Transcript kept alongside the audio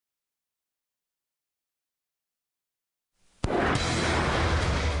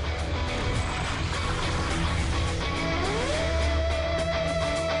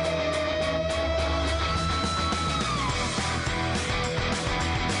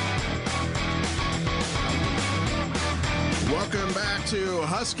Welcome back to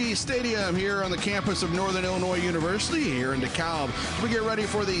Husky Stadium here on the campus of Northern Illinois University here in DeKalb. We get ready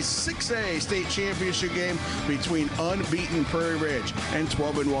for the 6A state championship game between unbeaten Prairie Ridge and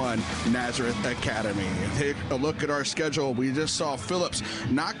 12-1 Nazareth Academy. Take a look at our schedule. We just saw Phillips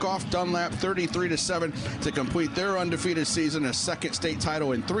knock off Dunlap 33-7 to complete their undefeated season, a second state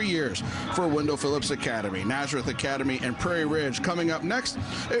title in 3 years for Wendell Phillips Academy. Nazareth Academy and Prairie Ridge coming up next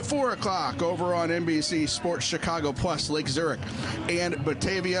at 4 o'clock over on NBC Sports Chicago Plus, Lake Zurich and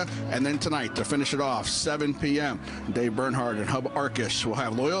Batavia. And then tonight to finish it off, 7 p.m., Dave Bernhardt and Hub Arkush will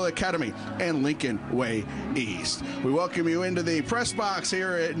have Loyola Academy and Lincoln Way East. We welcome you into the press box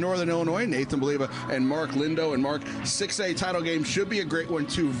here at Northern Illinois. Nathan Believa and Mark Lindo. And Mark, 6A title game should be a great one.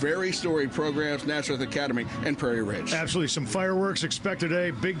 Two very storied programs, Nazareth Academy and Prairie Ridge. Absolutely. Some fireworks expected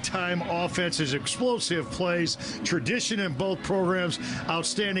today. Big-time offenses, explosive plays, tradition in both programs,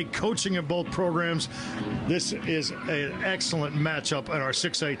 outstanding coaching in both programs. This is an excellent matchup in our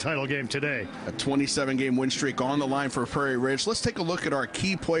 6A title game today. A 27-game win streak on the line for Prairie Ridge. Let's take a look at our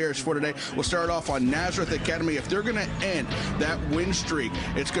key players for today. We'll start off on Nazareth Academy. If they're going to end that win streak,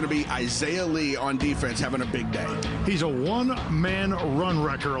 it's going to be Isaiah Lee on defense having a big day. He's a one-man run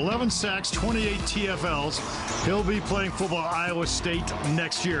wrecker, 11 sacks, 28 TFLs. He'll be playing football at Iowa State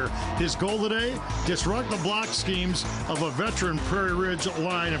next year. His goal today, disrupt the block schemes of a veteran Prairie Ridge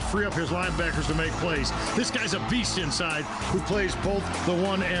line and free up his linebackers to make plays. This guy's a beast inside who plays both the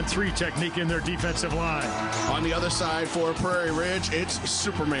 1 and 3 technique in their defensive line. On the other side for Prairie Ridge, it's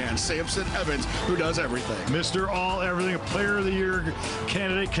Superman Samson Evans, who does everything. Mr. All Everything, a Player of the Year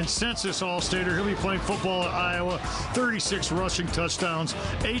candidate, consensus All-Stater. He'll be playing football at Iowa. 36 rushing touchdowns,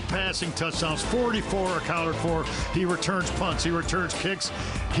 8 passing touchdowns, 44 accounted for. He returns punts, he returns kicks.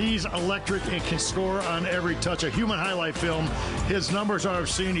 He's electric and can score on every touch. A human highlight film. His numbers I've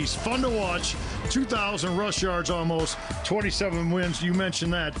seen. He's fun to watch. 2,000 rush yards almost, 27 wins. You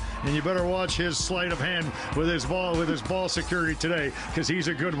mentioned that, and you better watch his sleight of hand with his ball security today, because he's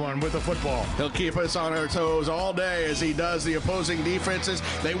a good one with the football. He'll keep us on our toes all day as he does the opposing defenses.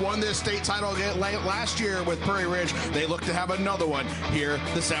 They won this state title last year with Prairie Ridge. They look to have another one here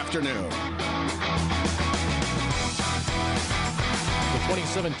this afternoon. The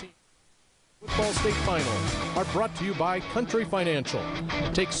 2017 Football State Finals are brought to you by Country Financial.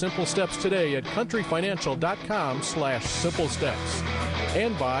 Take simple steps today at countryfinancial.com/simple steps.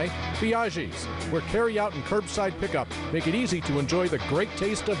 And by Biaggi's, where carry-out and curbside pickup make it easy to enjoy the great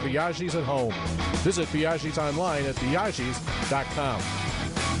taste of Biaggi's at home. Visit Biaggi's online at biaggi's.com.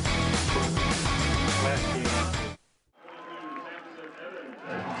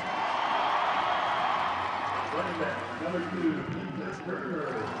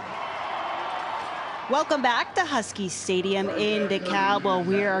 Welcome back to Husky Stadium in DeKalb. Well,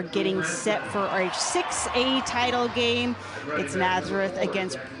 we are getting set for our 6A title game. It's Nazareth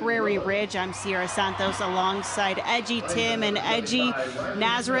against Prairie Ridge. I'm Sierra Santos alongside Edgy Tim and Edgy.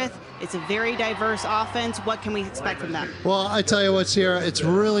 Nazareth, it's a very diverse offense. What can we expect from them? Well, I tell you what, Sierra, it's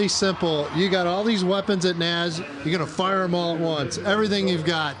really simple. You got all these weapons at Naz. You're going to fire them all at once. Everything you've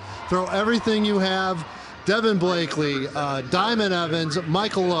got. Throw everything you have. Devin Blakely, Diamond Evans,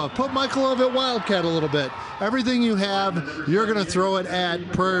 Michael Love. Put Michael Love at Wildcat a little bit. Everything you have, you're going to throw it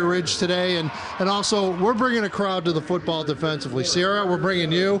at Prairie Ridge today. And also, we're bringing a crowd to the football defensively. Sierra, we're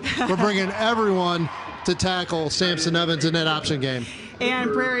bringing you. We're bringing everyone to tackle Samson Evans in that option game.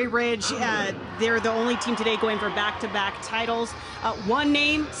 And Prairie Ridge, they're the only team today going for back-to-back titles. One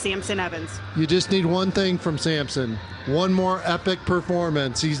name, Samson Evans. You just need one thing from Samson. One more epic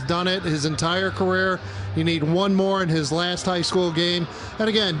performance. He's done it his entire career. You need one more in his last high school game. And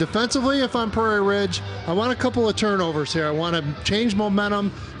again, defensively, if I'm Prairie Ridge, I want a couple of turnovers here. I want to change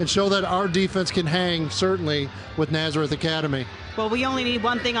momentum and show that our defense can hang, certainly, with Nazareth Academy. Well, we only need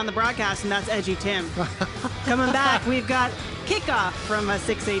one thing on the broadcast, and that's Edgy Tim. Coming back, we've got kickoff from a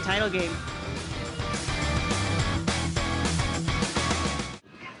 6A title game.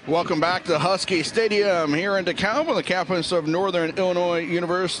 Welcome back to Husky Stadium here in DeKalb on the campus of Northern Illinois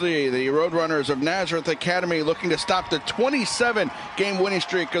University. The Roadrunners of Nazareth Academy looking to stop the 27-game winning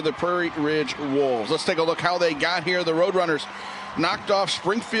streak of the Prairie Ridge Wolves. Let's take a look how they got here. The Roadrunners knocked off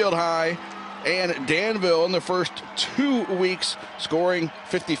Springfield High and Danville in the first 2 weeks, scoring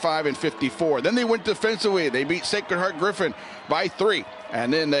 55 and 54. Then they went defensively. They beat Sacred Heart Griffin by 3.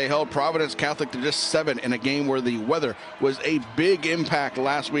 And then they held Providence Catholic to just 7 in a game where the weather was a big impact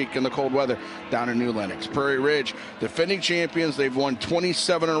last week in the cold weather down in New Lenox. Prairie Ridge, defending champions. They've won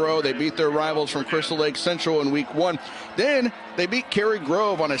 27 in a row. They beat their rivals from Crystal Lake Central in week 1. Then they beat Cary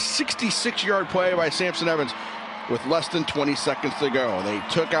Grove on a 66-yard play by Samson Evans with less than 20 seconds to go. They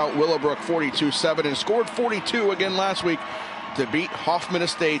took out Willowbrook 42-7 and scored 42 again last week to beat Hoffman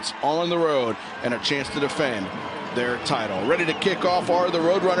Estates on the road and a chance to defend their title. Ready to kick off are the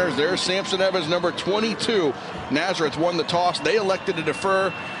Roadrunners. There's Samson Evans, number 22. Nazareth won the toss. They elected to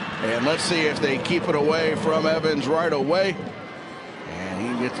defer. And let's see if they keep it away from Evans right away. And he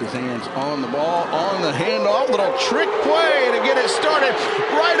gets his hands on the ball, on the handoff. Little trick play to get it started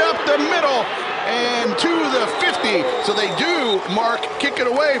right up the middle and to the 50. So they do, Mark, kick it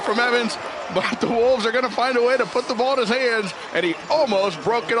away from Evans. But the Wolves are going to find a way to put the ball in his hands, and he almost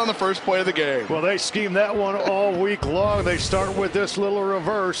broke it on the first play of the game. Well, they schemed that one all week long. They start with this little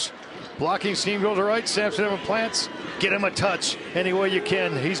reverse. Blocking scheme goes right. Samson Evans plants. Get him a touch any way you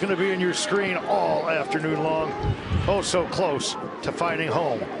can. He's going to be in your screen all afternoon long. Oh, so close to finding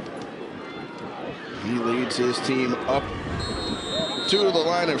home. He leads his team up to the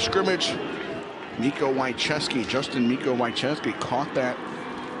line of scrimmage. Justin Miko Wojcieski caught that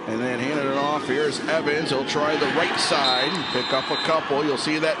and then handed it off. Here's Evans. He'll try the right side, pick up a couple. You'll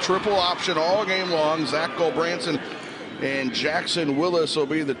see that triple option all game long. Zach Gulbranson and Jackson Willis will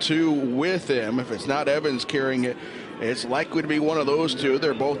be the two with him. If it's not Evans carrying it, it's likely to be one of those two.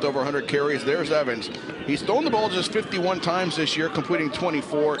 They're both over 100 carries. There's Evans. He's thrown the ball just 51 times this year, completing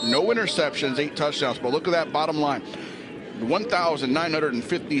 24. No interceptions, 8 touchdowns. But look at that bottom line.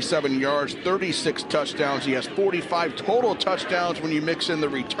 1,957 yards, 36 touchdowns. He has 45 total touchdowns when you mix in the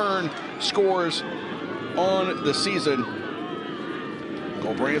return scores on the season.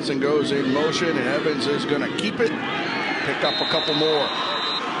 Gulbranson goes in motion, and Evans is going to keep it, pick up a couple more.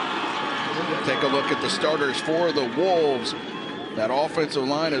 Take a look at the starters for the Wolves. That offensive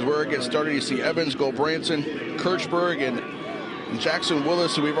line is where it gets started. You see Evans, Gulbranson, Kirchberg, and Jackson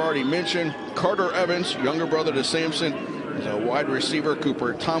Willis, who we've already mentioned. Carter Evans, younger brother to Samson, is a wide receiver.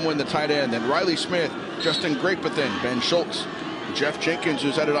 Cooper Tomlin, the tight end. Then Riley Smith, Justin Grapethin, Ben Schultz, Jeff Jenkins,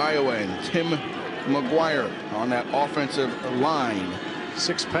 who's out at Iowa, and Tim McGuire on that offensive line.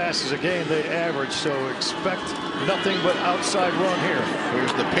 6 passes a game they average, so expect nothing but outside run here.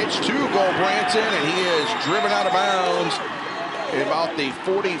 Here's the pitch to Gulbranson, and he is driven out of bounds at about the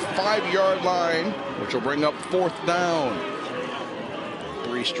 45-yard line, which will bring up 4th down.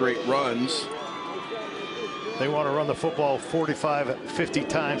 3 straight runs. They want to run the football 45, 50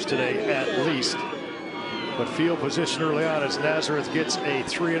 times today at least. But field position early on as Nazareth gets a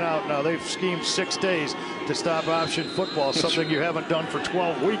 3-and-out. Now they've schemed 6 days to stop option football, something you haven't done for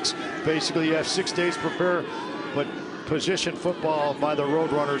 12 weeks. Basically, you have 6 days to prepare, but position football by the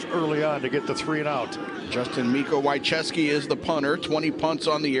Roadrunners early on to get the 3-and-out. Justin Miko Wojcieski is the punter. 20 punts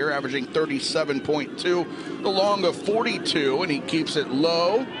on the year, averaging 37.2. The long of 42, and he keeps it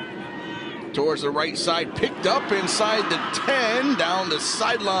low towards the right side. Picked up inside the 10, down the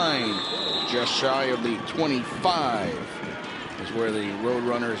sideline. Just shy of the 25 is where the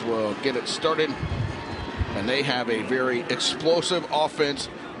Roadrunners will get it started. And they have a very explosive offense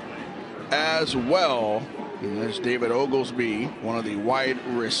as well. And there's David Oglesby, one of the wide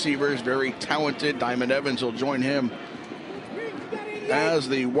receivers, very talented. Diamond Evans will join him as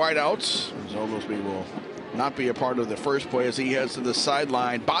the wideouts. As Oglesby will not be a part of the first play as he heads to the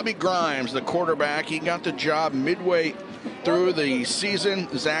sideline. Bobby Grimes, the quarterback, he got the job midway through the season.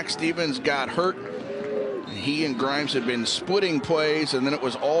 Zach Stevens got hurt. He and Grimes had been splitting plays, and then it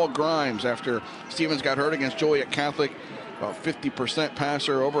was all Grimes after Stevens got hurt against Joliet Catholic. About 50%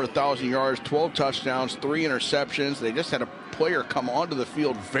 passer, over 1,000 yards, 12 touchdowns, 3 interceptions. They just had a player come onto the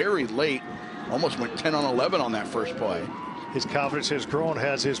field very late, almost went 10 on 11 on that first play. His confidence has grown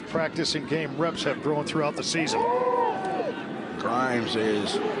as his practice and game reps have grown throughout the season. Grimes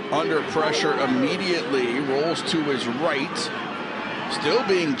is under pressure immediately, rolls to his right. Still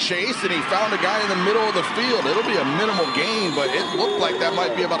being chased, and he found a guy in the middle of the field. It'll be a minimal gain, but it looked like that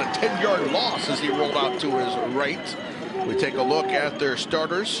might be about a 10-yard loss as he rolled out to his right. We take a look at their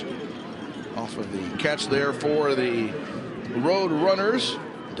starters. Off of the catch there for the Roadrunners.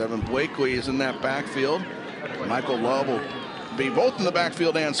 Devin Blakely is in that backfield. Michael Love will be both in the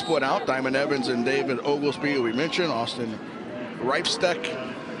backfield and split out. Diamond Evans and David Oglesby, who we mentioned. Austin Reifsteck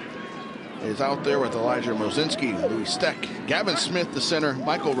is out there with Elijah Mozinski, Louis Steck, Gavin Smith, the center,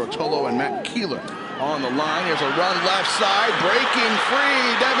 Michael Rotolo, and Matt Keeler on the line. Here's a run left side, breaking free.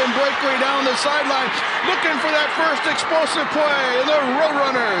 Devin Blakely down the sideline, looking for that first explosive play. And the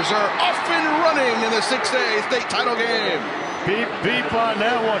Roadrunners are off and running in the 6A state title game. Beep, beep on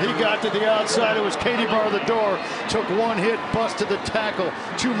that one. He got to the outside. It was Katie bar the door. Took one hit, busted the tackle.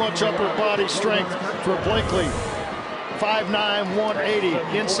 Too much upper body strength for Blakely. 5'9", 180,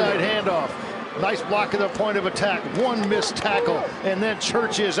 inside handoff. Nice block at the point of attack. One missed tackle, and then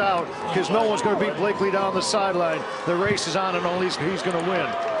Church is out because no one's going to beat Blakely down the sideline. The race is on, and only he's going to win.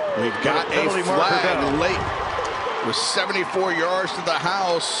 We've got a flag late with 74 yards to the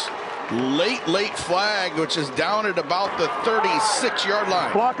house. Late flag, which is down at about the 36-yard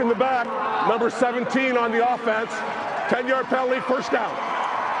line. Block in the back, number 17 on the offense. 10-yard penalty, first down.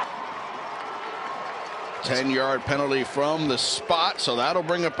 10-yard penalty from the spot, so that'll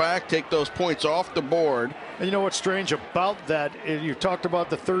bring it back, take those points off the board. And you know what's strange about that? You talked about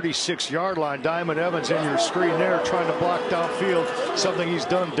the 36-yard line. Diamond Evans in your screen there trying to block downfield, something he's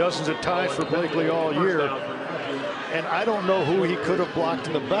done dozens of times for Blakely all year. And I don't know who he could have blocked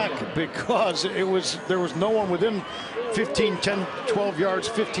in the back, because there was no one within 15, 10, 12 yards,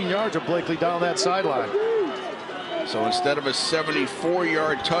 15 yards of Blakely down that sideline. So instead of a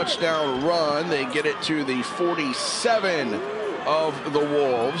 74-yard touchdown run, they get it to the 47 of the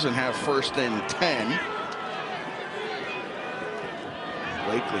Wolves and have 1st and 10.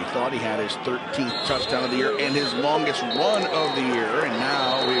 Blakely thought he had his 13th touchdown of the year and his longest run of the year. And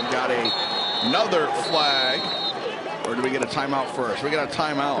now we've got another flag. Or do we get a timeout first? We got a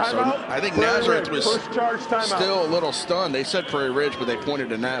timeout. So I think Nazareth was still a little stunned. They said Prairie Ridge, but they pointed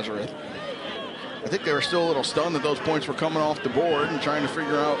to Nazareth. I think they were still a little stunned that those points were coming off the board and trying to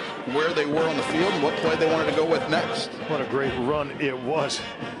figure out where they were on the field and what play they wanted to go with next. What a great run it was.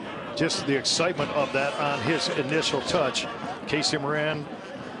 Just the excitement of that on his initial touch. Casey Moran,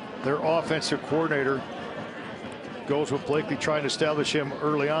 their offensive coordinator, goes with Blakely, trying to establish him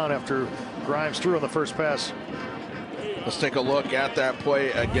early on after Grimes threw on the first pass. Let's take a look at that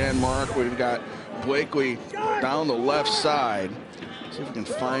play again, Mark. We've got Blakely down the left side. See if we can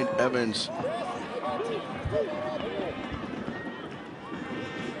find Evans.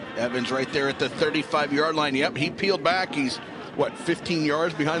 Evans right there at the 35-yard line. Yep, he peeled back. He's, what, 15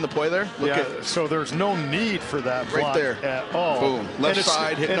 yards behind the play there? So there's no need for that block right there at all. Boom. Left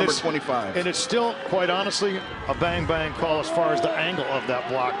side, hit number 25. And it's still, quite honestly, a bang-bang call as far as the angle of that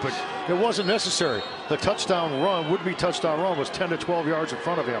block, but it wasn't necessary. The touchdown run, would-be touchdown run, was 10 to 12 yards in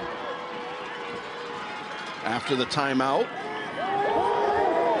front of him. After the timeout,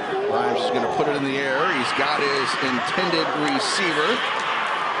 Grimes is going to put it in the air. He's got his intended receiver.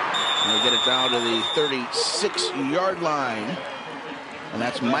 And we get it down to the 36-yard line. And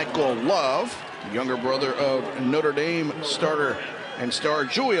that's Michael Love, the younger brother of Notre Dame starter and star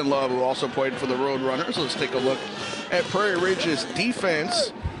Julian Love, who also played for the Roadrunners. Let's take a look at Prairie Ridge's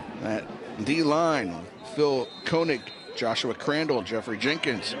defense. That D-line, Phil Koenig, Joshua Crandall, Jeffrey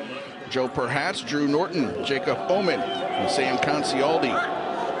Jenkins, Joe Perhatz, Drew Norton, Jacob Omen, and Sam Concialdi.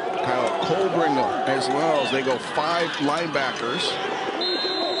 Kyle Colbringle as well, as they go 5 linebackers.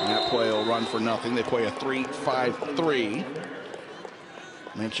 And that play will run for nothing. They play a 3-5-3.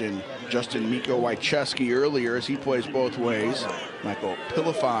 Mentioned Justin Miko Wycheski earlier, as he plays both ways. Michael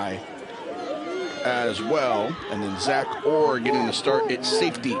Pilify as well. And then Zach Orr getting the start at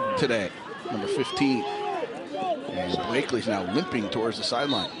safety today, number 15. And Blakely's now limping towards the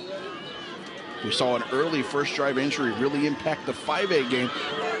sideline. We saw an early first drive injury really impact the 5A game.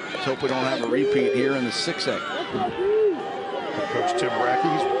 Let's hope we don't have a repeat here in the 6A. Coach Tim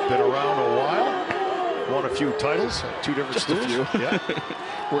Rackey's been around a while. Won a few titles, 2 different Just schools. a few. Yeah.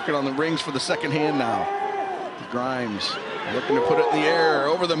 Working on the rings for the second hand now. Grimes looking to put it in the air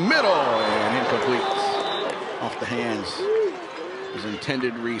over the middle and incomplete. Off the hands. His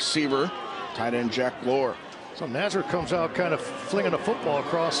intended receiver, tight end Jack Lohr. So Nazareth comes out kind of flinging a football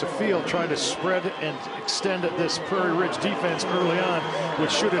across the field, trying to spread and extend this Prairie Ridge defense early on, which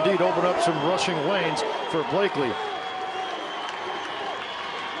should indeed open up some rushing lanes for Blakely.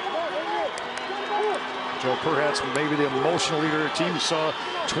 Joe Perhatz, maybe the emotional leader of the team. You saw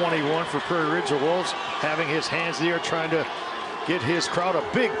 21 for Prairie Ridge. The Wolves having his hands in the air, trying to get his crowd, a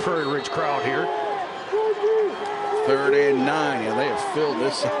big Prairie Ridge crowd here. 3rd and 9. Yeah, they have filled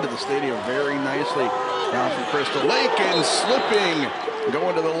this side of the stadium very nicely. Now from Crystal Lake, and slipping,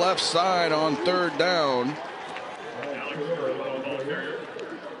 going to the left side on 3rd down.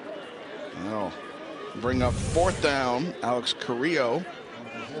 Now bring up 4th down. Alex Carrillo,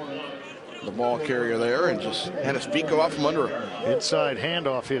 the ball carrier there, and just had his feet go out from under him. Inside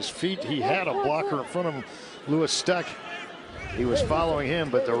handoff, his feet. He had a blocker in front of him, Lewis Steck. He was following him,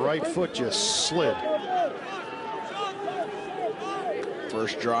 but the right foot just slid.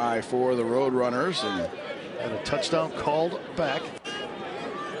 First drive for the Roadrunners, and a touchdown called back.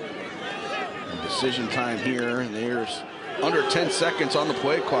 And decision time here. And there's under 10 seconds on the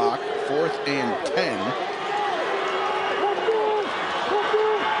play clock. 4th and 10.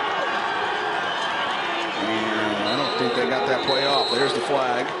 And I don't think they got that play off. There's the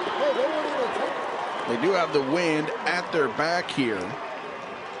flag. They do have the wind at their back here.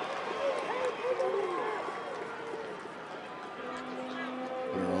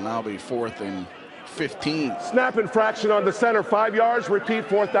 It will now be 4th and 15. Snap infraction on the center, 5 yards, repeat,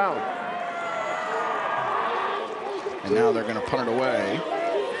 4th down. And now they're going to punt it away.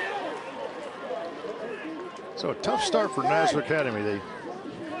 So a tough start for Nazareth Academy. They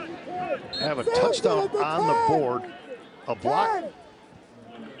have a touchdown on the board. A block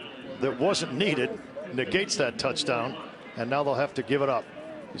that wasn't needed negates that touchdown, and now they'll have to give it up.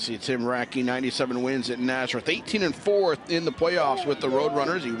 You see Tim Rackey, 97 wins at Nazareth, 18-4 in the playoffs with the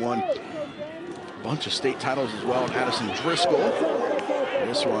Roadrunners. He won a bunch of state titles as well at Addison Driscoll.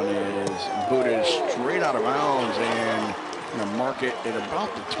 This one is booted straight out of bounds, and going to mark it at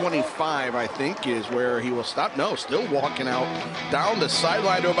about the 25, I think, is where he will stop. No, still walking out down the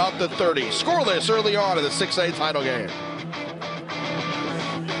sideline to about the 30. Scoreless early on in the 6A title game.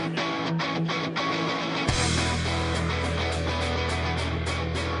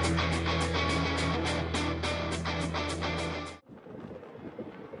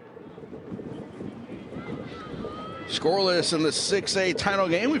 Scoreless in the 6A title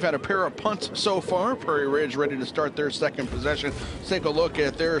game. We've had a pair of punts so far. Prairie Ridge ready to start their second possession. Let's take a look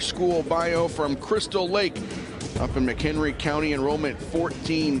at their school bio from Crystal Lake. Up in McHenry County, enrollment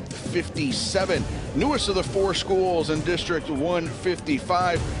 1457. Newest of the 4 schools in District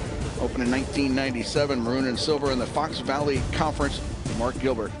 155. Opened in 1997, maroon and silver in the Fox Valley Conference. Mark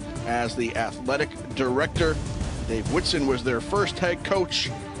Gilbert as the athletic director. Dave Whitson was their first head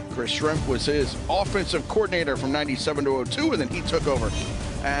coach. Chris Shrimp was his offensive coordinator from 97 to 02, and then he took over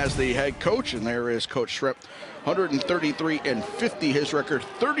as the head coach. And there is Coach Shrimp, 133-50 his record,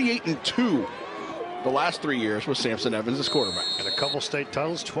 38-2 the last 3 years with Samson Evans as quarterback. And a couple state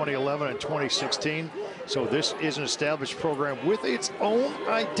titles, 2011 and 2016. So this is an established program with its own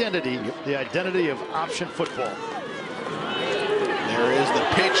identity, the identity of option football. There is the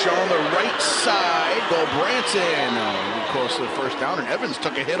pitch on the right side. Branson close to the first down, and Evans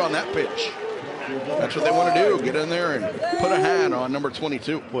took a hit on that pitch. That's what they want to do, get in there and put a hand on number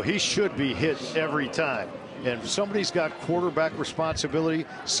 22. Well, he should be hit every time. And somebody's got quarterback responsibility,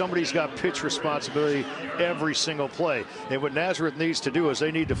 somebody's got pitch responsibility every single play. And what Nazareth needs to do is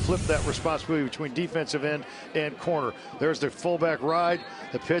they need to flip that responsibility between defensive end and corner. There's the fullback ride,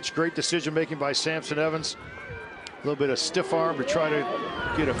 the pitch, great decision making by Samson Evans. A little bit of stiff arm to try to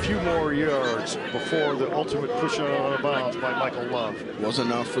get a few more yards before the ultimate push out of bounds by Michael Love. Was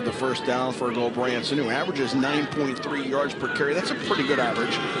enough for the first down for Branson, who averages 9.3 yards per carry. That's a pretty good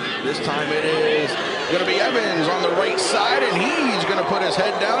average. This time it is going to be Evans on the right side, and he's going to put his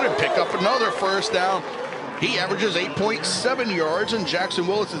head down and pick up another first down. He averages 8.7 yards, and Jackson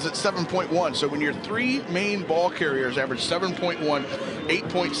Willis is at 7.1. So when your 3 main ball carriers average 7.1,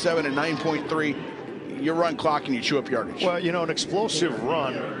 8.7, and 9.3, you run clock and you chew up yardage. Well, you know, an explosive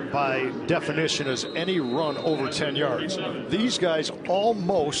run by definition is any run over 10 yards. These guys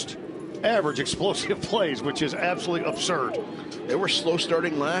almost average explosive plays, which is absolutely absurd. They were slow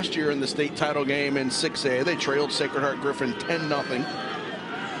starting last year in the state title game in 6A. They trailed Sacred Heart Griffin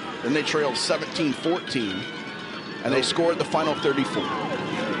 10-0. Then they trailed 17-14, and they scored the final 34.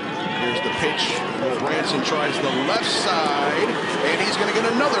 Here's the pitch. Branson tries the left side, and he's going to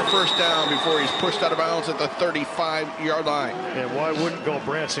get another first down before he's pushed out of bounds at the 35-yard line. And why wouldn't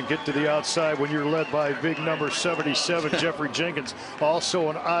Branson get to the outside when you're led by big number 77, Jeffrey Jenkins,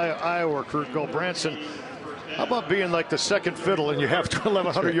 also an Iowa recruit. Branson, how about being like the second fiddle and you have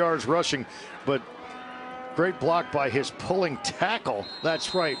 1,100 yards rushing, but great block by his pulling tackle.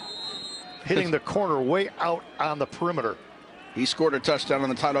 That's right, hitting the corner way out on the perimeter. He scored a touchdown in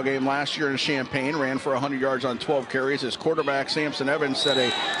the title game last year in Champaign, ran for 100 yards on 12 carries. His quarterback, Samson Evans, set a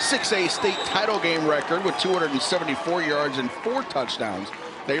 6A state title game record with 274 yards and 4 touchdowns.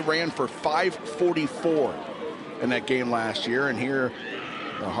 They ran for 544 in that game last year. And here,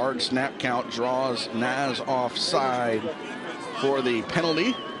 the hard snap count draws Naz offside for the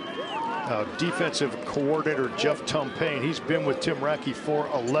penalty. Defensive coordinator Jeff Tumpain, he's been with Tim Rackey for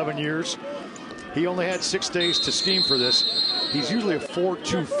 11 years. He only had 6 days to scheme for this. He's usually a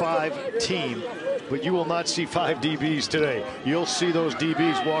 4-2-5 team, but you will not see 5 DBs today. You'll see those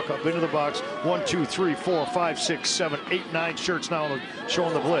DBs walk up into the box. 1, 2, 3, 4, 5, 6, 7, 8, 9 shirts now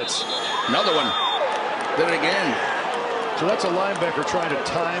showing the blitz. Another one. Did it again. So that's a linebacker trying to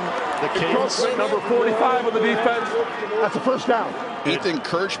time the cadence. Number 45 of the defense. That's a first down. Ethan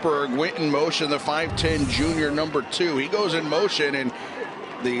Kirchberg went in motion, the 5'10 junior number 2. He goes in motion, and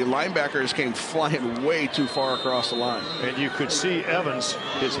the linebackers came flying way too far across the line. And you could see Evans,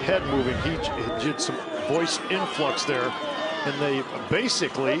 his head moving. He did some voice influx there. And they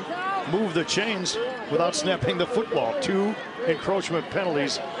basically moved the chains without snapping the football. 2 encroachment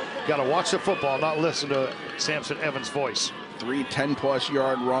penalties. Got to watch the football, not listen to Samson Evans' voice. 3 10-plus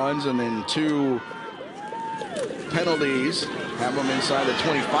yard runs, and then 2 penalties. Have him inside the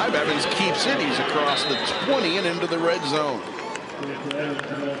 25. Evans keeps it. He's across the 20 and into the red zone.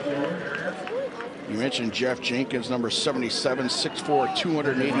 You mentioned Jeff Jenkins, number 77, 6'4",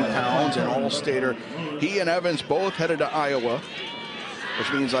 280 pounds, an all-stater. He and Evans both headed to Iowa,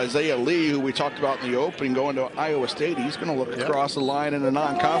 which means Isaiah Lee, who we talked about in the opening, going to Iowa State. He's going to look across the line in a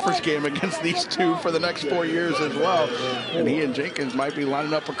non-conference game against these two for the next 4 years as well. And he and Jenkins might be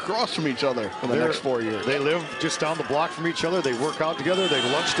lining up across from each other for the next 4 years. They live just down the block from each other. They work out together. They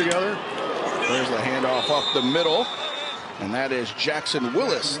lunch together. There's the handoff up the middle. And that is Jackson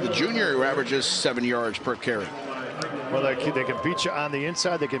Willis, the junior, who averages 7 yards per carry. Well, they can beat you on the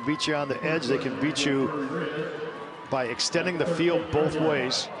inside. They can beat you on the edge. They can beat you by extending the field both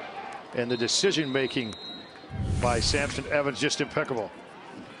ways. And the decision-making by Samson Evans just impeccable.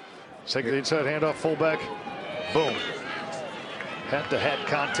 Take the inside handoff, fullback, boom. Head-to-head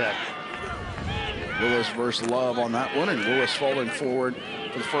contact. Willis versus Love on that one, and Willis falling forward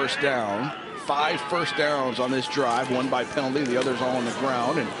for the first down. 5 first downs on this drive, one by penalty, the others all on the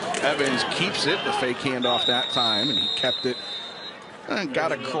ground, and Evans keeps it, the fake handoff that time, and he kept it and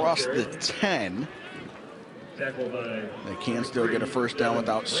got across the 10. They can still get a first down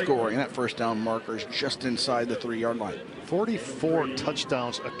without scoring. That first down marker is just inside the 3-yard line. 44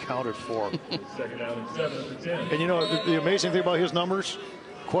 touchdowns accounted for. And you know, the amazing thing about his numbers,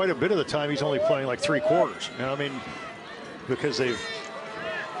 quite a bit of the time he's only playing like 3 quarters. You know, I mean, because they've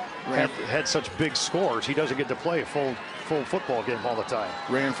had such big scores, he doesn't get to play a full football game all the time.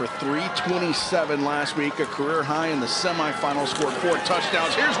 Ran for 327 last week, a career high in the semifinal, scored 4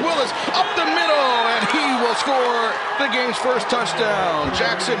 touchdowns. Here's Willis up the middle, and he will score the game's first touchdown.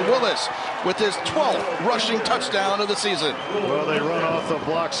 Jackson Willis with his 12th rushing touchdown of the season. Well, they run off the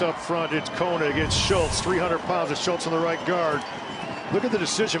blocks up front. It's Kona against Schultz, 300 pounds of Schultz on the right guard. Look at the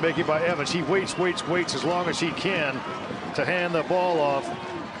decision making by Evans. He waits as long as he can to hand the ball off.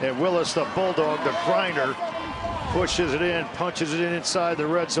 And Willis, the bulldog, the grinder, pushes it in, punches it in inside the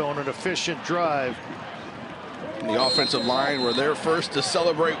red zone. An efficient drive. The offensive line were there first to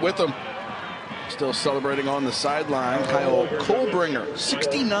celebrate with him. Still celebrating on the sideline. Kyle Kohlbringer,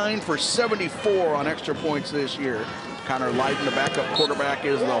 69 for 74 on extra points this year. Connor Lydon, the backup quarterback,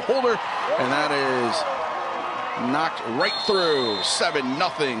 is the holder, and that is knocked right through.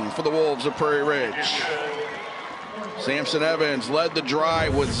 7-0 for the Wolves of Prairie Ridge. Samson Evans led the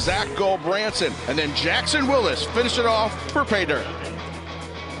drive with Zach Goldbranson, and then Jackson Willis finished it off for pay dirt.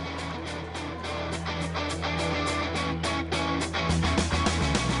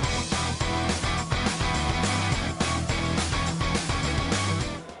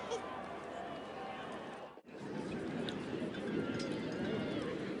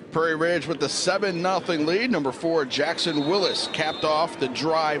 Prairie Ridge with the 7-0 lead. Number 4, Jackson Willis capped off the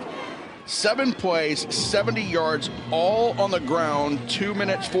drive. 7 plays, 70 yards, all on the ground, 2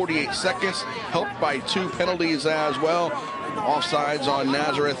 minutes, 48 seconds, helped by 2 penalties as well. Offsides on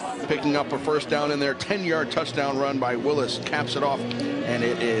Nazareth, picking up a first down in their 10-yard touchdown run by Willis, caps it off, and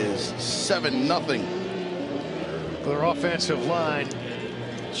it is 7-0. Their offensive line,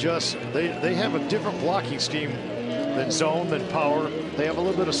 they have a different blocking scheme than zone, than power. They have a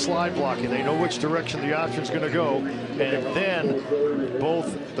little bit of slide blocking. They know which direction the option's going to go, and then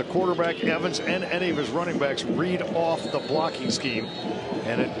both the quarterback Evans and any of his running backs read off the blocking scheme.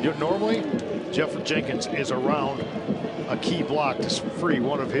 And normally Jeff Jenkins is around a key block to free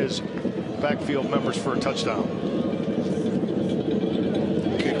one of his backfield members for a touchdown.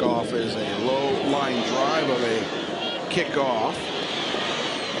 Kickoff is a low line drive of a kickoff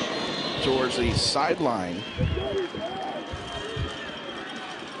towards the sideline.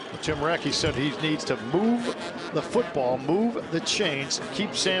 Jim Rackey said he needs to move the football, move the chains,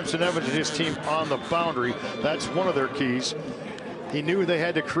 keep Samson Evans and his team on the boundary. That's one of their keys. He knew they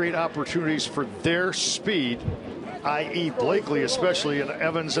had to create opportunities for their speed, i.e. Blakely, especially, and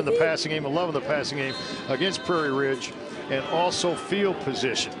Evans in the passing game, 11 the passing game against Prairie Ridge, and also field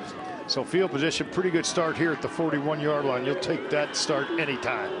position. So field position, pretty good start here at the 41-yard line. You'll take that start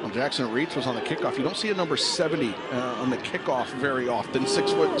anytime. Well, Jackson Reitz was on the kickoff. You don't see a number 70 on the kickoff very often.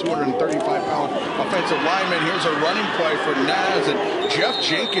 6 foot, 235-pound offensive lineman. Here's a running play for Naz, and Jeff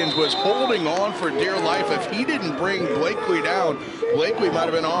Jenkins was holding on for dear life. If he didn't bring Blakely down, Blakely might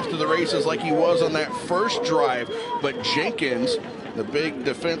have been off to the races like he was on that first drive. But Jenkins, the big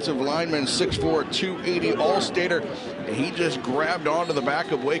defensive lineman, 6'4", 280 all-stater, and he just grabbed onto the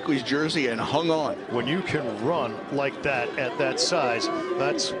back of Blakely's jersey and hung on. When you can run like that at that size,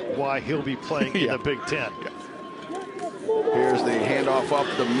 that's why he'll be playing in the Big Ten. Here's the handoff up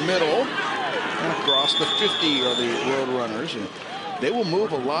the middle and across the 50 are the Road Runners. And they will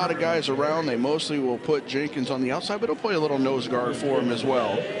move a lot of guys around. They mostly will put Jenkins on the outside, but he'll play a little nose guard for him as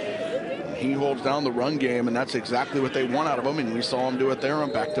well. He holds down the run game, and that's exactly what they want out of him, and we saw him do it there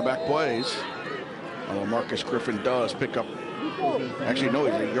on back-to-back plays. Although Marcus Griffin does pick up, actually, no,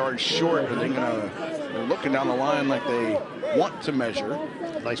 he's a yard short, but they're looking down the line like they want to measure.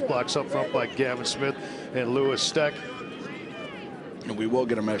 Nice blocks up front by Gavin Smith and Lewis Steck. And we will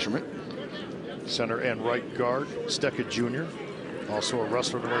get a measurement. Center and right guard, Steck Jr., also a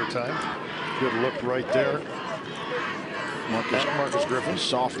wrestler at the right time. Good look right there. Marcus Griffin,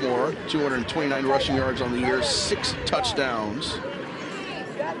 sophomore, 229 rushing yards on the year, 6 touchdowns.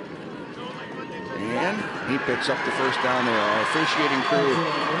 And he picks up the first down there. Our officiating crew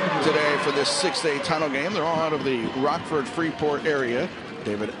today for this 6A title game, they're all out of the Rockford-Freeport area.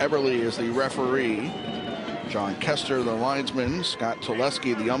 David Eberly is the referee. John Kester, the linesman. Scott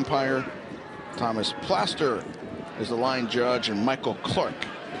Tuleski, the umpire. Thomas Plaster is the line judge, and Michael Clark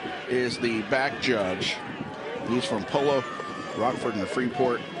is the back judge. He's from Polo, Rockford, and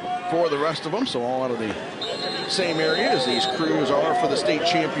Freeport for the rest of them, so all out of the same area as these crews are for the state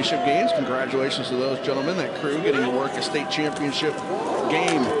championship games. Congratulations to those gentlemen, that crew getting to work a state championship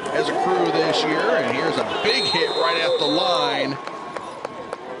game as a crew this year. And here's a big hit right at the line.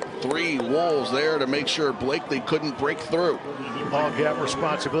 3 Wolves there to make sure Blakely couldn't break through. All gap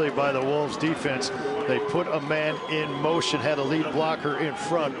responsibility by the Wolves defense. They put a man in motion, had a lead blocker in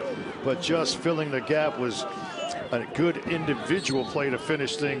front, but just filling the gap was a good individual play to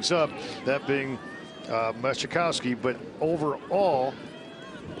finish things up, that being Meshikowski. But overall,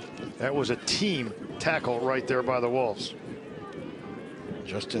 that was a team tackle right there by the Wolves.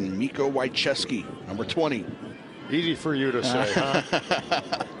 Justin Miko Wojcicki, number 20. Easy for you to say, huh?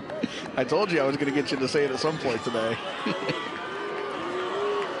 I told you I was going to get you to say it at some point today.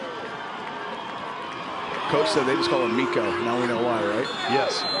 Coach said they just call him Miko. Now we know why, right?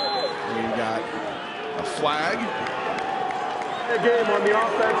 Yes. We've got a flag. A game on the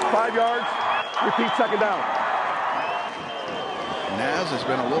offense, 5 yards. Repeat second down. Naz has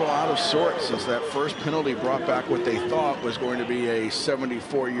been a little out of sorts since that first penalty brought back what they thought was going to be a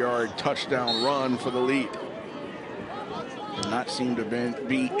 74-yard touchdown run for the lead. Did not seem to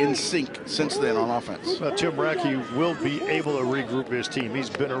be in sync since then on offense. Well, Tim Rackey will be able to regroup his team. He's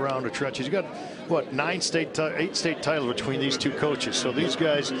been around the trenches. He's got, what, 8 state titles between these two coaches. So these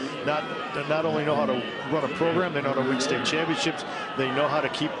guys not only know how to run a program, they know how to win state championships. They know how to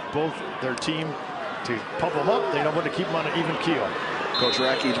keep both their team, to pump them up. They know when to keep them on an even keel. Coach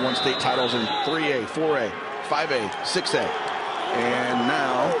Rackey's won state titles in 3A, 4A, 5A, 6A. And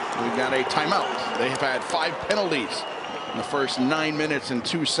now we've got a timeout. They have had 5 penalties in the first 9 minutes and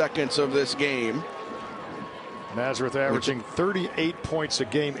 2 seconds of this game. Nazareth averaging 38 points a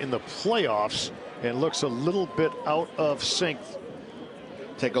game in the playoffs and looks a little bit out of sync.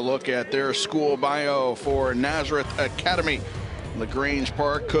 Take a look at their school bio for Nazareth Academy. LaGrange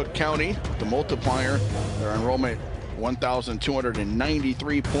Park, Cook County, the multiplier, their enrollment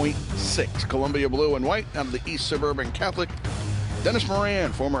 1,293.6. Columbia Blue and White out of the East Suburban Catholic. Dennis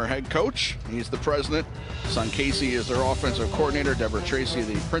Moran, former head coach, he's the president. Son Casey is their offensive coordinator. Deborah Tracy,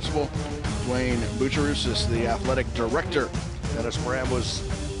 the principal. Dwayne Bucharus is the athletic director. Dennis Moran was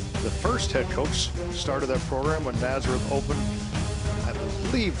the first head coach, started that program when Nazareth opened, I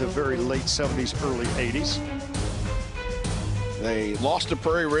believe, the very late 70s, early 80s. They lost to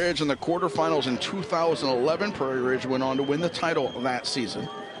Prairie Ridge in the quarterfinals in 2011. Prairie Ridge went on to win the title that season.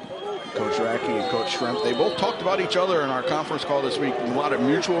 Coach Rackey and Coach Schrempf, they both talked about each other in our conference call this week. A lot of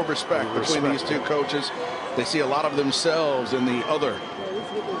mutual respect between these two coaches. They see a lot of themselves in the other.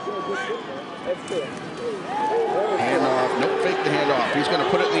 Handoff, nope, fake the handoff. He's going to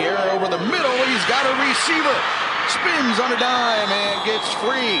put it in the air over the middle. He's got a receiver. Spins on a dime and gets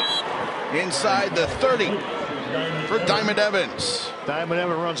free inside the 30 for Diamond Evans. Diamond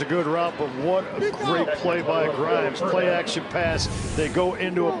Evans runs a good route, but what a great play by Grimes. Play action pass. They go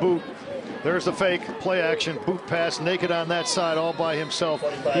into a boot. There's the fake, play action, boot pass, naked on that side all by himself.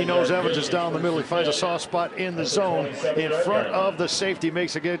 He knows Evans is down the middle. He finds a soft spot in the zone in front of the safety,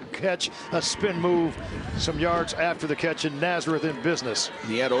 makes a good catch, a spin move, some yards after the catch, and Nazareth in business.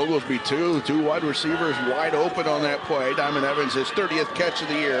 He had Oglesby two wide receivers wide open on that play. Diamond Evans, his 30th catch of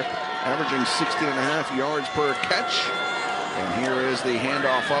the year, averaging 16.5 yards per catch. And here is the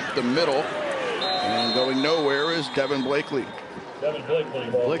handoff up the middle, and going nowhere is Devin Blakely.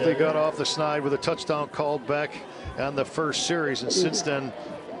 Blakely got off the snide with a touchdown called back on the first series, and since then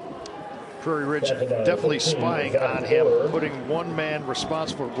Prairie Ridge definitely spying on him, putting one man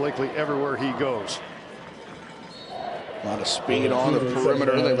responsible for Blakely everywhere he goes. A lot of speed on the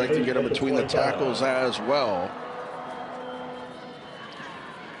perimeter. They like to get him between the tackles as well.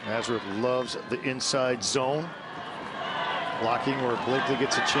 Nazareth loves the inside zone. Blocking where Blakely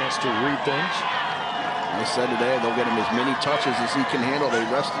gets a chance to read things. I said today they'll get him as many touches as he can handle. They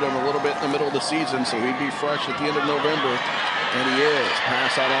rested him a little bit in the middle of the season, so he'd be fresh at the end of November. And he is.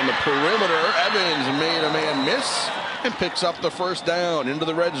 Pass out on the perimeter. Evans made a man miss and picks up the first down into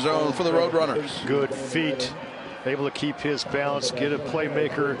the red zone for the Roadrunners. Good feet. Able to keep his balance, get a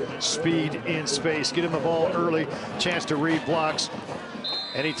playmaker, speed in space, get him the ball early, chance to read blocks.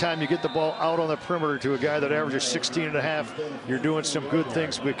 Anytime you get the ball out on the perimeter to a guy that averages 16.5, you're doing some good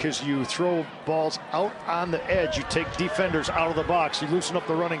things because you throw balls out on the edge. You take defenders out of the box. You loosen up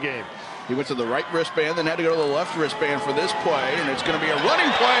the running game. He went to the right wristband, then had to go to the left wristband for this play, and it's going to be a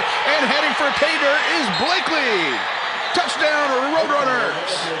running play, and heading for pay dirt is Blakely. Touchdown,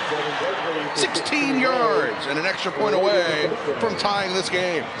 Roadrunners. 16 yards and an extra point away from tying this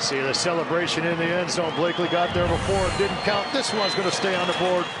game. See the celebration in the end zone. Blakely got there before. It didn't count. This one's going to stay on the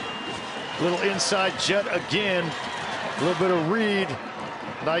board. Little inside jet again. A little bit of read.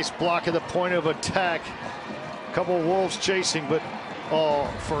 Nice block at the point of attack. A couple of Wolves chasing, but all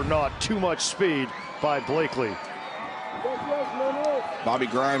for naught. Too much speed by Blakely. Bobby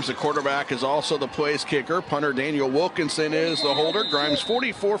Grimes, the quarterback, is also the place kicker. Punter Daniel Wilkinson is the holder. Grimes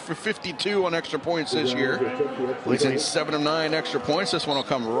 44 for 52 on extra points this year. He's in 7 of 9 extra points. This one will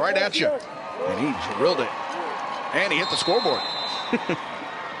come right at you. And he drilled it. And he hit the scoreboard.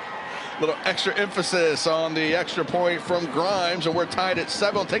 Little extra emphasis on the extra point from Grimes, and we're tied at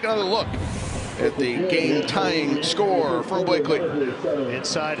 7. Take another look at the game-tying score from Blakely.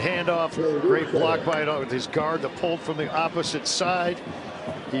 Inside handoff, great block by his guard that pulled from the opposite side.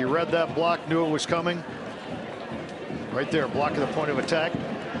 He read that block, knew it was coming. Right there, block at the point of attack.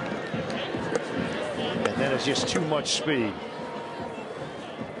 And then it's just too much speed.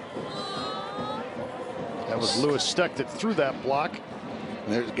 That was Lewis Steck that threw that block.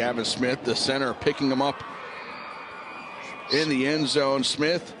 And there's Gavin Smith, the center, picking him up in the end zone.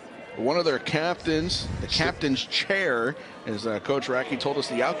 Smith, one of their captains, the captain's chair, as Coach Racky told us,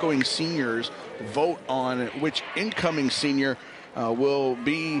 the outgoing seniors vote on which incoming senior will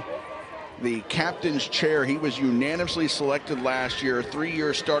be the captain's chair. He was unanimously selected last year,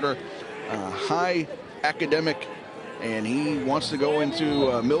 3-year starter, high academic, and he wants to go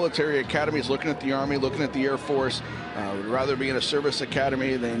into military academies, looking at the Army, looking at the Air Force. Would rather be in a service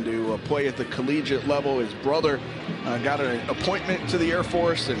academy than to play at the collegiate level. His brother got an appointment to the Air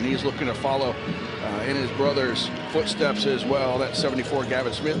Force, and he's looking to follow in his brother's footsteps as well. That's 74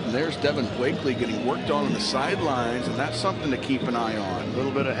 Gavin Smith, and there's Devin Blakely getting worked on the sidelines, and that's something to keep an eye on. A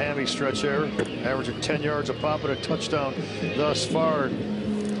little bit of hammy stretch there, averaging 10 yards a pop and a touchdown thus far.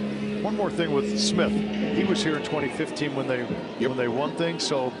 One more thing with Smith, he was here in 2015 when they won things,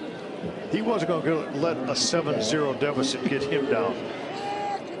 so he wasn't going to let a 7-0 deficit get him down.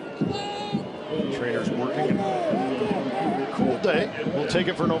 Trainer's working. Cool day. We'll take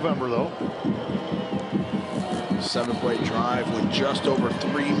it for November, though. 7-play drive went just over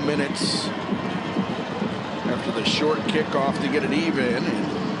 3 minutes after the short kickoff to get it even.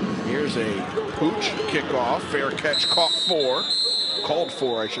 And here's a pooch kickoff. Fair catch called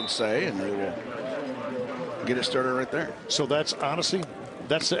for, I should say, and they will get it started right there. So that's honestly,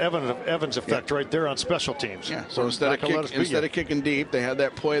 that's the Evans effect right there on special teams. Yeah. So instead of kicking deep, they had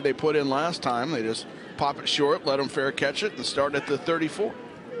that play they put in last time. They just pop it short, let them fair catch it, and start at the 34.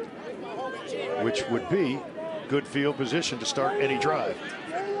 Which would be good field position to start any drive.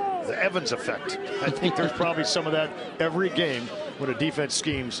 The Evans effect. I think there's probably some of that every game when a defense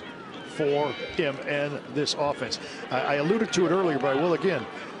schemes for him and this offense. I alluded to it earlier, but I will again.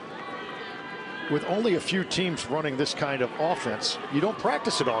 With only a few teams running this kind of offense, you don't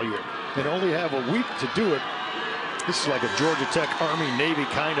practice it all year and only have a week to do it. This is like a Georgia Tech, Army, Navy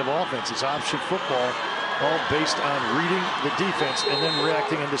kind of offense. It's option football, all based on reading the defense and then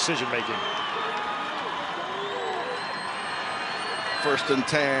reacting and decision making. 1st and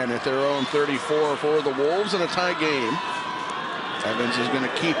 10 at their own 34 for the Wolves in a tie game. Evans is going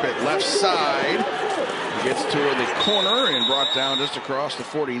to keep it left side. He gets to the corner and brought down just across the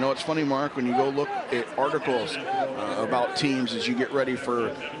 40. You know, it's funny, Mark, when you go look at articles about teams as you get ready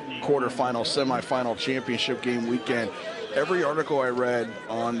for quarterfinal, semifinal, championship game weekend. Every article I read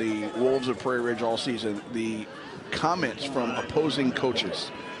on the Wolves of Prairie Ridge all season, the comments from opposing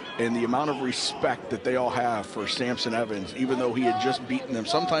coaches and the amount of respect that they all have for Samson Evans, even though he had just beaten them,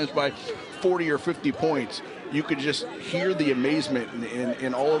 sometimes by 40 or 50 points, you could just hear the amazement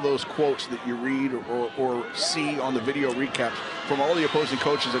in all of those quotes that you read or see on the video recaps from all the opposing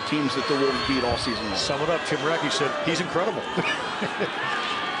coaches of teams that the Wolves beat all season long. Sum it up, Tim Racky said, he's incredible.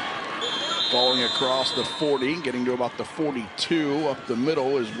 Falling across the 40, getting to about the 42. Up the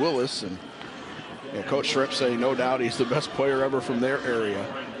middle is Willis. And Coach Shrimp saying no doubt he's the best player ever from their area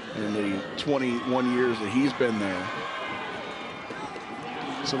in the 21 years that he's been there.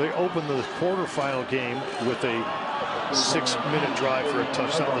 So they opened the quarterfinal game with a 6-minute drive for a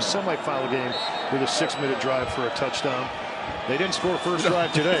touchdown. The semifinal game with a 6-minute drive for a touchdown. They didn't score first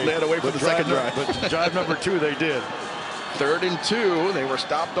drive today. They had to wait for the second drive. But drive number 2 they did. 3rd and 2. They were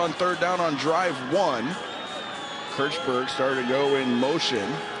stopped on 3rd down on drive 1. Kirchberg started to go in motion.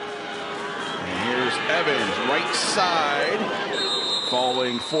 And here's Evans, right side.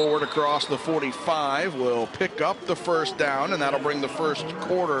 Falling forward across the 45. Will pick up the first down, and that'll bring the first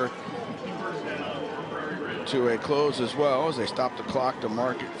quarter to a close as well, as they stop the clock to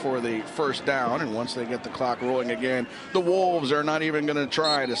mark it for the first down. And once they get the clock rolling again, the Wolves are not even going to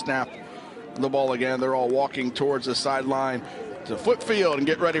try to snap the ball again. They're all walking towards the sideline to flip field and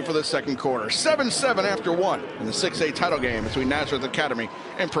get ready for the second quarter. 7-7 after 1 in the 6A title game between Nazareth Academy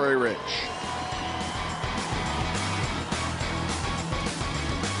and Prairie Ridge.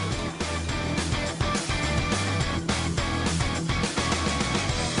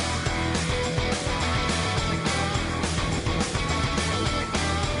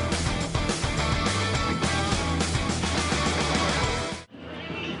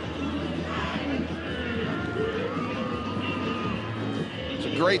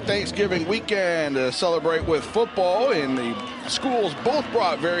 Great Thanksgiving weekend to celebrate with football, and the schools both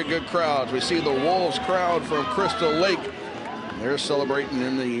brought very good crowds. We see the Wolves crowd from Crystal Lake. They're celebrating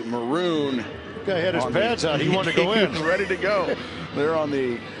in the maroon. Guy had his pads on. He wanted to go in. Ready to go. They're on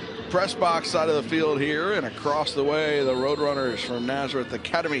the press box side of the field here, and across the way, the Roadrunners from Nazareth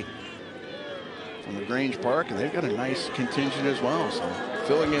Academy from LaGrange Park, and they've got a nice contingent as well. So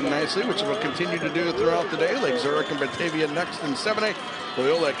filling in nicely, which will continue to do throughout the day. Lake Zurich and Batavia next in 7A.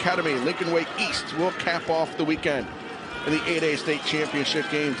 Loyola Academy, Lincoln Way East will cap off the weekend. In the 8A state championship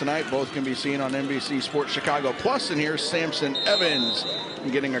game tonight, both can be seen on NBC Sports Chicago Plus. And here's Samson Evans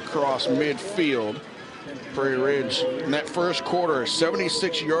getting across midfield. Prairie Ridge in that first quarter,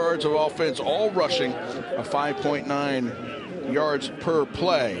 76 yards of offense, all rushing, a 5.9 yards per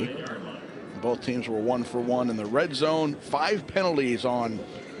play. Both teams were 1 for 1 in the red zone. 5 penalties on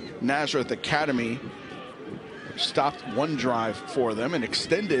Nazareth Academy. Stopped one drive for them and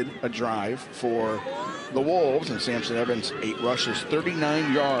extended a drive for the Wolves. And Samson Evans, 8 rushes,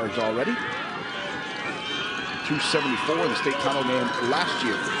 39 yards already. 274 in the state title game last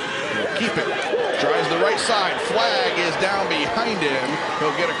year. He'll keep it. Drives the right side. Flag is down behind him.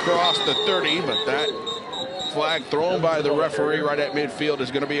 He'll get across the 30, but that flag thrown by the referee right at midfield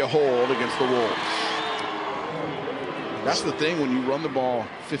is going to be a hold against the Wolves. That's the thing when you run the ball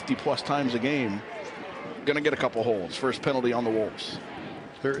 50+ times a game. Going to get a couple holds. First penalty on the Wolves.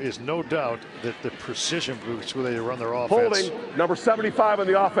 There is no doubt that the precision boosts where they run their offense. Holding, number 75 on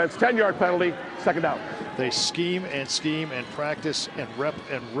the offense, 10-yard penalty, second down. They scheme and practice and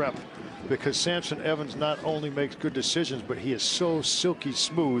rep because Samson Evans not only makes good decisions, but he is so silky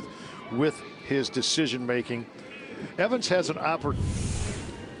smooth with his decision making. Evans has an opportunity.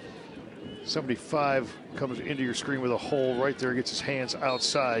 75 comes into your screen with a hole right there, gets his hands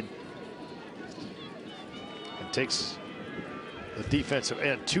outside. Takes the defensive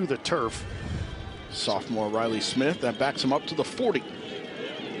end to the turf. Sophomore Riley Smith, that backs him up to the 40.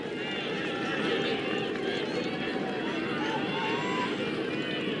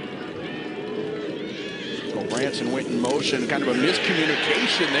 Well, Branson went in motion, kind of a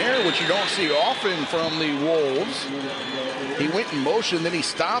miscommunication there, which you don't see often from the Wolves. He went in motion, then he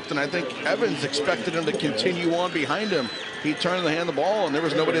stopped, and I think Evans expected him to continue on behind him. He turned to hand the ball, and there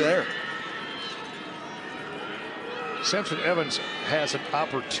was nobody there. Samson Evans has an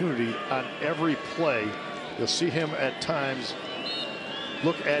opportunity on every play. You'll see him at times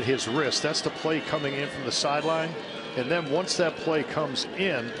look at his wrist. That's the play coming in from the sideline. And then once that play comes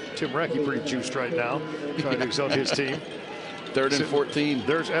in, Tim Recchi pretty juiced right now, trying to exalt his team. 3rd and 14.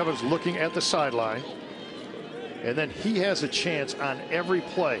 There's Evans looking at the sideline. And then he has a chance on every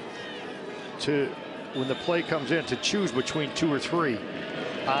play to, when the play comes in, to choose between 2 or 3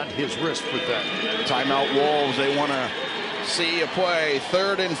 on his wrist with that. Timeout Wolves. They want to see a play.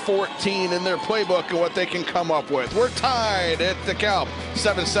 3rd and 14 in their playbook and what they can come up with. We're tied at the Calp.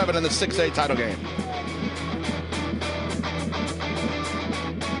 7-7 in the 6A title game.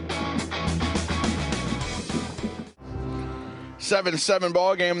 Seven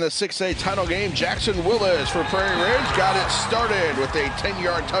ball game in the 6A title game. Jackson Willis for Prairie Ridge got it started with a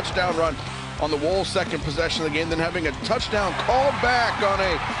 10-yard touchdown run on the Wolves' second possession of the game, then having a touchdown called back on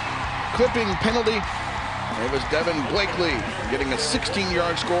a clipping penalty It was Devin Blakely getting a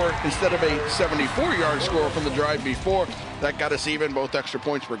 16-yard score instead of a 74-yard score from the drive before. That got us even. Both extra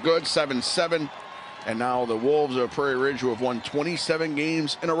points were good, 7-7. And now the Wolves of Prairie Ridge, who have won 27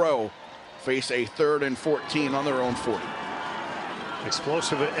 games in a row, face a 3rd and 14 on their own 40.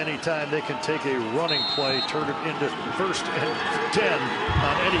 Explosive at any time. They can take a running play, turn it into 1st and 10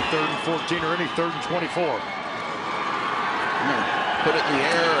 on any 3rd and 14 or any 3rd and 24. Put it in the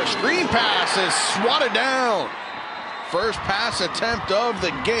air. A screen pass is swatted down. First pass attempt of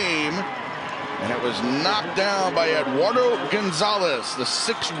the game. And it was knocked down by Eduardo Gonzalez, the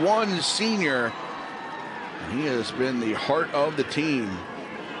 6'1 senior. He has been the heart of the team.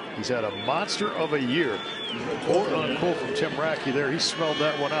 He's had a monster of a year, quote unquote, from Tim Rackey there. He smelled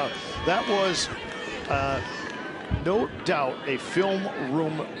that one out. That was no doubt a film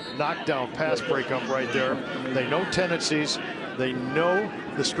room knockdown pass breakup right there. They know tendencies. They know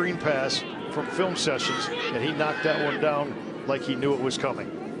the screen pass from film sessions, and he knocked that one down like he knew it was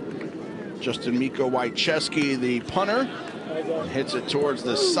coming. Justin Miko Wojcicki, the punter, hits it towards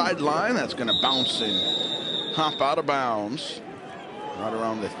the sideline. That's going to bounce and hop out of bounds right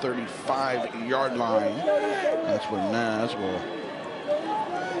around the 35-yard line. That's where Naz will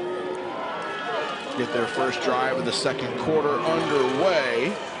get their first drive of the second quarter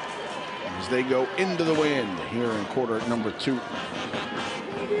underway as they go into the wind here in quarter number 2.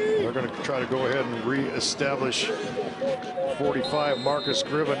 They're going to try to go ahead and reestablish 45 Marcus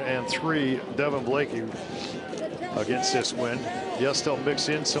Griven and 3 Devin Blakey against this wind. Yes, they'll mix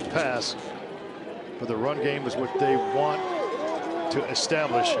in some pass, but the run game is what they want to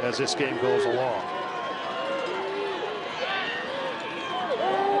establish as this game goes along.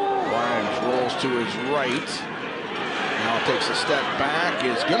 Grimes rolls to his right. Now takes a step back,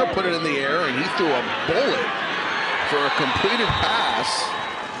 is going to put it in the air, and he threw a bullet for a completed pass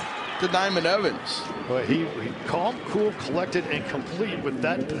to Diamond Evans. But he calm, cool, collected, and complete with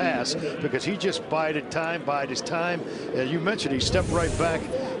that pass because he just bided his time. As you mentioned, he stepped right back.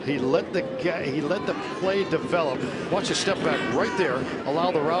 He let the play develop. Watch a step back right there,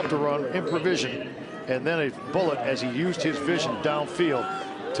 allow the route to run, improvision, and then a bullet as he used his vision downfield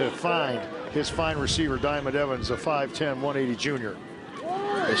to find his fine receiver, Diamond Evans, a 5'10", 180 junior.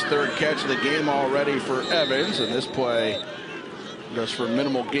 His 3rd catch of the game already for Evans, and this play goes for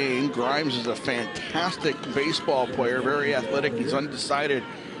minimal gain. Grimes is a fantastic baseball player, very athletic. He's undecided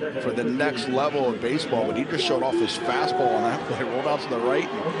for the next level of baseball, but he just showed off his fastball on that play, rolled out to the right,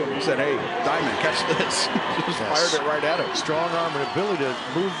 and he said, "Hey, Diamond, catch this." Just fired it right at him. Strong arm and ability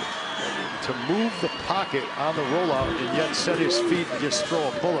to move the pocket on the rollout and yet set his feet and just throw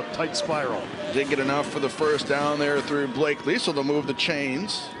a bullet, tight spiral. Didn't get enough for the first down there through Blakely, so they'll move the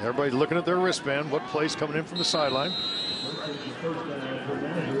chains. Everybody looking at their wristband. What play's coming in from the sideline?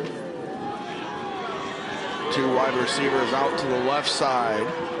 2 wide receivers out to the left side.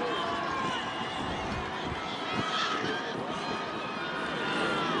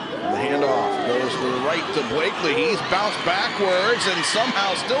 The handoff goes to the right to Blakely. He's bounced backwards and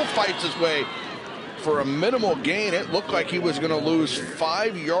somehow still fights his way for a minimal gain. It looked like he was going to lose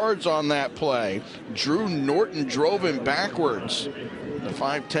 5 yards on that play. Drew Norton drove him backwards, the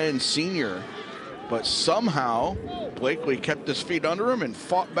 5'10 senior. But somehow Blakely kept his feet under him and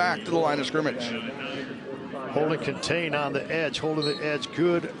fought back to the line of scrimmage. Holding contain on the edge, holding the edge.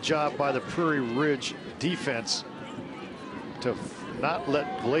 Good job by the Prairie Ridge defense to not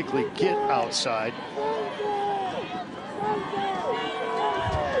let Blakely get outside.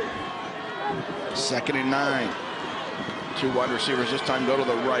 Second and 9. 2 wide receivers this time go to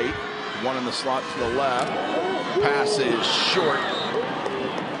the right. 1 in the slot to the left. Pass is short.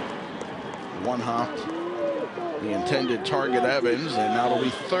 One hopped the intended target, Evans, and now it'll be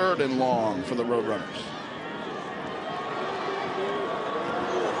 3rd and long for the Roadrunners.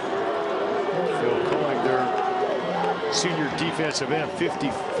 Phil Koenig, their senior defensive end,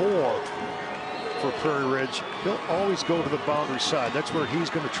 54 for Prairie Ridge. He'll always go to the boundary side. That's where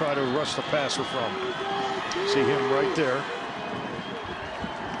he's going to try to rush the passer from. See him right there.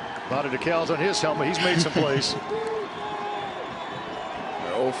 A lot of decals on his helmet. He's made some plays.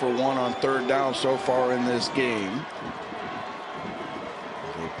 0 for 1 on 3rd down so far in this game.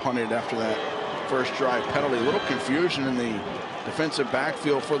 They punted after that first drive penalty. A little confusion in the defensive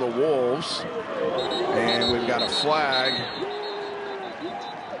backfield for the Wolves. And we've got a flag.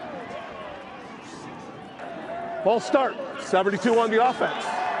 False start. 72 on the offense.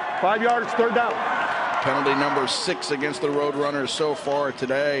 5 yards, 3rd down. Penalty number 6 against the Roadrunners so far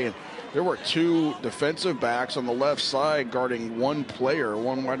today. And there were 2 defensive backs on the left side guarding 1 player,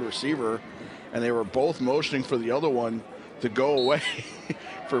 1 wide receiver, and they were both motioning for the other one to go away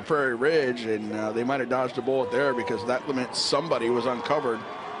for Prairie Ridge, and they might have dodged a bullet there because that meant somebody was uncovered,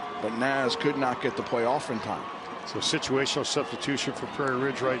 but Naz could not get the play off in time. So situational substitution for Prairie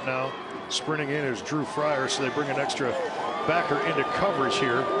Ridge right now. Sprinting in is Drew Fryer, so they bring an extra backer into coverage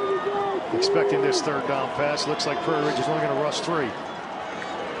here, expecting this third down pass. Looks like Prairie Ridge is only going to rush 3.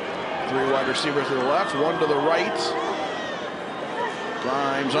 3 wide receivers to the left, 1 to the right.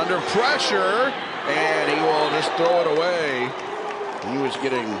 Grimes under pressure, and he will just throw it away. He was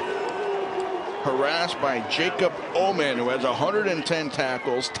getting harassed by Jacob Oman, who has 110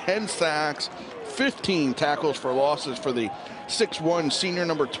 tackles, 10 sacks, 15 tackles for losses for the 6'1" senior,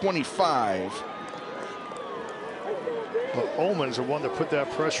 number 25. Well, Oman's the one that put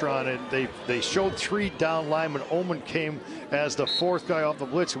that pressure on, and they showed 3 down linemen. Oman came as the 4th guy off the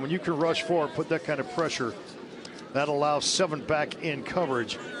blitz, and when you can rush forward, put that kind of pressure, that allows 7 back in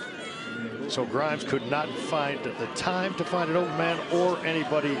coverage. So Grimes could not find the time to find an open man or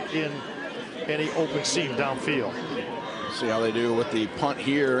anybody in any open seam downfield. See how they do with the punt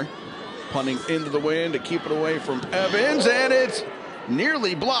here. Punting into the wind to keep it away from Evans, and it's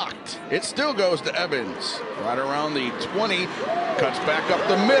nearly blocked. It still goes to Evans. Right around the 20, cuts back up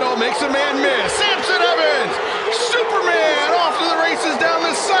the middle, makes a man miss. Samson Evans, Superman, off to the races down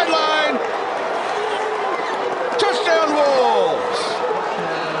the sideline. Touchdown Wolves.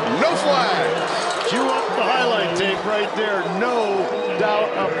 No flags. Cue up the highlight tape right there. No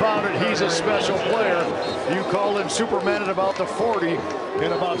doubt about it. He's a special player. You call him Superman at about the 40,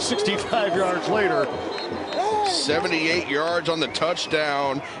 and about 65 yards later. 78 yards on the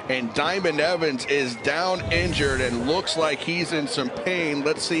touchdown, and Diamond Evans is down injured and looks like he's in some pain.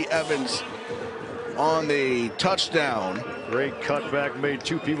 Let's see Evans on the touchdown. Great cutback, made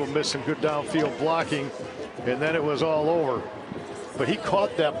 2 people miss some good downfield blocking, and then it was all over. But he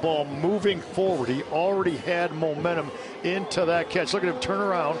caught that ball moving forward. He already had momentum into that catch. Look at him turn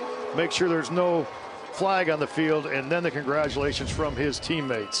around, make sure there's no flag on the field, and then the congratulations from his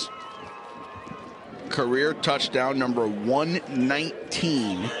teammates. Career touchdown number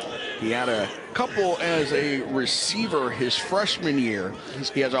 119. He had a couple as a receiver his freshman year.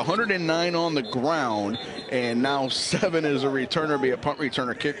 He has 109 on the ground, and now 7 as a returner, be it punt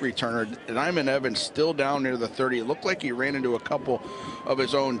returner, kick returner. Diamond Evans still down near the 30. It looked like he ran into a couple of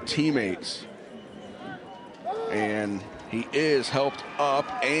his own teammates. And he is helped up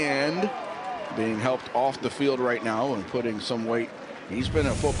and being helped off the field right now and putting some weight. He's been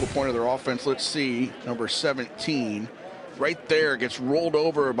a focal point of their offense. Let's see, number 17. Right there, gets rolled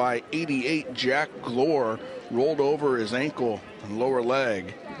over by 88, Jack Glore, rolled over his ankle and lower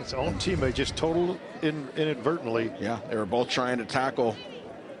leg. His own teammate just totaled inadvertently. Yeah, they were both trying to tackle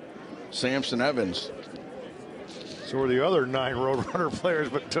Samson Evans. So were the other 9 Roadrunner players,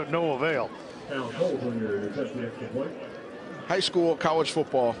 but to no avail. High school, college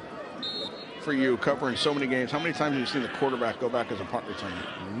football for you, covering so many games. How many times have you seen the quarterback go back as a punt returner?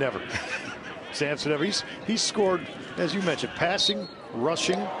 Never. Samson Evans, he's scored, as you mentioned, passing,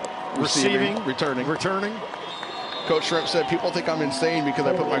 rushing, receiving, returning. Coach Shrimp said, people think I'm insane because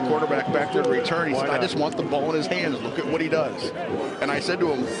I put my quarterback back there to return. He said, I just want the ball in his hands. Look at what he does. And I said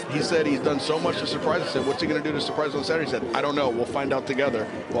to him, he said he's done so much to surprise. I said, what's he going to do to surprise on Saturday? He said, I don't know. We'll find out together.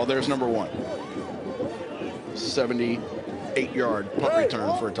 Well, there's number 1. 78-yard punt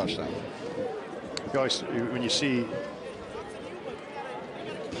return for a touchdown. Guys, when you see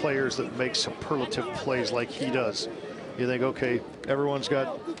players that make superlative plays like he does, you think, okay, everyone's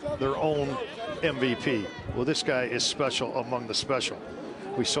got their own MVP. Well, this guy is special among the special.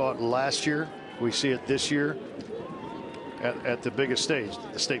 We saw it last year. We see it this year at the biggest stage,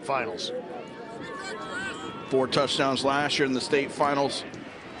 the state finals. 4 touchdowns last year in the state finals.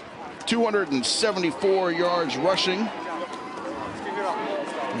 274 yards rushing.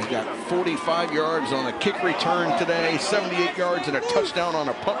 He's got 45 yards on a kick return today, 78 yards and a touchdown on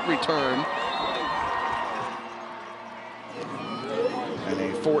a punt return. And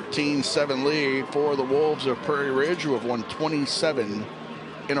a 14-7 lead for the Wolves of Prairie Ridge, who have won 27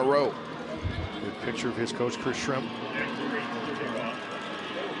 in a row. Good picture of his coach, Chris Shrimp.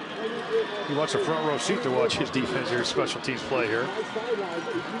 He wants a front row seat to watch his defense here, special teams play here.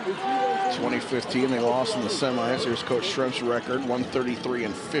 2015, they lost in the semis. Here's Coach Shrimp's record,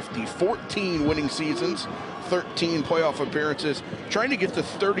 133-50, 14 winning seasons, 13 playoff appearances, trying to get to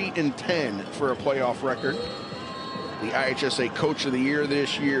 30-10 for a playoff record. The IHSA Coach of the Year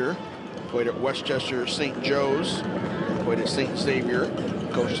this year. Played at Westchester St. Joe's, played at St. Xavier,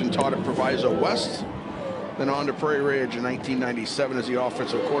 coached and taught at Proviso West, then on to Prairie Ridge in 1997 as the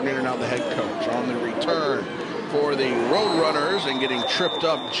offensive coordinator, now the head coach. On the return for the Roadrunners and getting tripped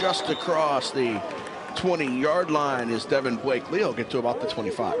up just across the 20-yard line is Devin Blakely. He'll get to about the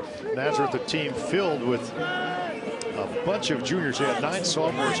 25. Nazareth, a team filled with a bunch of juniors. They had 9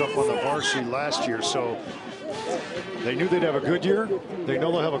 sophomores up on the varsity last year, so they knew they'd have a good year. They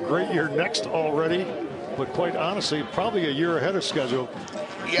know they'll have a great year next already, but quite honestly, probably a year ahead of schedule.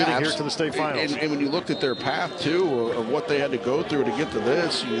 Getting here to the state finals. And when you looked at their path, too, of what they had to go through to get to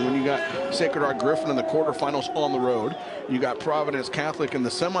this, when you got Sacred Heart Griffin in the quarterfinals on the road, you got Providence Catholic in the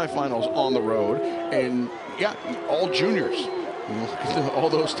semifinals on the road, and, yeah, all juniors. All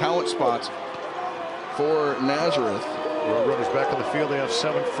those talent spots for Nazareth. Roadrunners back on the field. They have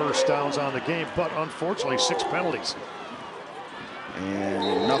 7 first downs on the game, but unfortunately 6 penalties.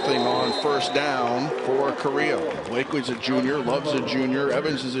 And nothing on first down for Carrillo. Blakely's a junior, Love's a junior,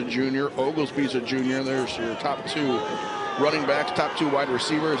 Evans is a junior, Oglesby's a junior. There's your top 2 running backs, top 2 wide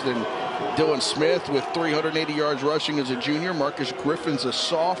receivers. Then Dylan Smith with 380 yards rushing as a junior. Marcus Griffin's a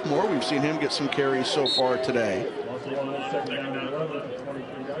sophomore. We've seen him get some carries so far today.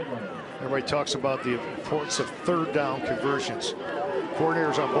 Everybody talks about the importance of third down conversions.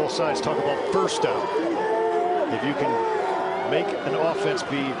 Coordinators on both sides talk about first down. If you can make an offense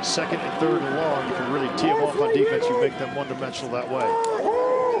be second and third and long, you can really tee them off on defense. You make them one-dimensional that way.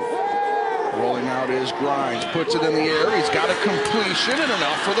 Rolling out is Grimes, puts it in the air. He's got a completion and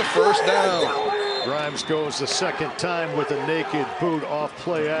enough for the first down. Grimes goes the second time with a naked boot off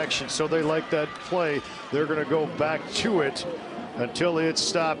play action, so they like that play. They're going to go back to it until it's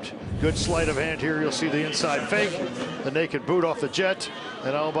stopped. Good sleight of hand here. You'll see the inside fake, the naked boot off the jet,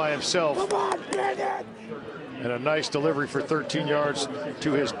 and all by himself. And a nice delivery for 13 yards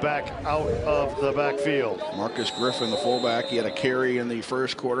to his back out of the backfield. Marcus Griffin, the fullback, he had a carry in the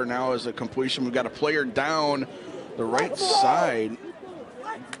first quarter. Now is a completion. We've got a player down the right side,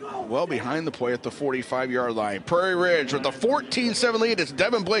 well behind the play at the 45-yard line. Prairie Ridge with the 14-7 lead. It's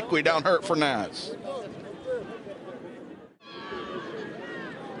Devin Blakely down hurt for Naz.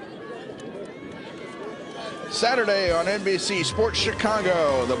 Saturday on NBC Sports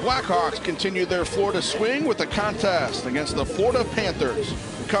Chicago, the Blackhawks continue their Florida swing with a contest against the Florida Panthers.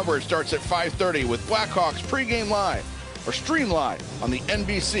 The coverage starts at 5:30 with Blackhawks pregame live or stream live on the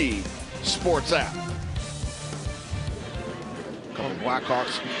NBC Sports app. Couple of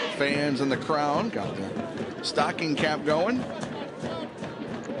Blackhawks fans in the crowd, got the stocking cap going.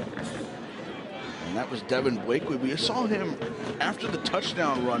 And that was Devin Blakely. We saw him after the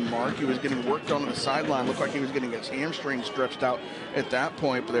touchdown run, Mark. He was getting worked on the sideline. Looked like he was getting his hamstring stretched out at that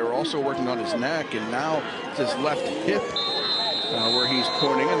point, but they were also working on his neck, and now it's his left hip where he's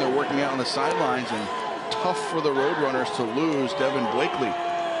pointing, and they're working out on the sidelines. And tough for the Roadrunners to lose Devin Blakely.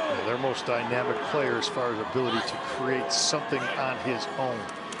 Yeah, their most dynamic player as far as ability to create something on his own.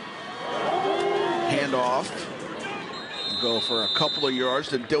 Handoff. Go for a couple of yards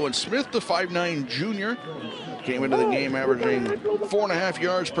to Dylan Smith, the 5'9" junior. Came into the game averaging 4.5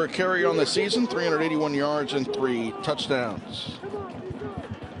 yards per carry on the season, 381 yards and 3 touchdowns.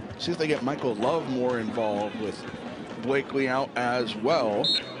 See if they get Michael Love more involved with Blakely out as well.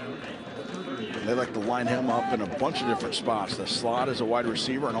 They like to line him up in a bunch of different spots. The slot as a wide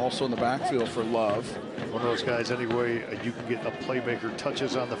receiver and also in the backfield for Love. One of those guys, anyway, you can get a playmaker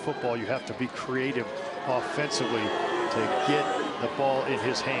touches on the football. You have to be creative offensively to get the ball in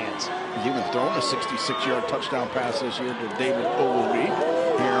his hands. He's even thrown a 66-yard touchdown pass this year to David Oglesby.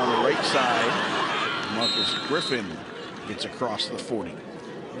 Here on the right side, Marcus Griffin gets across the 40.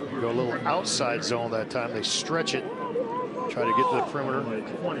 Go a little outside zone that time. They stretch it, try to get to the perimeter.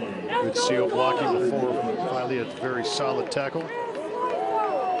 Good seal blocking before finally a very solid tackle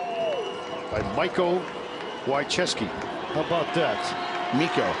by Miko Wycheski. How about that?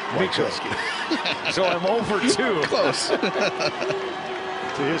 Miko. So I'm over 2. Close. To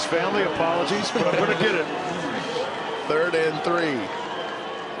his family, apologies, but I'm going to get it. 3rd and 3.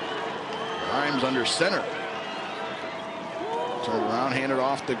 Grimes under center. Turned around, handed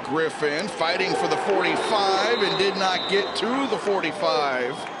off to Griffin, fighting for the 45 and did not get to the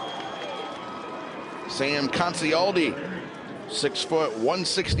 45. Sam Concialdi, 6 foot,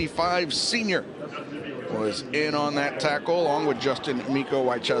 165 senior, was in on that tackle along with Justin Miko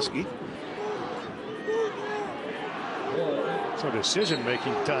Wycheski. So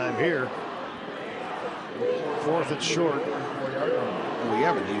decision-making time here. 4th and short. Oh,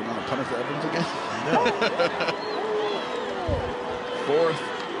 yeah, but do you want to punt it for Evans again? No. 4th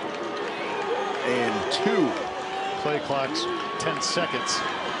and 2. Play clock's 10 seconds.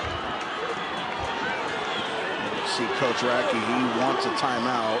 See Coach Racky, he wants a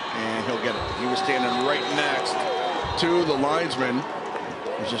timeout, and he'll get it. He was standing right next to the linesman.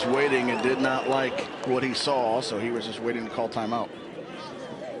 He was just waiting and did not like what he saw, so he was just waiting to call timeout.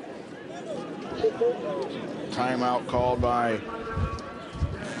 Timeout called by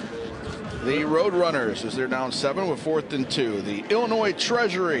the Roadrunners as they're down 7 with 4th and 2. The Illinois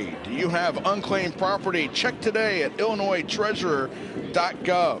Treasury. Do you have unclaimed property? Check today at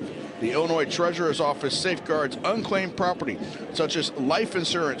illinoistreasurer.gov. The Illinois Treasurer's Office safeguards unclaimed property, such as life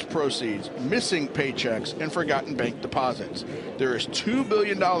insurance proceeds, missing paychecks, and forgotten bank deposits. There is $2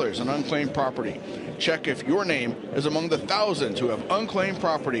 billion in unclaimed property. Check if your name is among the thousands who have unclaimed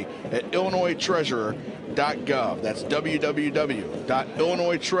property at illinoistreasurer.gov. That's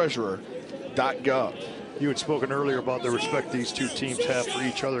www.illinoistreasurer.gov. You had spoken earlier about the respect these two teams have for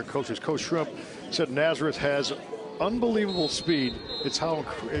each other. Coach Shrimp said Nazareth has unbelievable speed. It's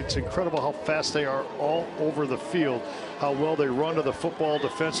incredible how fast they are all over the field, how well they run to the football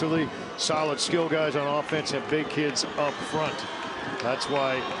defensively, solid skill guys on offense, and big kids up front. That's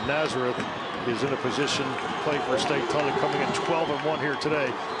why Nazareth is in a position to play for a state title, coming in 12-1 here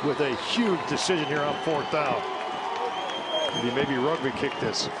today with a huge decision here on 4th down. Maybe rugby kick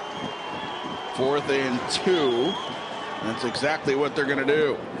this. 4th and 2. That's exactly what they're going to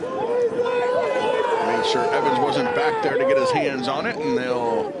do. Made sure Evans wasn't back there to get his hands on it, and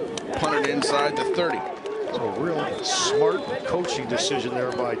they'll punt it inside the 30. So a real smart coaching decision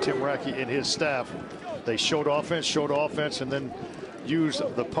there by Tim Rackey and his staff. They showed offense, and then used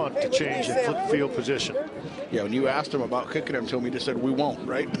the punt to change and flip field position. Yeah, when you asked him about kicking him to him, he just said, "We won't,"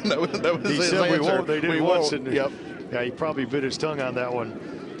 right? that was he his said, answer. "We won't." They did once. And yep. Yeah, he probably bit his tongue on that one.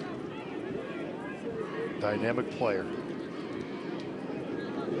 Dynamic player.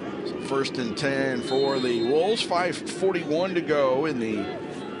 So 1st and 10 for the Wolves. 5:41 to go in the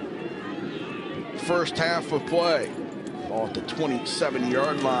first half of play. Ball at the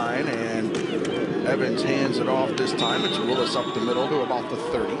 27-yard line, and Evans hands it off this time. It's Willis up the middle to about the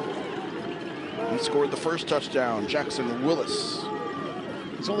 30. He scored the first touchdown, Jackson Willis.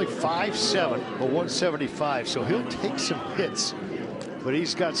 He's only 5'7", but 175, so he'll take some hits. But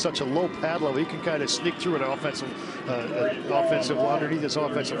he's got such a low pad level, he can kind of sneak through an offensive underneath his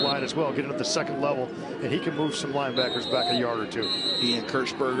offensive line as well, getting up the second level, and he can move some linebackers back a yard or two. He and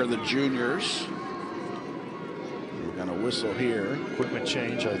Kirchberg are the juniors. We're going to whistle here. Equipment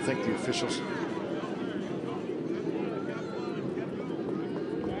change, I think the officials.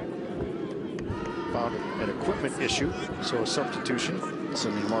 Found an equipment issue, so a substitution.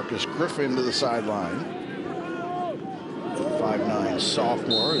 Sending Marcus Griffin to the sideline. 5'9"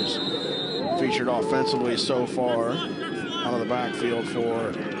 sophomore is featured offensively so far out of the backfield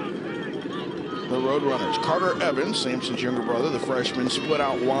for the Roadrunners. Carter Evans, Sampson's younger brother, the freshman, split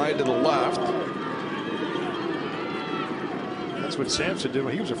out wide to the left. That's what Sampson did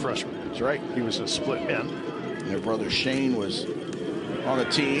when he was a freshman. That's right. He was a split end. Their brother Shane was on the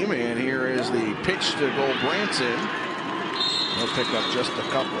team, and here is the pitch to Gold Branson. He'll pick up just a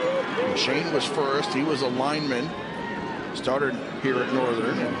couple. And Shane was first. He was a lineman. Started here at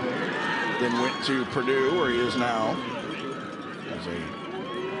Northern and then went to Purdue, where he is now as a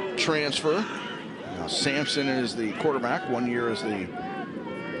transfer. Now Sampson is the quarterback. 1 year as the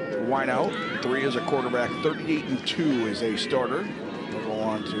wideout. 3 as a quarterback. 38-2 as a starter. He'll go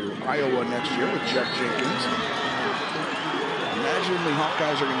on to Iowa next year with Jeff Jenkins. Imagine the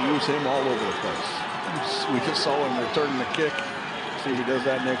Hawkeyes are going to use him all over the place. We just saw him returning the kick. See if he does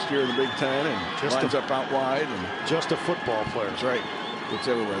that next year in the Big Ten and just lines up out wide. And just a football player. That's right. It's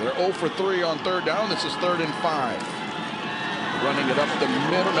everywhere. They're 0 for 3 on 3rd down. This is 3rd and 5. Running it up the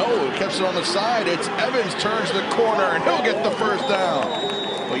middle. No, catches it on the side. It's Evans turns the corner, and he'll get the first down.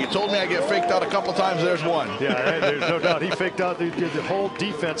 Well, you told me I get faked out a couple times. There's one. Yeah, there's no doubt. He faked out. The whole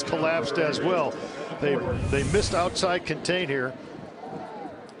defense collapsed as well. They missed outside contain here.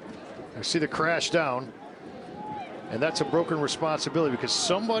 I see the crash down. And that's a broken responsibility because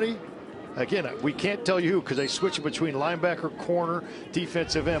somebody, again, we can't tell you who because they switch it between linebacker, corner,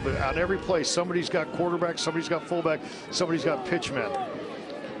 defensive end. But on every play, somebody's got quarterback, somebody's got fullback, somebody's got pitchman.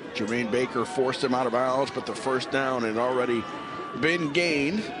 Jermaine Baker forced him out of bounds, but the first down had already been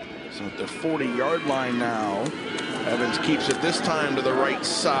gained. So at the 40-yard line now, Evans keeps it this time to the right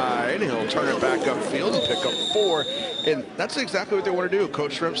side. He'll turn it back upfield and pick up 4. And that's exactly what they want to do.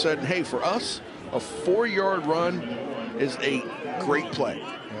 Coach Shrimp said, hey, for us, a 4-yard run is a great play.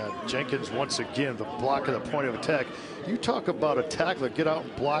 Yeah, Jenkins, once again, the block of the point of attack. You talk about a tackler, get out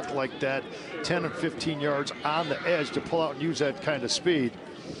and block like that, 10 and 15 yards on the edge to pull out and use that kind of speed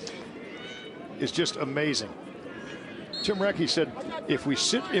is just amazing. Tim Reckey said, if we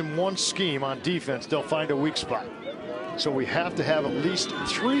sit in one scheme on defense, they'll find a weak spot. So we have to have at least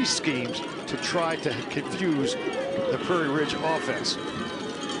 3 schemes to try to confuse the Prairie Ridge offense.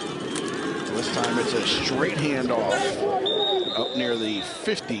 This time it's a straight handoff up near the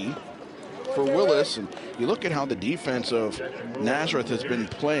 50. for Willis. And you look at how the defense of Nazareth has been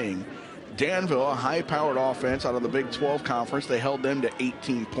playing. Danville, a high-powered offense out of the Big 12 Conference. They held them to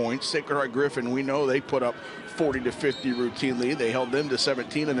 18 points. Sacred Heart Griffin, we know they put up 40 to 50 routinely. They held them to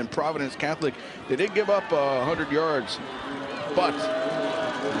 17. And then Providence Catholic, they did give up 100 yards, but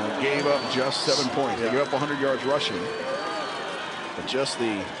gave up just 7 points. They gave up 100 yards rushing, but just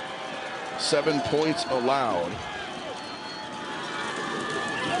the 7 points allowed.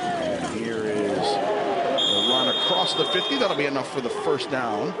 And here is the run across the 50. That'll be enough for the first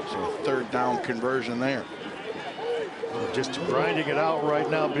down. So a third down conversion there. Just grinding it out right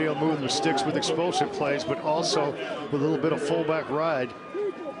now, being able to move the sticks with explosive plays, but also with a little bit of fullback ride.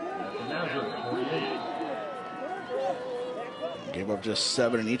 Gave up just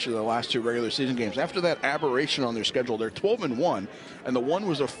 7 in each of the last 2 regular season games. After that aberration on their schedule, they're 12-1, and the one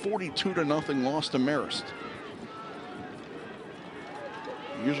was a 42-0 loss to Marist.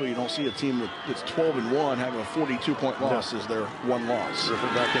 Usually you don't see a team that's 12-1 having a 42-point loss as their one loss.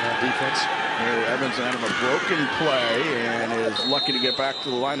 Back in that defense. Here Evans out of a broken play and is lucky to get back to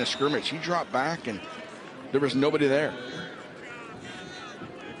the line of scrimmage. He dropped back and there was nobody there.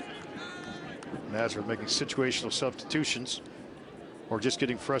 Nazareth making situational substitutions or just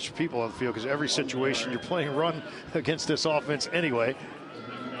getting fresh people on the field, because every situation you're playing run against this offense anyway.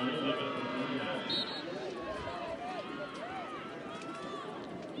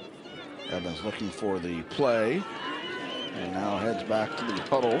 Evans looking for the play and now heads back to the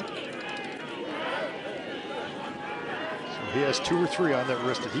huddle. So he has 2 or 3 on that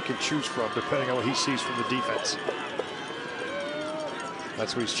wrist that he can choose from depending on what he sees from the defense.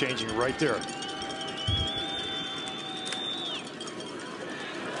 That's what he's changing right there.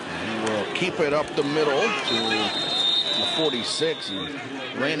 And he will keep it up the middle to the 46. He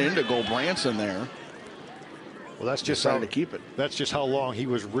ran into Goldbranson there. Well, that's just how to keep it. That's just how long he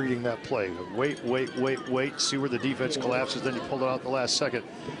was reading that play. Wait, wait, wait, wait. See where the defense collapses. Then you pull it out the last second.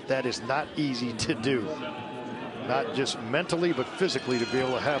 That is not easy to do. Not just mentally, but physically, to be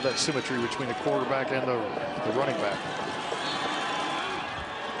able to have that symmetry between the quarterback and the running back.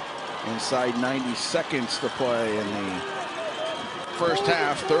 Inside 90 seconds to play in the first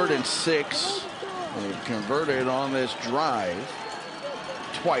half. 3rd and 6. They've converted on this drive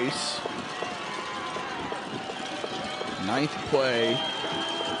twice. 9th play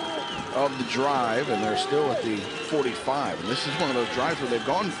of the drive, and they're still at the 45. And this is one of those drives where they've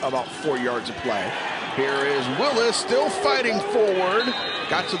gone about 4 yards of play. Here is Willis still fighting forward.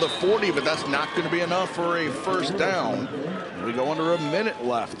 Got to the 40, but that's not going to be enough for a first down. We go under a minute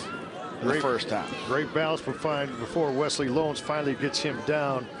left in the first half. Great balance before Wesley Loans finally gets him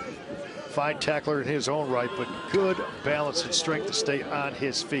down. Fine tackler in his own right, but good balance and strength to stay on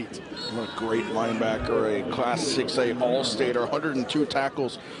his feet. What a great linebacker, a Class 6A All-Stater, 102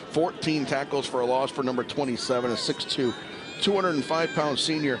 tackles, 14 tackles for a loss for number 27, a 6'2", 205-pound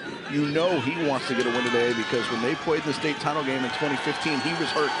senior. You know he wants to get a win today, because when they played the state title game in 2015, he was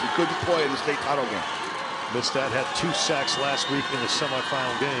hurt. He couldn't play in the state title game. Midstat had 2 sacks last week in the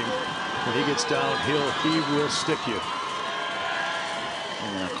semifinal game. When he gets downhill, he will stick you.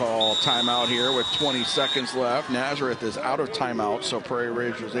 I'm going to call timeout here with 20 seconds left. Nazareth is out of timeout, so Prairie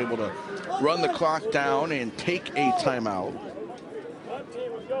Ridge was able to run the clock down and take a timeout.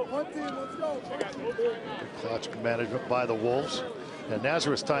 Clock management by the Wolves. And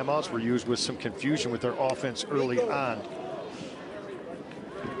Nazareth's timeouts were used with some confusion with their offense early on.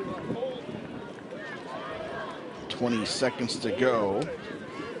 20 seconds to go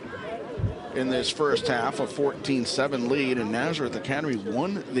in this first half, a 14-7 lead, and Nazareth Academy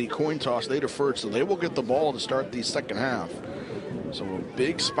won the coin toss. They deferred, so they will get the ball to start the second half. So a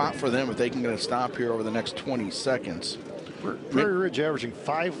big spot for them if they can get a stop here over the next 20 seconds. Prairie Ridge averaging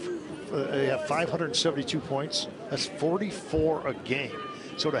 572 points. That's 44 a game.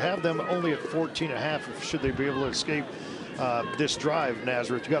 So to have them only at 14.5, should they be able to escape this drive,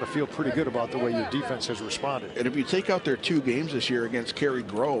 Nazareth, you got to feel pretty good about the way your defense has responded. And if you take out their 2 games this year against Cary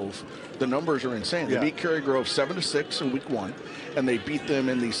Grove, the numbers are insane. They beat Cary Grove 7-6 in week 1, and they beat them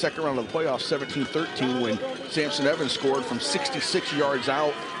in the second round of the playoffs 17-13 when Samson Evans scored from 66 yards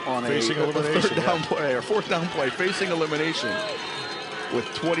out on a third down play or fourth down play, facing elimination.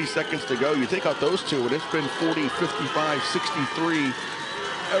 With 20 seconds to go, you take out those 2, and it's been 40, 55, 63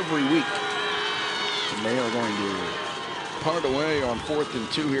 every week. And they are going to punt it away on 4th and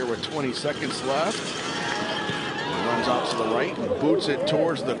 2 here with 20 seconds left. He runs out to the right and boots it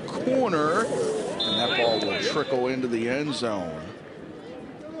towards the corner, and that ball will trickle into the end zone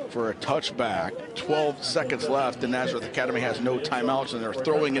for a touchback. 12 seconds left, and Nazareth Academy has no timeouts, and they're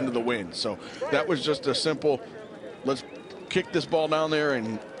throwing into the wind. So that was just a simple, let's kick this ball down there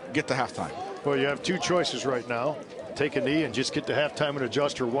and get to halftime. Well, you have two choices right now. Take a knee and just get to halftime and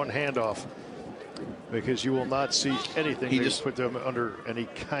adjust your one handoff, because you will not see anything. He just put them under any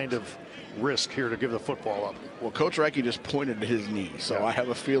kind of risk here to give the football up. Well, Coach Reicke just pointed to his knee, so I have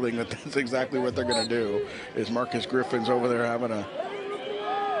a feeling that that's exactly what they're going to do. Is Marcus Griffin's over there having a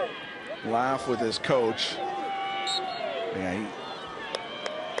laugh with his coach. Yeah,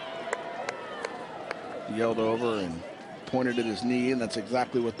 he yelled over and pointed at his knee, and that's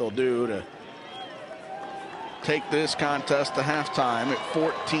exactly what they'll do to take this contest to halftime at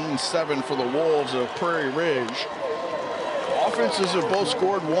 14-7 for the Wolves of Prairie Ridge. Offenses have both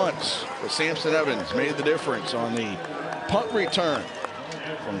scored once, but Samson Evans made the difference on the punt return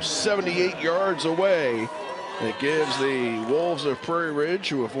from 78 yards away. It gives the Wolves of Prairie Ridge,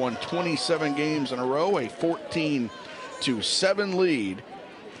 who have won 27 games in a row, a 14-7 lead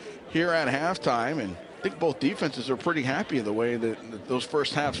here at halftime. And I think both defenses are pretty happy the way that those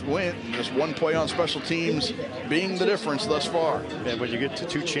first halves went. Just one play on special teams being the difference thus far. And when you get to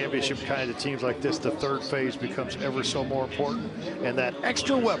two championship kind of teams like this, the third phase becomes ever so more important. And that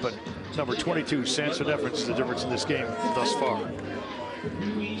extra weapon, number 22, Samson Evans, is the difference in this game thus far.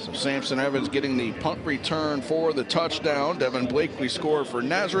 So Samson Evans getting the punt return for the touchdown. Devin Blakely scored for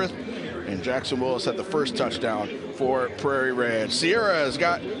Nazareth, and Jackson Willis had the first touchdown for Prairie Ridge. Sierra has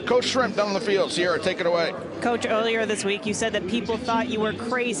got Coach Shrimp down the field. Sierra, take it away. Coach, earlier this week you said that people thought you were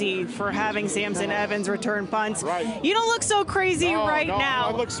crazy for having Samson Evans return punts. Right. You don't look so crazy right now.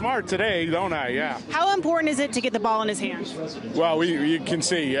 I look smart today, don't I? Yeah. How important is it to get the ball in his hands? Well, you can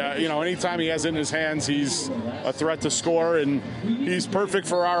see, you know, anytime he has it in his hands, he's a threat to score, and he's perfect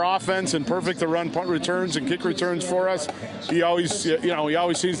for our offense and perfect to run punt returns and kick returns for us. He always, he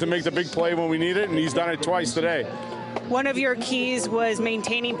always seems to make the big play when we need it, and he's done it twice today. One of your keys was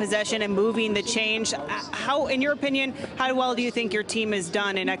maintaining possession and moving the change. How, in your opinion, how well do you think your team has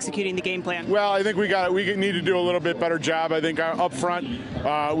done in executing the game plan? Well, I think we need to do a little bit better job. I think up front,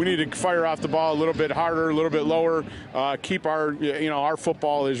 we need to fire off the ball a little bit harder, a little bit lower. Keep our, our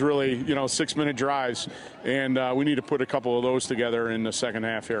football is really, 6-minute drives, and we need to put a couple of those together in the second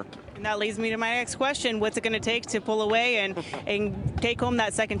half here. And that leads me to my next question. What's it going to take to pull away and take home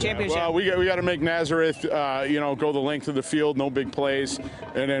that second championship? Well, we got to make Nazareth, go the length of the field, no big plays,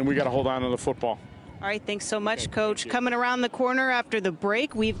 and then we got to hold on to the football. All right, thanks so much, Coach. Coming around the corner after the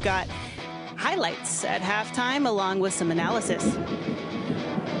break, we've got highlights at halftime along with some analysis.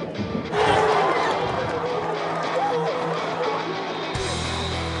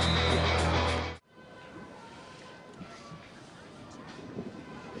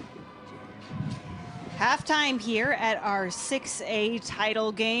 Halftime here at our 6A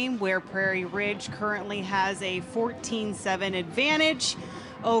title game, where Prairie Ridge currently has a 14-7 advantage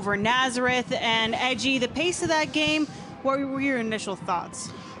over Nazareth. And Edgy, the pace of that game, what were your initial thoughts?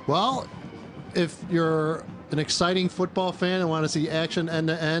 Well, if you're an exciting football fan and want to see action end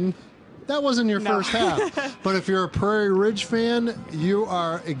to end, that wasn't your first half. But if you're a Prairie Ridge fan, you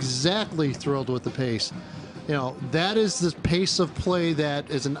are exactly thrilled with the pace. That is the pace of play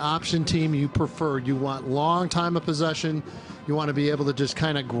that is an option team you prefer. You want long time of possession. You want to be able to just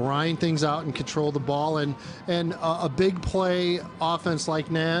kind of grind things out and control the ball. And a big play offense like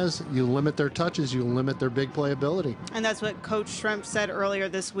Naz, you limit their touches, you limit their big play ability. And that's what Coach Shrimp said earlier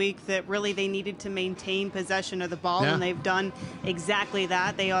this week, that really they needed to maintain possession of the ball, and they've done exactly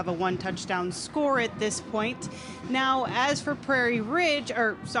that. They have a 1-touchdown score at this point. Now, as for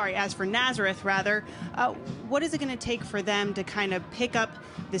as for Nazareth, rather, what is it going to take for them to kind of pick up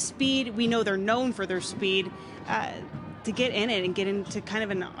the speed? We know they're known for their speed. To get in it and get into kind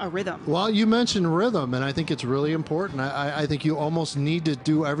of a rhythm. Well, you mentioned rhythm, and I think it's really important. I think you almost need to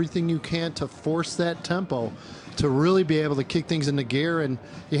do everything you can to force that tempo to really be able to kick things into gear. And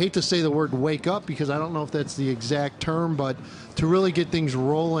you hate to say the word wake up, because I don't know if that's the exact term, but to really get things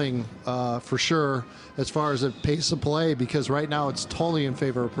rolling for sure as far as the pace of play, because right now it's totally in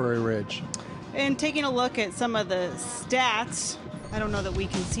favor of Prairie Ridge. And taking a look at some of the stats, I don't know that we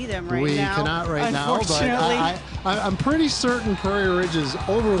can see them right now. We cannot right now, but I'm pretty certain Prairie Ridge is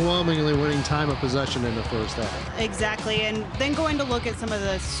overwhelmingly winning time of possession in the first half. Exactly, and then going to look at some of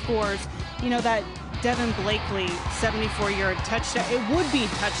the scores, that Devin Blakely 74-yard touchdown, it would be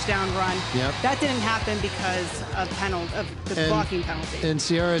touchdown run. Yep. That didn't happen because of the blocking penalty. And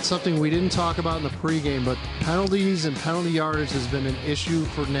Sierra, it's something we didn't talk about in the pregame, but penalties and penalty yardage has been an issue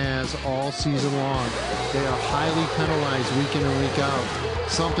for Naz all season long. They are highly penalized week in and week out.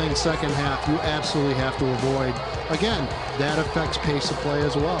 Something second half you absolutely have to avoid. Again, that affects pace of play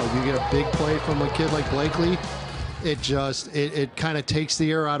as well. You get a big play from a kid like Blakely, it kind of takes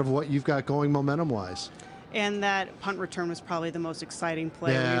the air out of what you've got going momentum-wise. And that punt return was probably the most exciting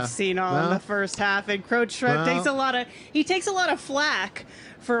play Yeah. we've seen all in the first half. And Coach Shrev takes a lot of flack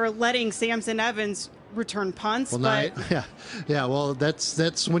for letting Samson Evans return punts. Well, yeah. Well,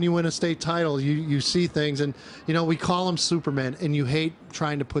 that's when you win a state title. You see things, and we call him Superman, and you hate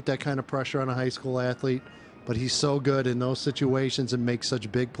trying to put that kind of pressure on a high school athlete, but he's so good in those situations and makes such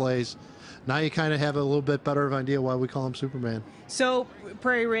big plays. Now you kind of have a little bit better of an idea why we call him Superman. So,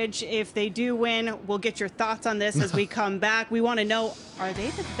 Prairie Ridge, if they do win, we'll get your thoughts on this as we come back. We want to know, are they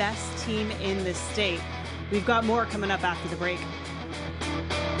the best team in the state? We've got more coming up after the break.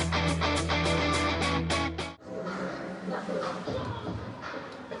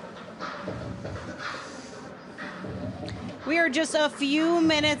 We are just a few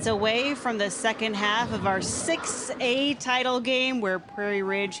minutes away from the second half of our 6A title game, where Prairie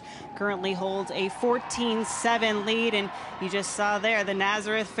Ridge currently holds a 14-7 lead. And you just saw there, the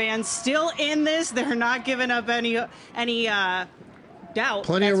Nazareth fans still in this. They're not giving up any doubt.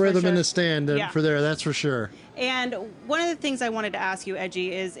 Plenty of rhythm in the stand for there, that's for sure. And one of the things I wanted to ask you,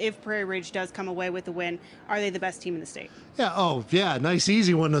 Edgy, is if Prairie Ridge does come away with the win, are they the best team in the state? Yeah. Oh, yeah. Nice,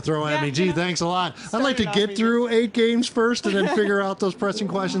 easy one to throw at me. Gee, thanks a lot. I'd like to get easy. through 8 games first and then figure out those pressing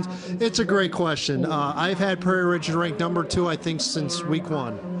questions. It's a great question. I've had Prairie Ridge ranked number 2, I think, since week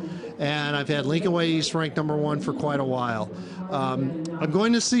 1. And I've had Lincoln Way East ranked number 1 for quite a while. I'm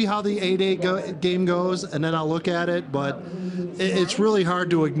going to see how the 8A game goes, and then I'll look at it. But it's really hard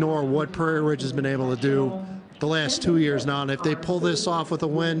to ignore what Prairie Ridge has been able to do the last 2 years now. And if they pull this off with a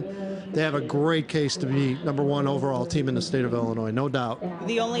win, they have a great case to be number 1 overall team in the state of Illinois, no doubt.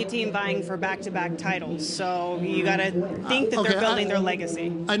 The only team vying for back-to-back titles, so you got to think that they're building their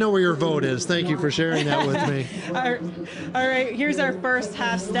legacy. I know where your vote is. Thank you for sharing that with me. All right, here's our first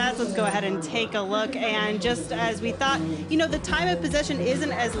half stats. Let's go ahead and take a look. And just as we thought, the time of possession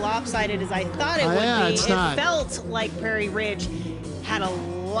isn't as lopsided as I thought it would be. It's not. It felt like Prairie Ridge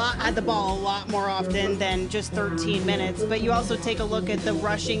had the ball a lot more often than just 13 minutes. But you also take a look at the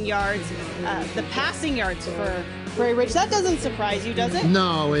rushing yards, the passing yards for Prairie Ridge. That doesn't surprise you, does it?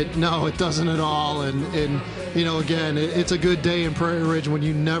 No, it doesn't at all. And again, it's a good day in Prairie Ridge when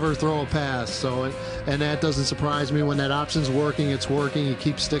you never throw a pass. So, and that doesn't surprise me. When that option's working, it's working. You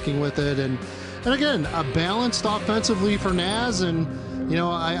keep sticking with it. And again, a balanced offensively for Naz. And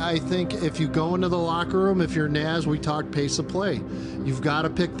I think if you go into the locker room, if you're Naz, we talk pace of play. You've got to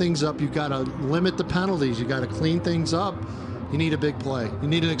pick things up. You've got to limit the penalties. You've got to clean things up. You need a big play. You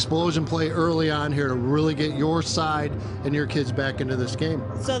need an explosion play early on here to really get your side and your kids back into this game.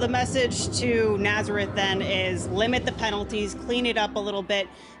 So the message to Nazareth then is limit the penalties, clean it up a little bit.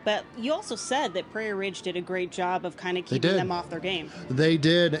 But you also said that Prairie Ridge did a great job of kind of keeping them off their game. They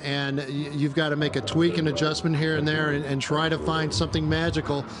did, and you've got to make a tweak and adjustment here and there and try to find something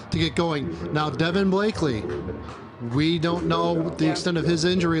magical to get going. Now, Devin Blakely, we don't know the extent of his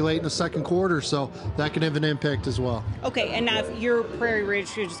injury late in the second quarter, so that can have an impact as well. Okay, and now if you're Prairie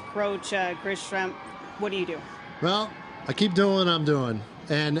Ridge's coach, Chris Schremp, what do you do? Well, I keep doing what I'm doing.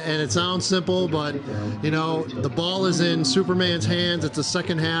 And it sounds simple, but, the ball is in Superman's hands. It's the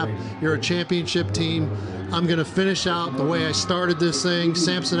second half. You're a championship team. I'm going to finish out the way I started this thing.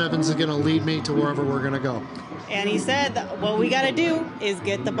 Samson Evans is going to lead me to wherever we're going to go. And he said, what we got to do is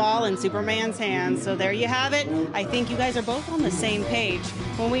get the ball in Superman's hands. So there you have it. I think you guys are both on the same page.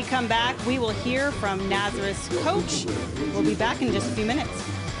 When we come back, we will hear from Nazareth's coach. We'll be back in just a few minutes.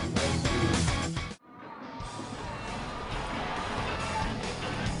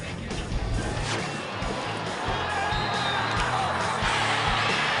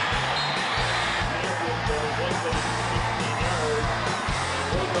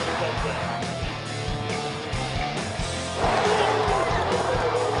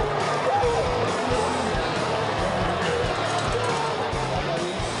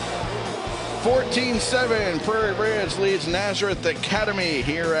 Prairie Ridge leads Nazareth Academy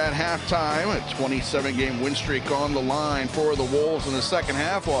here at halftime. A 27-game win streak on the line for the Wolves in the second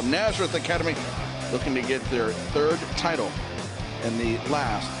half, while Nazareth Academy looking to get their 3rd title in the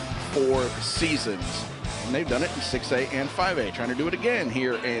last 4 seasons. And they've done it in 6A and 5A, trying to do it again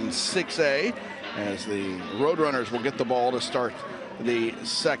here in 6A as the Roadrunners will get the ball to start the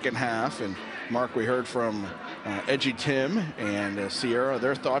second half. And Mark, we heard from Edgy Tim and Sierra,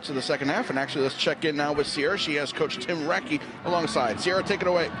 their thoughts of the second half. And actually, let's check in now with Sierra. She has Coach Tim Racky alongside. Sierra, take it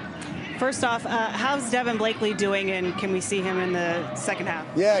away. First off, how's Devin Blakely doing, and can we see him in the second half?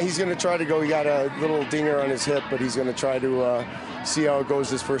 Yeah, he's going to try to go. He got a little dinger on his hip, but he's going to try to see how it goes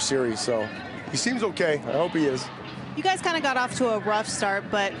this first series. So he seems okay. I hope he is. You guys kind of got off to a rough start,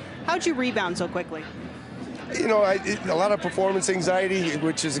 but how'd you rebound so quickly? You know, a lot of performance anxiety,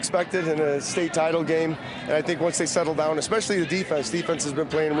 which is expected in a state title game. And I think once they settle down, especially the defense has been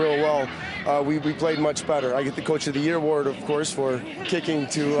playing real well. We played much better. I get the Coach of the Year award, of course, for kicking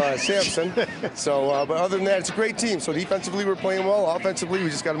to Sampson. So, but other than that, it's a great team. So defensively, we're playing well. Offensively, we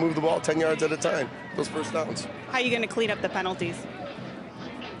just got to move the ball 10 yards at a time. Those first downs. How are you going to clean up the penalties?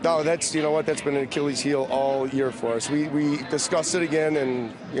 No, that's, you know what, that's been an Achilles heel all year for us. We discussed it again,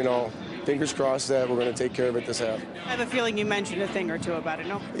 and, you know, fingers crossed that we're going to take care of it this half. I have a feeling you mentioned a thing or two about it,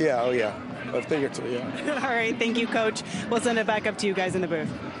 no? Yeah, oh yeah, a thing or two, yeah. All right, thank you, Coach. We'll send it back up to you guys in the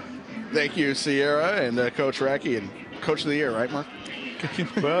booth. Thank you, Sierra and Coach Racky, and Coach of the Year, right, Mark?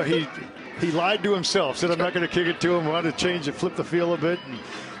 Well, he lied to himself, said I'm not going to kick it to him, wanted to change it, flip the field a bit, and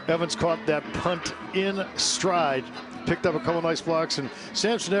Evans caught that punt in stride, picked up a couple nice blocks, and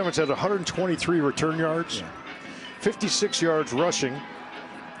Samson Evans had 123 return yards, 56 yards rushing,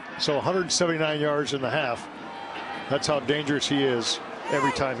 so 179 yards in the half. That's how dangerous he is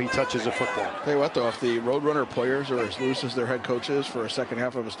every time he touches a football. Tell you what, though, if the Roadrunner players are as loose as their head coach is for a second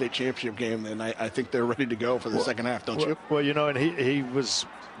half of a state championship game, then I think they're ready to go for the second half, don't you? Well, you know, and he was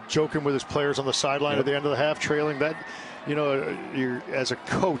joking with his players on the sideline at the end of the half, trailing that. You know, as a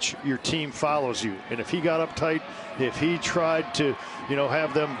coach, your team follows you. And if he got uptight, if he tried to, you know,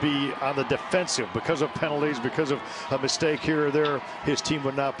 have them be on the defensive because of penalties, because of a mistake here or there, his team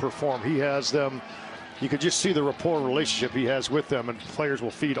would not perform. He has them. You could just see the rapport relationship he has with them, and players will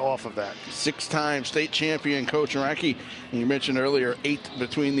feed off of that. 6-time state champion Coach Racky. You mentioned earlier 8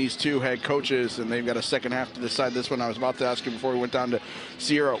 between these two head coaches, and they've got a second half to decide this one. I was about to ask you before we went down to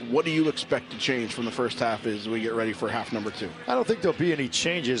Sierra, what do you expect to change from the first half as we get ready for half number 2? I don't think there'll be any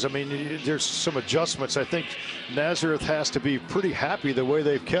changes. I mean, there's some adjustments. I think Nazareth has to be pretty happy the way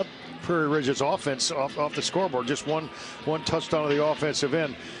they've kept Prairie Ridge's offense off the scoreboard. Just one touchdown on the offensive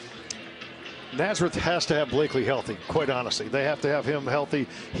end. Nazareth has to have Blakely healthy, quite honestly. They have to have him healthy.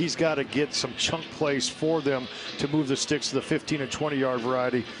 He's got to get some chunk plays for them to move the sticks to the 15 and 20-yard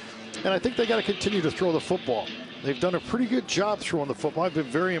variety. And I think they got to continue to throw the football. They've done a pretty good job throwing the football. I've been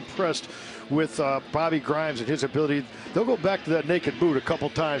very impressed with Bobby Grimes and his ability. They'll go back to that naked boot a couple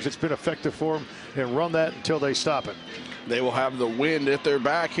times. It's been effective for them, and run that until they stop it. They will have the wind at their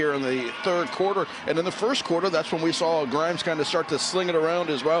back here in the third quarter. And in the first quarter, that's when we saw Grimes kind of start to sling it around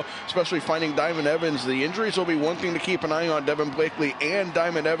as well, especially finding Diamond Evans. The injuries will be one thing to keep an eye on. Devin Blakely and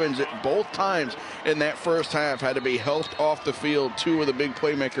Diamond Evans at both times in that first half had to be helped off the field. 2 of the big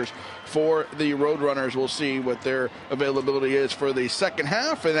playmakers for the Roadrunners. We'll see what their availability is for the second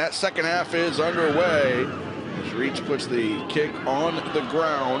half, and that second half is underway. Reach puts the kick on the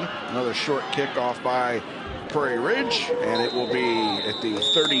ground. Another short kickoff by Prairie Ridge, and it will be at the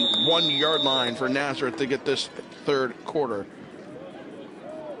 31-yard line for Nazareth to get this third quarter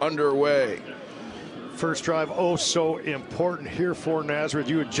underway. First drive, oh so important here for Nazareth.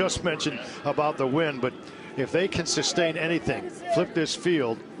 You had just mentioned about the win, but if they can sustain anything, flip this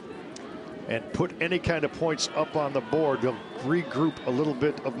field, and put any kind of points up on the board, they'll regroup a little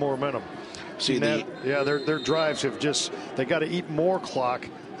bit of momentum. See, their drives have just, they got to eat more clock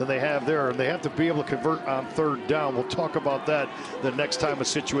than they have there, and they have to be able to convert on third down. We'll talk about that the next time a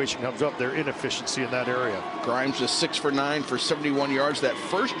situation comes up, their inefficiency in that area. Grimes is 6 for 9 for 71 yards. That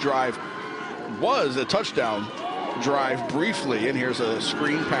first drive was a touchdown drive briefly, and here's a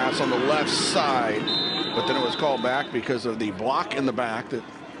screen pass on the left side, but then it was called back because of the block in the back that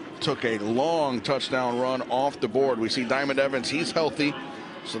took a long touchdown run off the board. We see Diamond Evans, he's healthy,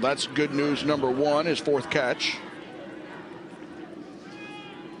 so that's good news number 1, his 4th catch.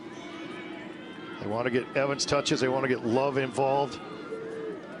 They want to get Evans touches. They want to get Love involved.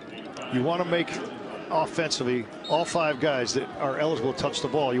 You want to make offensively all 5 guys that are eligible to touch the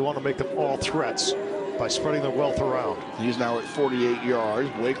ball. You want to make them all threats by spreading the wealth around. He's now at 48 yards.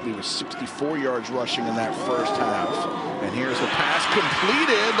 Blakely was 64 yards rushing in that first half. And here's the pass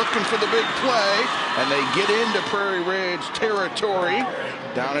completed, looking for the big play. And they get into Prairie Ridge territory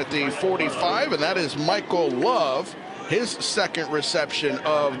down at the 45, and that is Michael Love. His 2nd reception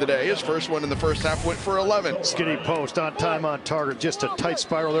of the day. His first one in the first half went for 11. Skinny post, on time, on target. Just a tight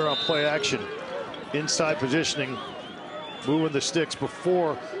spiral there on play action. Inside positioning, moving the sticks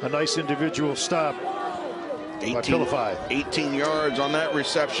before a nice individual stop. 18 yards on that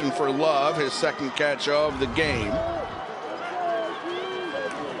reception for Love, his 2nd catch of the game.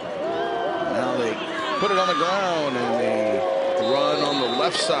 Now they put it on the ground, and the run on the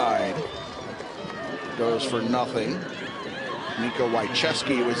left side goes for nothing. Nico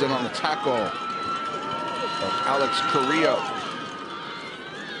Wycheski was in on the tackle of Alex Carrillo.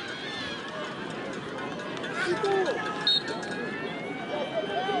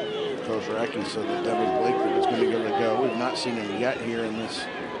 Coach Recchi said that Devin Blakely was going to be able to go. We've not seen him yet here in this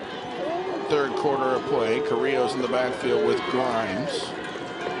third quarter of play. Carrillo's in the backfield with Grimes.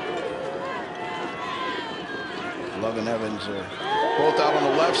 Love and Evans are both out on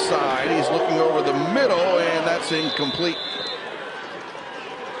the left side. He's looking over the middle, and that's incomplete.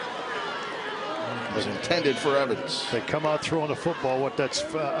 It was intended for Evans. They come out throwing the football. What that's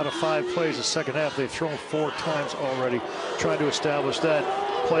out of 5 plays the second half. They've thrown 4 times already, trying to establish that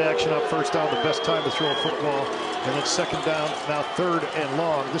play action on first down, the best time to throw a football. And then second down, now 3rd and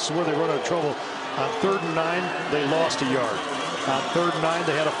long. This is where they run out of trouble. On 3rd and 9, they lost a yard. On 3rd and 9,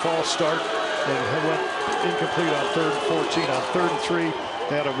 they had a false start and went incomplete on 3rd and 14. On 3rd and 3,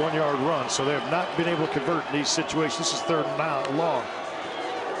 they had a 1-yard run. So they have not been able to convert in these situations. This is 3rd and long.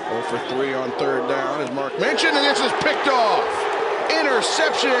 0 for 3 on 3rd down, as Mark mentioned, and this is picked off.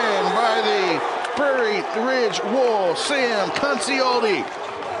 Interception by the Prairie Ridge Wolves. Sam Concialdi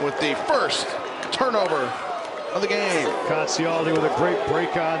with the first turnover of the game. Concialdi with a great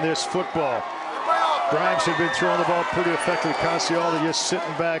break on this football. Grimes had been throwing the ball pretty effectively. Concialdi just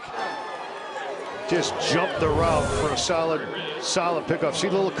sitting back, just jumped the route for a solid pickup. See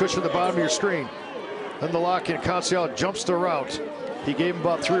the little cushion at the bottom of your screen. Then the lock in. Concialdi jumps the route. He gave him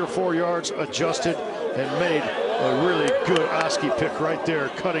about 3 or 4 yards, adjusted, and made a really good Oski pick right there,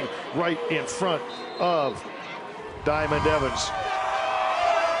 cutting right in front of Diamond Evans.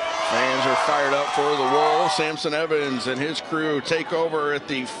 Fans are fired up for the Wolves. Samson Evans and his crew take over at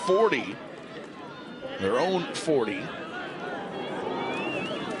the 40, their own 40. He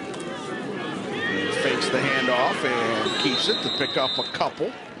fakes the handoff and keeps it to pick up a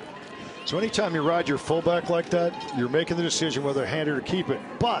couple. So anytime you ride your fullback like that, you're making the decision whether to hand it or keep it.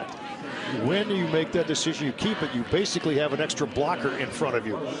 But when you make that decision, you keep it, you basically have an extra blocker in front of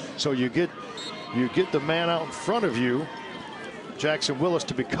you. So you get the man out in front of you, Jackson Willis,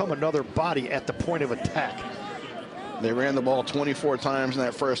 to become another body at the point of attack. They ran the ball 24 times in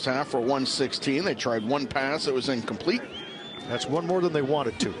that first half for 116. They tried 1 pass. It was incomplete. That's 1 more than they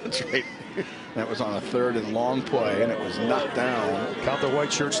wanted to. That's right. That was on a 3rd and long play, and it was knocked down. Count the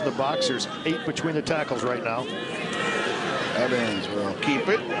white shirts in the box. There's 8 between the tackles right now. Evans will keep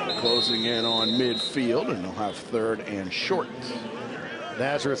it, closing in on midfield, and they'll have 3rd and short.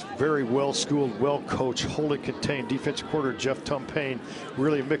 Nazareth, very well schooled, well coached, wholly contained. Defensive coordinator Jeff Tumpane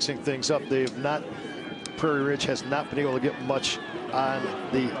really mixing things up. They have not, Prairie Ridge has not been able to get much on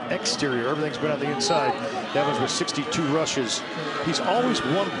the exterior. Everything's been on the inside. Evans with 62 rushes. He's always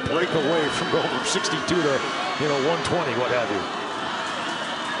 1 break away from going from 62 to 120, what have you.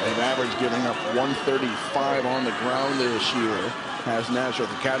 They've averaged giving up 135 on the ground this year. Has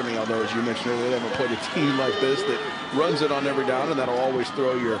Nazareth Academy, although as you mentioned earlier, they haven't played a team like this that runs it on every down, and that'll always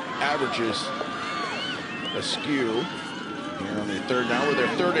throw your averages askew. Here on the 3rd down with their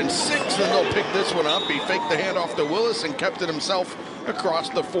 3rd and 6, and they'll pick this one up. He faked the handoff to Willis and kept it himself across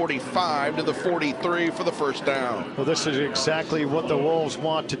the 45 to the 43 for the first down. Well, this is exactly what the Wolves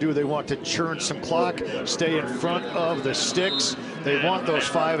want to do. They want to churn some clock, stay in front of the sticks. They want those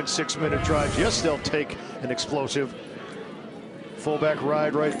 5- and 6-minute drives. Yes, they'll take an explosive fullback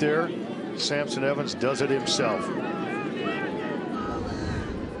ride right there. Samson Evans does it himself.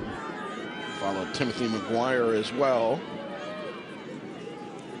 Followed Timothy McGuire as well.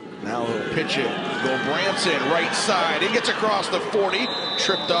 Now he'll pitch it. Branson, right side. He gets across the 40.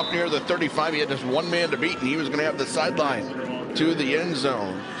 Tripped up near the 35. He had just 1 man to beat, and he was going to have the sideline to the end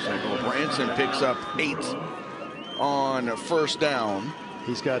zone. So Branson picks up 8 on 1st down.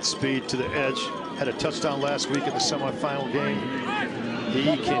 He's got speed to the edge. Had a touchdown last week in the semifinal game. He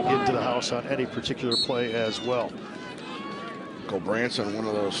can get to the house on any particular play as well. Branson, one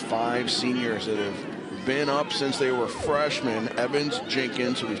of those 5 seniors that have been up since they were freshmen. Evans,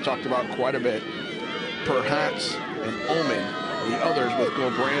 Jenkins, who we've talked about quite a bit, Perhatz and Ullman, the others with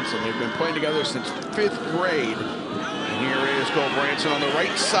Branson. They've been playing together since 5th grade. And here is Branson on the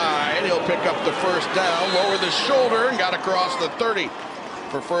right side. He'll pick up the first down, lower the shoulder, and got across the 30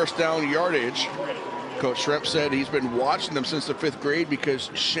 for first down yardage. Coach Shrimp said he's been watching them since the 5th grade because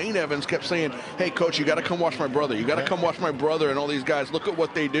Shane Evans kept saying, hey, Coach, you got to come watch my brother. You got to come watch my brother and all these guys. Look at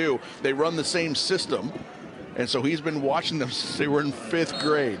what they do. They run the same system. And so he's been watching them since they were in 5th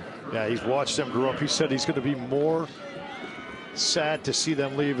grade. Yeah, he's watched them grow up. He said he's going to be more sad to see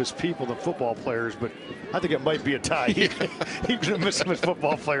them leave as people than football players, but I think it might be a tie. Yeah. He's going to miss them as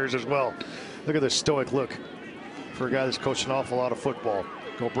football players as well. Look at this stoic look for a guy that's coached an awful lot of football.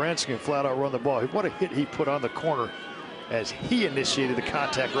 Branson can flat out run the ball. What a hit he put on the corner as he initiated the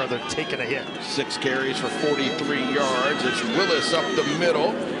contact rather than taking a hit. 6 carries for 43 yards. It's Willis up the middle.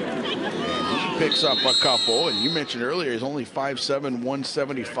 And he picks up a couple. And you mentioned earlier he's only 5'7",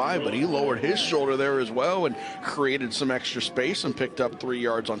 175, but he lowered his shoulder there as well and created some extra space and picked up 3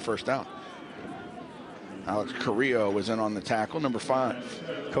 yards on first down. Alex Carrillo was in on the tackle, number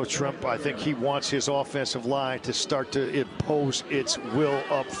 5. Coach Trump, I think he wants his offensive line to start to impose its will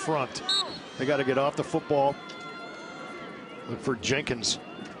up front. They got to get off the football. Look for Jenkins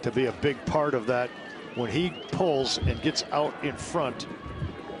to be a big part of that. When he pulls and gets out in front,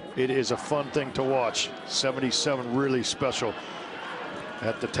 it is a fun thing to watch. 77 really special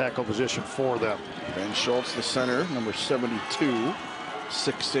at the tackle position for them. Ben Schultz, the center, number 72,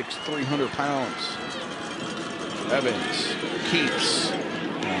 6'6", 300 pounds. Evans keeps.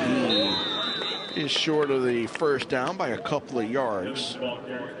 He is short of the first down by a couple of yards.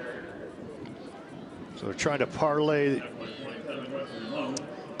 So they're trying to parlay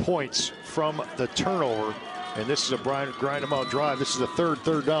points from the turnover, and this is a grind them out drive. This is the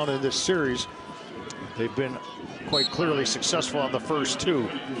third down in this series. They've been quite clearly successful on the first 2.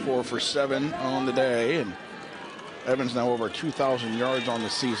 4 for 7 on the day, and Evans now over 2,000 yards on the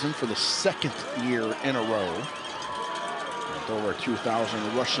season for the 2nd year in a row. With over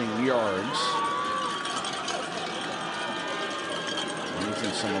 2,000 rushing yards. He's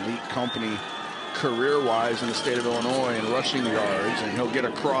in some elite company career-wise in the state of Illinois in rushing yards, and he'll get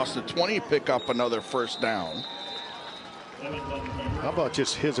across the 20, pick up another first down. How about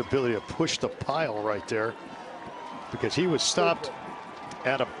just his ability to push the pile right there? Because he was stopped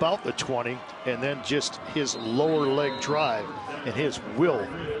at about the 20, and then just his lower leg drive and his will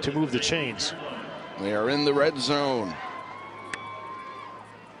to move the chains. They are in the red zone.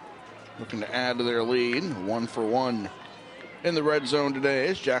 Looking to add to their lead, 1 for 1 in the red zone today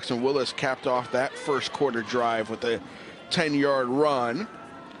as Jackson Willis capped off that first quarter drive with a 10-yard run.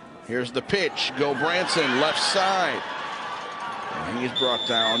 Here's the pitch. Go Branson, left side. And he's brought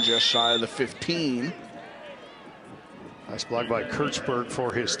down just shy of the 15. Nice block by Kurtzberg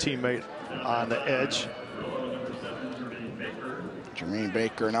for his teammate on the edge. Jermaine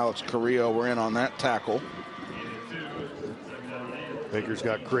Baker and Alex Carrillo were in on that tackle. Baker's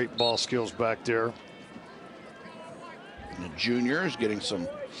got great ball skills back there. And the junior is getting some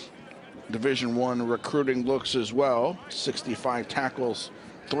Division I recruiting looks as well. 65 tackles,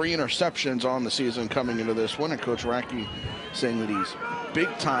 3 interceptions on the season coming into this one. And Coach Racky saying that he's big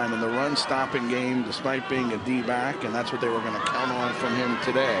time in the run stopping game despite being a D-back, and that's what they were going to count on from him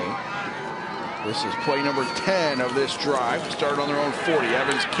today. This is play number 10 of this drive. Started on their own 40.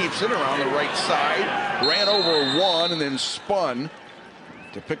 Evans keeps it around the right side. Ran over 1 and then spun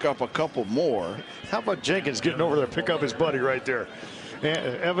to pick up a couple more. How about Jenkins getting over there to pick up his buddy right there?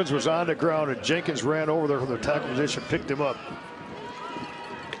 Evans was on the ground and Jenkins ran over there from the tackle position, picked him up.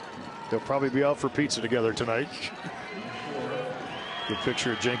 They'll probably be out for pizza together tonight. Good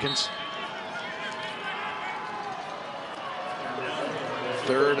picture of Jenkins.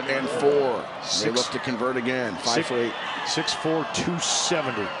 3rd and 4. They look to convert again. 5 for 8. 6'4",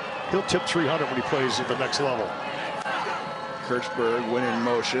 270. He'll tip 300 when he plays at the next level. Kurtzberg went in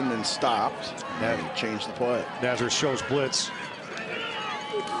motion, then stopped. Now he changed the play. Nazareth shows blitz.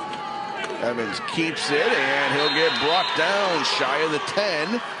 Evans keeps it, and he'll get brought down shy of the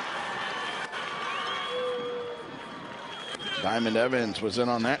 10. Diamond Evans was in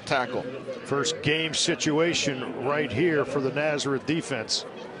on that tackle. First game situation right here for the Nazareth defense.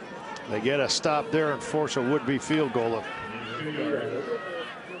 They get a stop there and force a would-be field goal.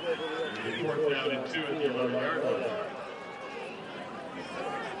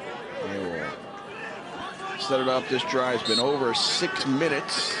 They will set it up. This drive's been over 6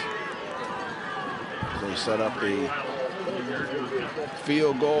 minutes. They set up the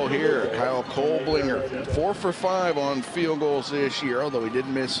field goal here. Kyle Kolblinger, 4 for 5 on field goals this year, although he did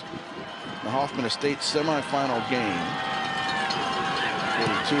miss the Hoffman Estate semifinal game.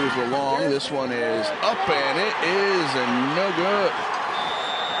 42 is the long. This one is up, and it is no good.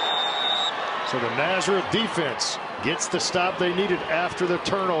 So the Nazareth defense gets the stop they needed after the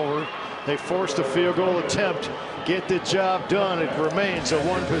turnover. They forced a field goal attempt, get the job done. It remains a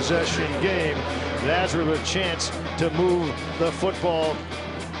 1-possession game. Nazareth with a chance to move the football.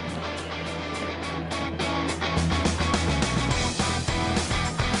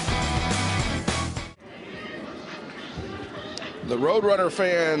 The Roadrunner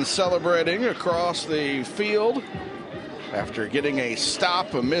fans celebrating across the field after getting a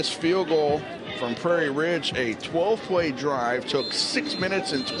stop, a missed field goal from Prairie Ridge. A 12-play drive took 6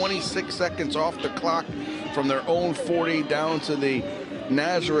 minutes and 26 seconds off the clock from their own 40 down to the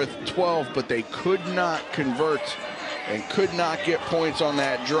Nazareth 12, but they could not convert and could not get points on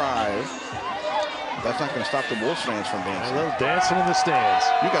that drive. That's not going to stop the Wolves fans from dancing. A little dancing in the stands.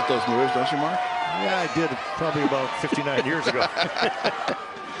 You got those moves, don't you, Mark? Yeah, I did probably about 59 years ago.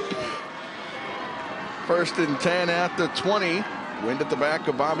 1st and 10 at the 20. Wind at the back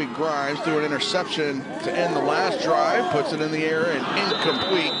of Bobby Grimes threw an interception to end the last drive. Puts it in the air and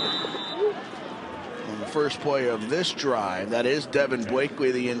incomplete. On the first play of this drive, that is Devin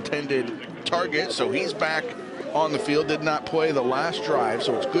Blakely, the intended target. So he's back on the field. Did not play the last drive.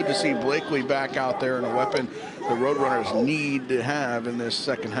 So it's good to see Blakely back out there, and a weapon the Roadrunners need to have in this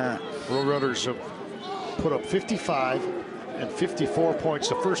second half. Roadrunners have put up 55 and 54 points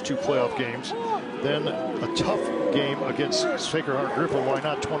the first 2 playoff games. Then a tough game against Sacred Heart Griffin. Why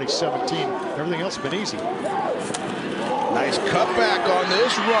not 2017? Everything else has been easy. Nice cutback on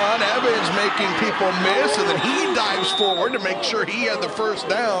this run. Evans making people miss, and then he dives forward to make sure he had the first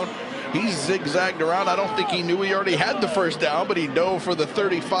down. He zigzagged around. I don't think he knew he already had the first down, but he dove for the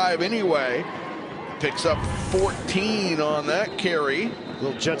 35 anyway. Picks up 14 on that carry.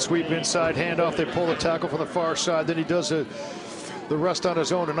 Little jet sweep inside handoff. They pull the tackle from the far side. Then he does the rest on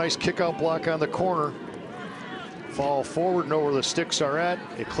his own. A nice kick out block on the corner. Fall forward, know where the sticks are at.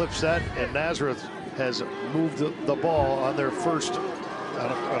 Eclipse that, and Nazareth has moved the ball on their first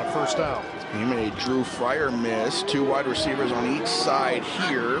on a first down. He made Drew Fryer miss. 2 wide receivers on each side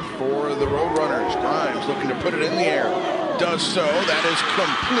here for the Roadrunners. Grimes looking to put it in the air. Does so. That is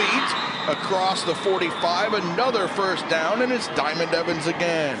complete. Across the 45, another first down, and it's Diamond Evans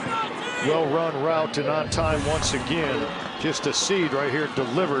again. Well-run route and on time once again. Just a seed right here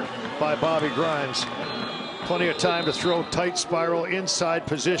delivered by Bobby Grimes. Plenty of time to throw, tight spiral, inside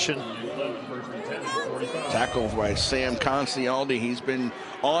position. Tackled by Sam Concialdi. He's been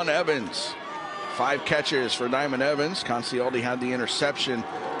on Evans. 5 catches for Diamond Evans. Concialdi had the interception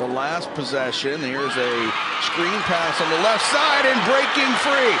the last possession. Here's a screen pass on the left side and breaking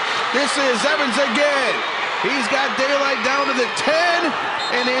free. This is Evans again. He's got daylight down to the 10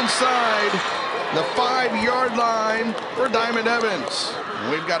 and inside the 5-yard line for Diamond Evans.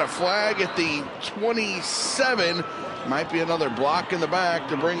 And we've got a flag at the 27. Might be another block in the back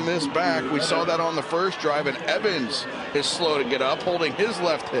to bring this back. We saw that on the first drive, and Evans is slow to get up, holding his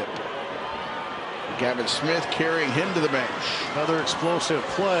left hip. Gavin Smith carrying him to the bench. Another explosive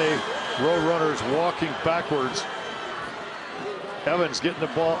play. Roadrunners walking backwards. Evans getting the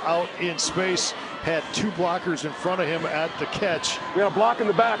ball out in space. Had 2 blockers in front of him at the catch. We got a block in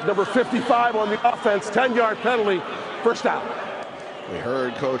the back, number 55 on the offense, 10-yard penalty, first down. We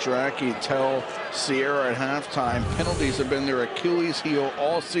heard Coach Racky tell Sierra at halftime, penalties have been their Achilles heel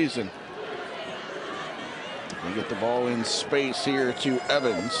all season. We get the ball in space here to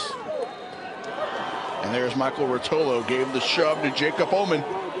Evans. And there's Michael Rotolo, gave the shove to Jacob Oman.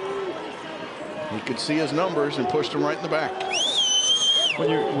 He could see his numbers and pushed him right in the back.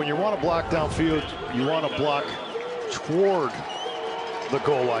 When you want to block downfield, you want to block toward the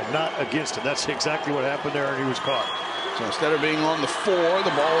goal line, not against it. That's exactly what happened there, and he was caught. So instead of being on the 4,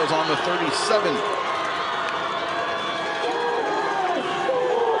 the ball is on the 37.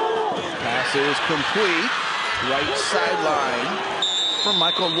 Pass is complete. Right sideline for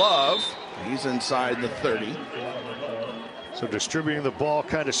Michael Love. He's inside the 30. So distributing the ball,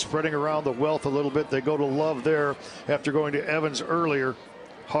 kind of spreading around the wealth a little bit. They go to Love there after going to Evans earlier.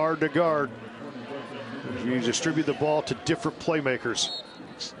 Hard to guard. You distribute the ball to different playmakers.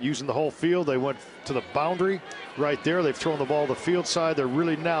 Using the whole field, they went to the boundary right there. They've thrown the ball to the field side. They're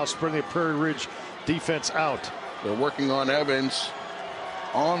really now spreading the Prairie Ridge defense out. They're working on Evans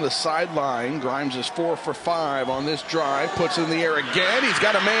on the sideline. Grimes is 4 for 5 on this drive. Puts it in the air again. He's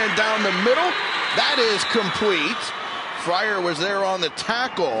got a man down the middle. That is complete. Fryer was there on the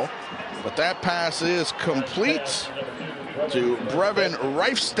tackle, but that pass is complete to Brevin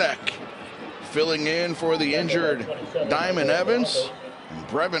Reifsteck, filling in for the injured Diamond Evans. And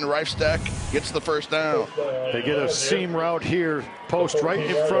Brevin Reifsteck gets the first down. They get a seam route here, post right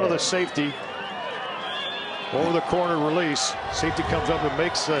in front of the safety. Over the corner release. Safety comes up and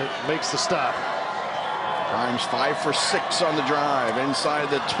makes the stop. Grimes 5 for 6 on the drive inside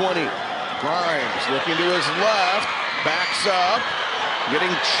the 20. Grimes looking to his left, backs up,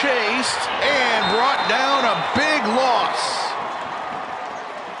 getting chased and brought down, a big loss.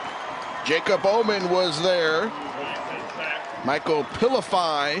 Jacob Oman was there. Michael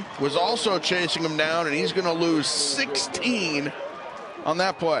Pilify was also chasing him down, and he's going to lose 16 on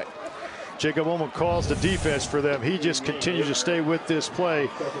that play. Jacob Oman calls the defense for them. He just continues to stay with this play.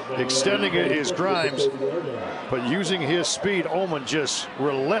 Extending it is Grimes, but using his speed, Oman just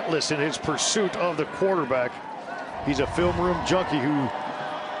relentless in his pursuit of the quarterback. He's a film room junkie who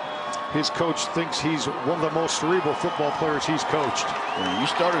his coach thinks he's one of the most cerebral football players he's coached. You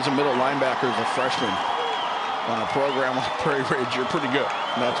started as a middle linebacker as a freshman on a program like Prairie Ridge, you're pretty good.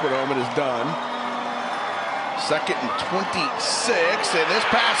 And that's what Omen has done. 2nd and 26, and this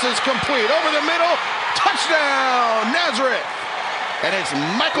pass is complete. Over the middle, touchdown, Nazareth. And it's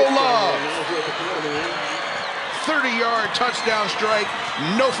Michael Love. 30-yard touchdown strike,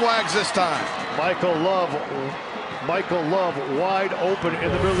 no flags this time. Michael Love wide open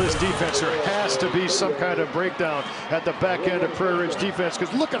in the middle of this defense. There has to be some kind of breakdown at the back end of Prairie Ridge defense,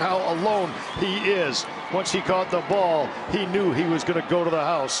 because look at how alone he is. Once he caught the ball, he knew he was going to go to the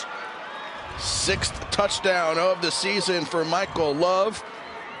house. 6th touchdown of the season for Michael Love.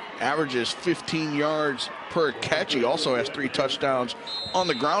 Averages 15 yards per catch. He also has 3 touchdowns on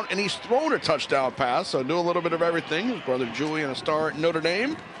the ground, and he's thrown a touchdown pass, so do a little bit of everything. His brother Julian, a star at Notre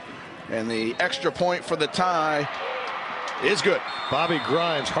Dame. And the extra point for the tie is good. Bobby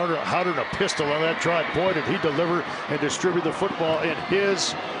Grimes, harder than a pistol on that drive. Boy, did he deliver and distribute the football, and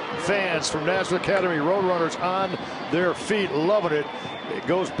his fans from Nazareth Academy Roadrunners on their feet, loving it. It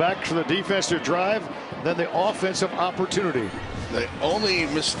goes back to the defensive drive, then the offensive opportunity. The only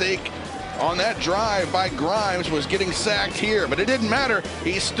mistake on that drive by Grimes was getting sacked here, but it didn't matter.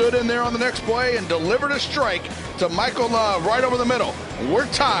 He stood in there on the next play and delivered a strike to Michael Love right over the middle. We're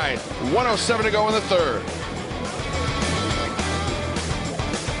tied, 1:07 to go in the 3rd.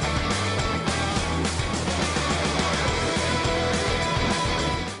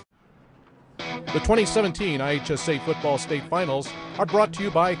 The 2017 IHSA Football State Finals are brought to you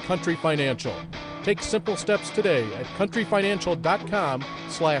by Country Financial. Take simple steps today at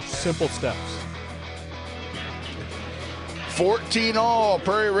countryfinancial.com/simple steps. 14 all,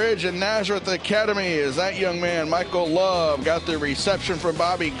 Prairie Ridge and Nazareth Academy, as that young man, Michael Love, got the reception from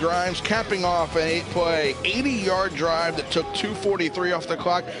Bobby Grimes, capping off an 8-play, 80-yard drive that took 2:43 off the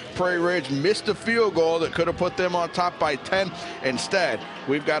clock. Prairie Ridge missed a field goal that could have put them on top by 10. Instead,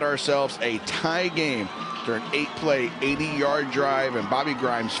 we've got ourselves a tie game during 8-play, 80-yard drive, and Bobby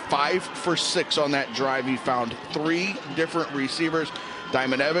Grimes 5 for 6 on that drive. He found 3 different receivers.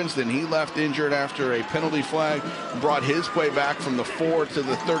 Diamond Evans, then he left injured after a penalty flag, brought his play back from the 4 to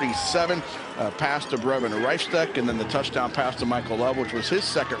the 37, pass to Brevin Reifsteck, and then the touchdown pass to Michael Love, which was his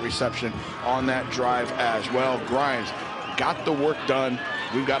 2nd reception on that drive as well. Grimes got the work done.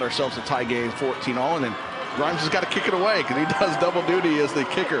 We've got ourselves a tie game, 14 all, and then Grimes has got to kick it away because he does double duty as the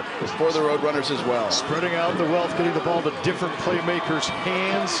kicker for the Roadrunners as well. Spreading out the wealth, getting the ball to different playmakers'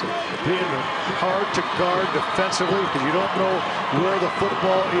 hands, being hard to guard defensively because you don't know where the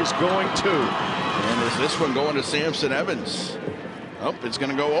football is going to. And is this one going to Samson Evans? Oh, it's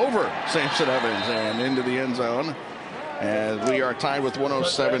going to go over Samson Evans and into the end zone. And we are tied with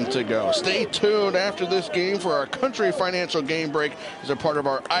 1:07 to go. Stay tuned after this game for our Country Financial Game Break as a part of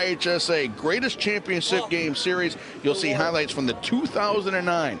our IHSA Greatest Championship Game Series. You'll see highlights from the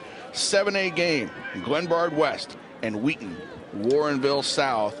 2009 7A game in Glenbard West and Wheaton, Warrenville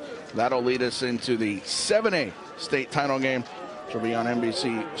South. That'll lead us into the 7A state title game, which will be on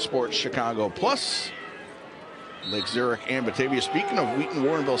NBC Sports Chicago. Plus, Lake Zurich and Batavia. Speaking of Wheaton,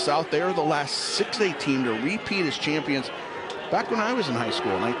 Warrenville South, they are the last 6A team to repeat as champions back when I was in high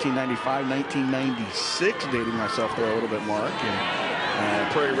school, 1995, 1996, dating myself there a little bit, Mark.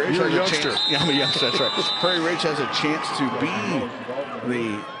 And Prairie Ridge You're has a youngster. a chance. Yeah, I'm a youngster, that's right. Prairie Ridge has a chance to be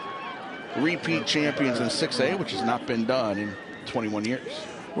the repeat champions in 6A, which has not been done in 21 years.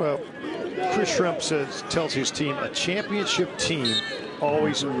 Well, Chris Schremp tells his team, a championship team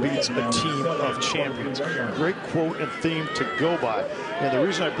always beats a team of champions. Great quote and theme to go by. And the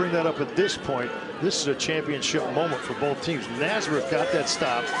reason I bring that up at this point, this is a championship moment for both teams. Nazareth got that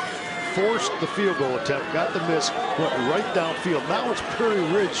stop, forced the field goal attempt, got the miss, went right downfield. Now it's Prairie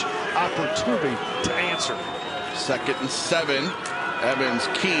Ridge opportunity to answer. 2nd and 7. Evans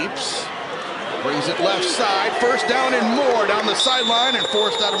keeps. Brings it left side. First down and more down the sideline and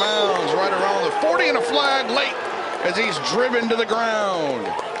forced out of bounds right around the 40, and a flag late as he's driven to the ground.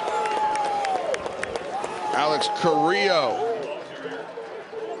 Alex Carrillo.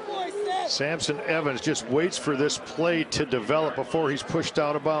 Samson Evans just waits for this play to develop before he's pushed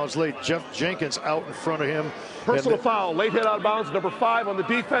out of bounds late. Jeff Jenkins out in front of him. Personal foul, late hit out of bounds, number 5 on the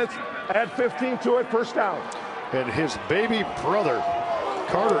defense. Add 15 to it, first down. And his baby brother,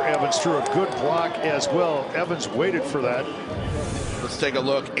 Carter Evans, threw a good block as well. Evans waited for that. Let's take a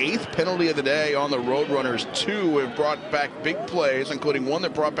look. 8th penalty of the day on the Roadrunners. 2 have brought back big plays, including one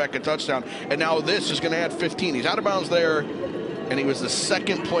that brought back a touchdown. And now this is going to add 15. He's out of bounds there, and he was the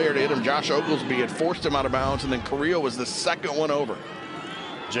 2nd player to hit him. Josh Oglesby had forced him out of bounds, and then Carrillo was the 2nd one over.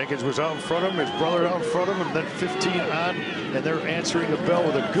 Jenkins was out in front of him, his brother out in front of him, and then 15 on, and they're answering the bell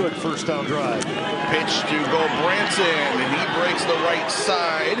with a good first down drive. Pitch to go Branson, and he breaks the right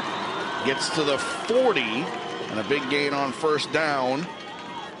side, gets to the 40, and a big gain on first down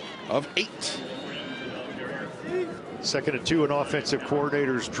of 8. 2nd and 2, an offensive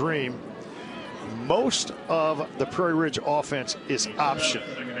coordinator's dream. Most of the Prairie Ridge offense is option,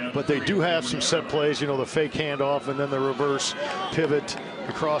 but they do have some set plays, you know, the fake handoff and then the reverse pivot,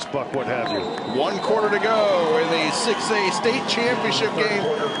 the cross buck, what have you. 1 quarter to go in the 6A state championship game.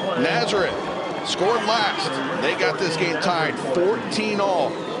 Nazareth scored last. They got this game tied 14-all,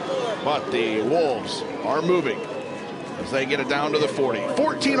 but the Wolves are moving as they get it down to the 40.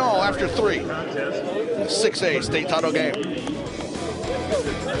 14-all after 3. The 6A state title game.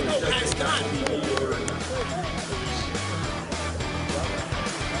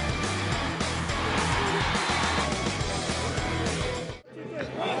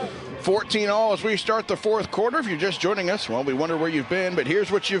 $14-all as we start the 4th quarter. If you're just joining us, well, we wonder where you've been, but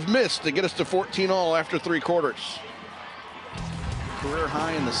here's what you've missed to get us to 14-all after 3 quarters. Career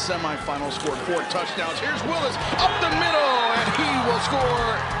high in the semifinal, scored 4 touchdowns. Here's Willis up the middle, and he will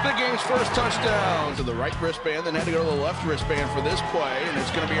score the game's first touchdown. To the right wristband, then had to go to the left wristband for this play, and it's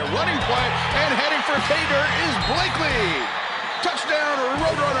going to be a running play, and heading for Tater is Blakely. Touchdown,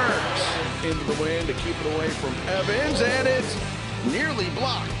 Roadrunners. Into the wind to keep it away from Evans, and it's nearly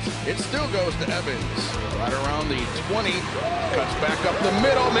blocked. It still goes to Evans. Right around the 20. Cuts back up the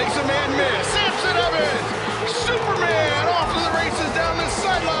middle. Makes a man miss. Samson Evans. Superman off to the races down the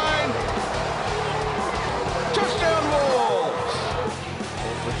sideline. Touchdown Wolves.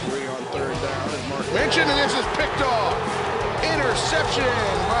 0 for 3 on 3rd down as Mark mentioned, and this is picked off. Interception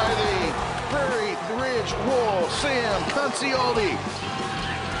by the Prairie Ridge Wolves. Sam Concialdi.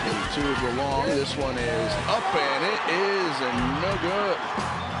 2 are long. This one is up, and it is no good.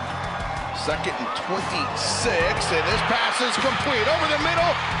 2nd and 26, and this pass is complete over the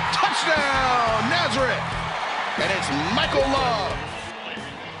middle. Touchdown, Nazareth, and it's Michael Love.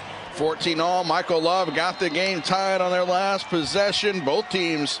 14-all. Michael Love got the game tied on their last possession. Both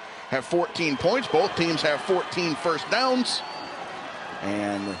teams have 14 points. Both teams have 14 first downs,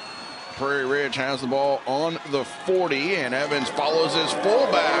 and Prairie Ridge has the ball on the 40, and Evans follows his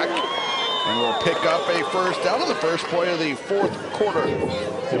fullback and will pick up a first down on the first play of the 4th quarter.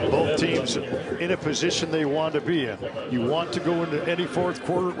 And both teams in a position they want to be in. You want to go into any 4th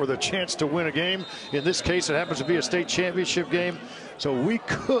quarter with a chance to win a game. In this case, it happens to be a state championship game, so we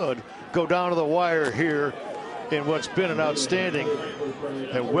could go down to the wire here in what's been an outstanding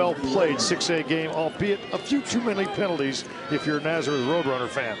and well-played 6A game, albeit a few too many penalties if you're a Nazareth Roadrunner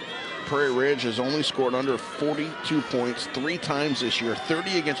fan. Prairie Ridge has only scored under 42 points 3 times this year,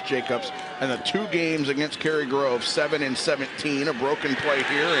 30 against Jacobs, and the 2 games against Cary Grove, 7 and 17. A broken play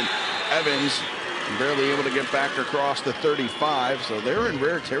here, and Evans barely able to get back across the 35. So they're in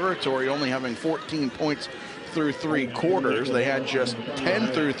rare territory, only having 14 points through 3 quarters. They had just 10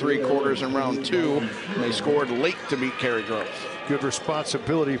 through 3 quarters in round 2, and they scored late to beat Cary Grove. Good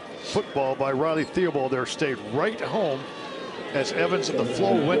responsibility football by Riley Theobald there, stayed right home as Evans and the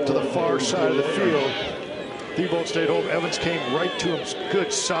flow went to the far side of the field. Theobald stayed home. Evans came right to him.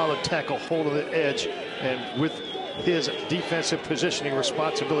 Good, solid tackle, hold of the edge, and with his defensive positioning,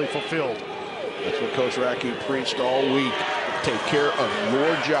 responsibility fulfilled. That's what Coach Racky preached all week. Take care of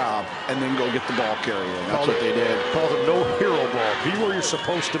your job and then go get the ball carrier. That's what they did. Called it no hero ball. Be where you're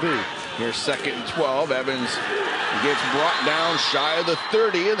supposed to be. Here's 2nd and 12. Evans gets brought down shy of the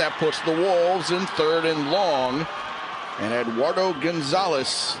 30, and that puts the Wolves in 3rd and long. And Eduardo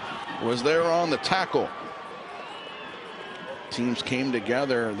Gonzalez was there on the tackle. Teams came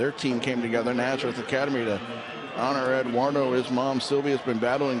together. Their team came together, Nazareth Academy, to honor Eduardo. His mom, Sylvia, has been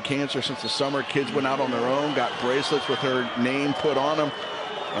battling cancer since the summer. Kids went out on their own, got bracelets with her name put on them.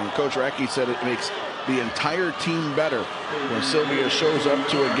 And Coach Racky said it makes the entire team better when Sylvia shows up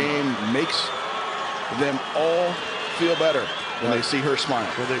to a game, makes them all feel better when they see her smile.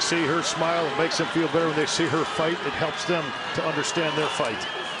 When they see her smile, it makes them feel better. When they see her fight, it helps them to understand their fight.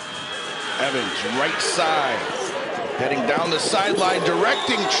 Evans, right side, heading down the sideline,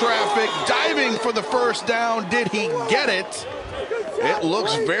 directing traffic, diving for the first down. Did he get it? It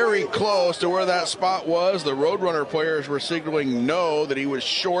looks very close to where that spot was. The Roadrunner players were signaling no, that he was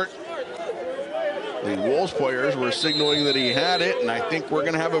short. The Wolves players were signaling that he had it, and I think we're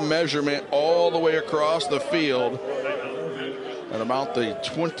going to have a measurement all the way across the field at about the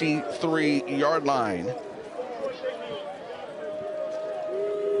 23-yard line.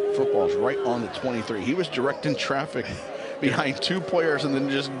 Football's right on the 23. He was directing traffic behind 2 players and then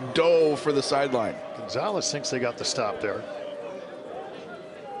just dove for the sideline. Gonzalez thinks they got the stop there.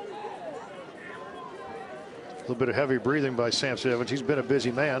 little bit of heavy breathing by Samson Evans. He's been a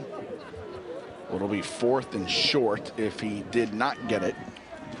busy man. Well, it'll be 4th and short if he did not get it.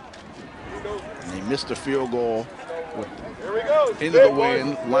 And they missed a field goal into the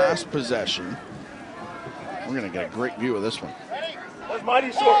wind last possession. We're going to get a great view of this one. That's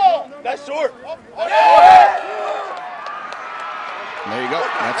mighty short. That's short. There you go.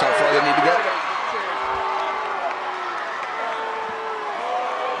 That's how far they need to go.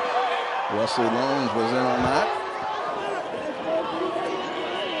 Wesley Loans was in on that.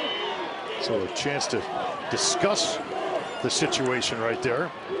 So a chance to discuss the situation right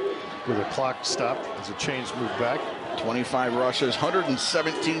there with a clock stop as the chains move back. 25 rushes,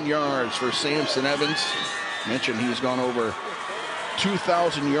 117 yards for Samson Evans. Mentioned he's gone over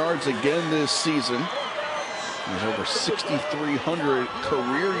 2,000 yards again this season. He's over 6,300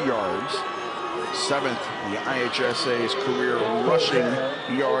 career yards. 7th in the IHSA's career rushing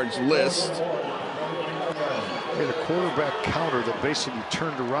yards list. And a quarterback counter that basically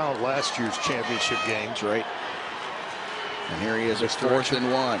turned around last year's championship games. Right. And here he is at 4th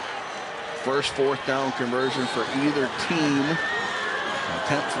and 1. First 4th down conversion for either team.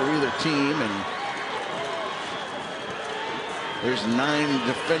 Attempt for either team. And there's 9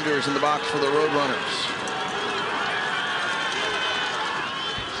 defenders in the box for the Roadrunners.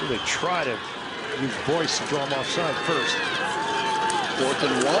 So they try to use Boyce to draw him offside first. 4th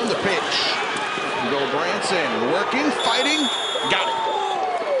and 1, the pitch. Go Branson, working, fighting, got it.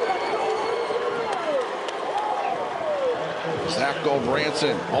 Zach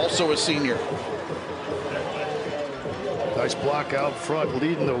Branson, also a senior. Nice block out front,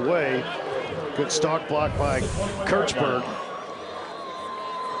 leading the way. Good stalk block by Kirchberg.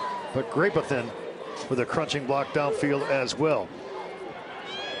 But Grapethan with a crunching block downfield as well.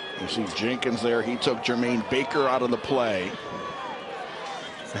 You see Jenkins there. He took Jermaine Baker out of the play.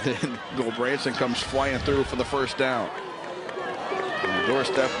 And then Branson comes flying through for the first down. On the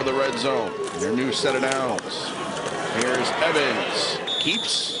doorstep of the red zone. Their new set of downs. Here's Evans.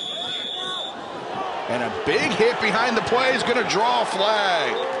 Keeps. And a big hit behind the play is going to draw a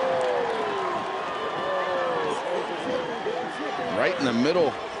flag. Right in the middle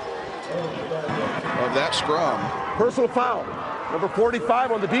of that scrum. Personal foul. Number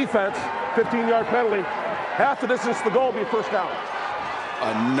 45 on the defense. 15-yard penalty. Half the distance to the goal will be first down.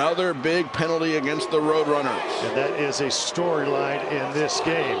 Another big penalty against the Roadrunners. And that is a storyline in this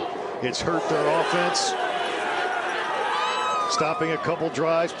game. It's hurt their offense. Stopping a couple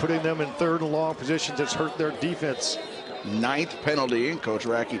drives, putting them in 3rd and long positions. It's hurt their defense. 9th penalty, and Coach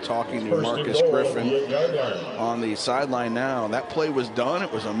Racky talking to Marcus Griffin on the sideline now. That play was done.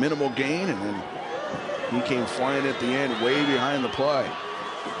 It was a minimal gain, and then he came flying at the end way behind the play.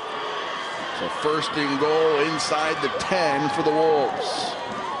 So 1st and goal inside the 10 for the Wolves.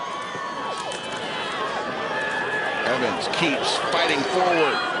 Evans keeps fighting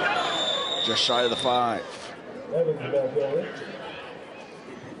forward. Just shy of the 5.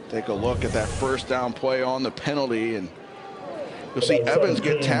 Take a look at that first down play on the penalty, and you'll see Evans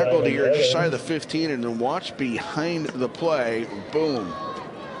get tackled here just shy of the 15, and then watch behind the play. Boom.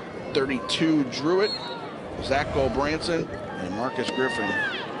 32 drew it. Zach Branson and Marcus Griffin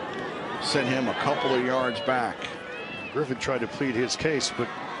sent him a couple of yards back. Griffin tried to plead his case, but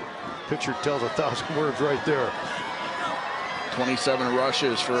picture tells 1,000 words right there. 27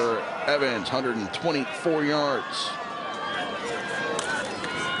 rushes for Evans, 124 yards.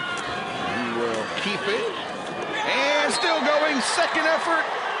 He will keep it. And still going, second effort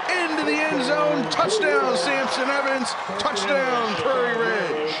into the end zone. Touchdown, Samson Evans. Touchdown, Prairie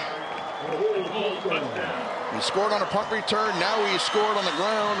Ridge. He scored on a punt return. Now he scored on the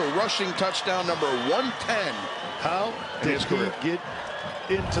ground. A rushing touchdown, number 110. How did he get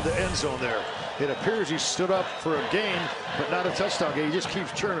into the end zone there? It appears he stood up for a gain, but not a touchdown gain. He just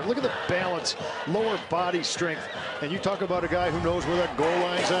keeps churning. Look at the balance, lower body strength. And you talk about a guy who knows where that goal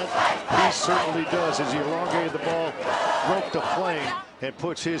line's at. He certainly does as he elongated the ball, broke the plane, and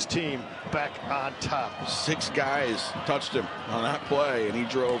puts his team back on top. 6 guys touched him on that play, and he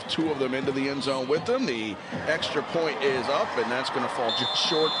drove 2 of them into the end zone with them. The extra point is up, and that's going to fall just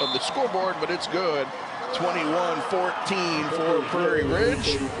short of the scoreboard, but it's good. 21-14 for Prairie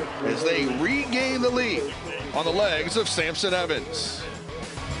Ridge as they regain the lead on the legs of Samson Evans.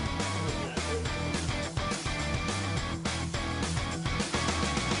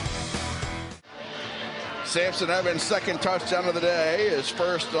 Samson Evans' second touchdown of the day, his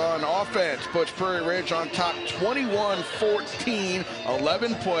first on offense, puts Prairie Ridge on top 21-14,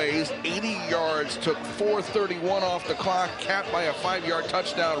 11 plays, 80 yards, took 4:31 off the clock, capped by a 5-yard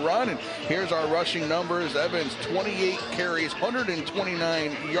touchdown run. And here's our rushing numbers. Evans, 28 carries,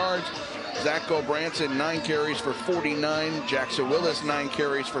 129 yards, Zach Gobranson, 9 carries for 49. Jackson Willis, 9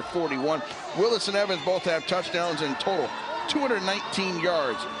 carries for 41. Willis and Evans both have touchdowns in total. 219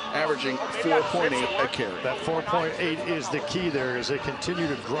 yards, averaging 4.8 a carry. That 4.8 is the key there as they continue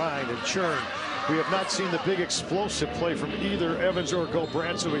to grind and churn. We have not seen the big explosive play from either Evans or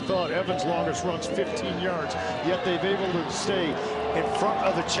Gobranson. We thought Evans' longest run's 15 yards, yet they've been able to stay in front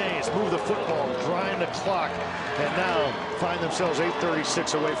of the chains, move the football, grind the clock, and now find themselves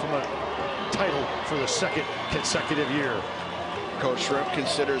 8:36 away from a title for the second consecutive year. Coach Shrimp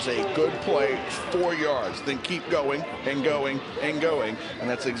considers a good play 4 yards, then keep going and going and going, and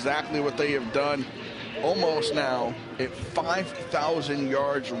that's exactly what they have done. Almost now at 5,000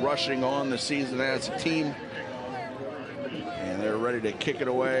 yards rushing on the season as a team, and they're ready to kick it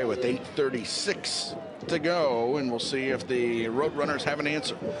away with 8:36 to go, and we'll see if the Roadrunners have an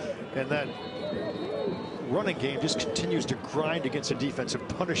answer. And that running game just continues to grind against the defense and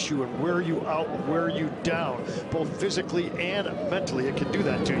punish you and wear you out and wear you down, both physically and mentally. It can do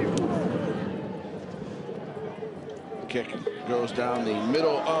that to you. Kick goes down the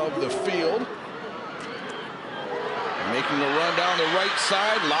middle of the field. Making a run down the right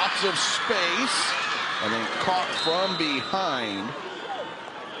side, lots of space, and then caught from behind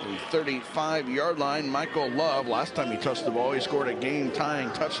the 35-yard line. Michael Love, last time he touched the ball, he scored a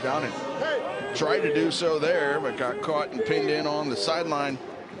game-tying touchdown and tried to do so there, but got caught and pinned in on the sideline.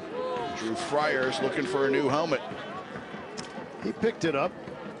 Drew Friars looking for a new helmet. He picked it up.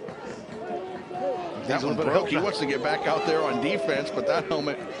 That one broke. He wants to get back out there on defense, but that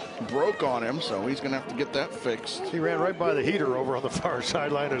helmet broke on him, so he's going to have to get that fixed. He ran right by the heater over on the far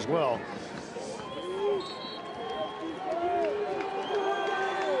sideline as well.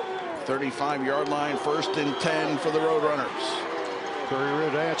 .35-yard line, 1st and 10 for the Roadrunners. Prairie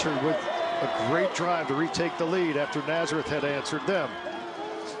Ridge answered with a great drive to retake the lead after Nazareth had answered them.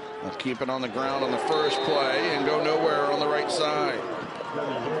 Let's keep it on the ground on the first play and go nowhere on the right side.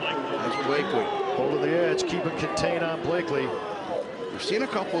 That's Blakely. Holding the edge, keep it contained on Blakely. We've seen a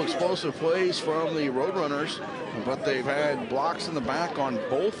couple explosive plays from the Roadrunners, but they've had blocks in the back on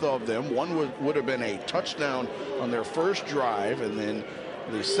both of them. One would have been a touchdown on their first drive, and then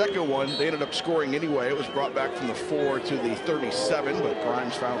the second one, they ended up scoring anyway. It was brought back from the 4 to the 37, but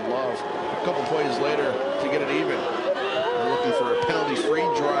Grimes found Love a couple plays later to get it even. They're looking for a penalty-free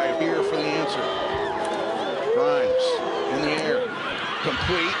drive here for the answer. Grimes in the air,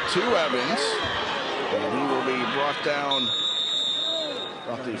 complete to Evans, and he will be brought down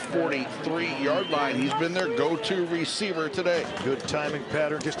about the 43-yard line. He's been their go-to receiver today. Good timing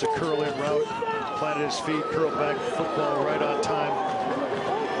pattern, just a curl-in route. Planted his feet, curled back, football right on time.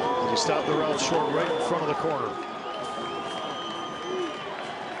 And he stopped the route short right in front of the corner.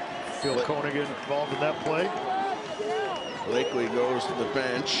 Phil Konigan involved in that play. Blakely goes to the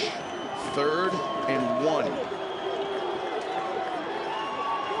bench. 3rd and 1. Did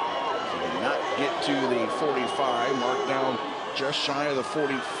not get to the 45, marked down just shy of the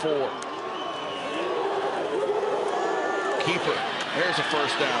 44. Keeper, there's a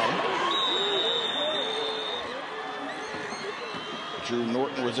 1st down. Drew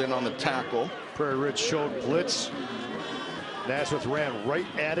Norton was in on the tackle. Prairie Ridge showed blitz. Nazareth ran right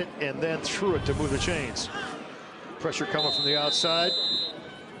at it and then threw it to move the chains. Pressure coming from the outside.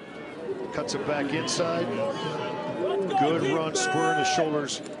 Cuts it back inside. Good run, squaring the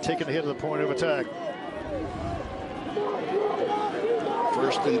shoulders, taking the hit to the point of attack.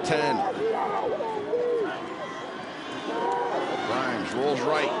 1st and 10. Grimes rolls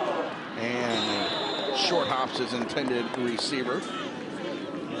right and short hops his intended receiver.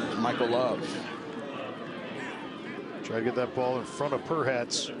 Michael Love. Try to get that ball in front of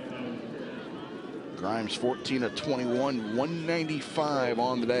Perhats. Grimes 14 of 21, 195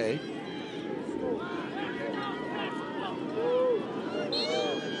 on the day.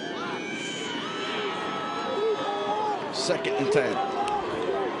 Second and 10.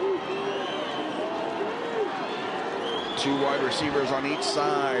 2 wide receivers on each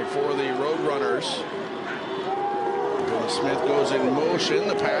side for the Roadrunners. Smith goes in motion.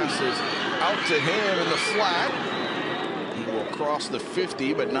 The pass is out to him in the flat. He will cross the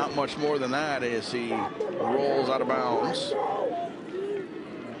 50, but not much more than that as he rolls out of bounds.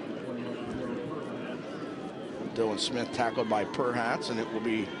 Dylan Smith tackled by Perhats, and it will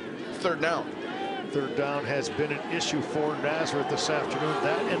be 3rd down. 3rd down has been an issue for Nazareth this afternoon.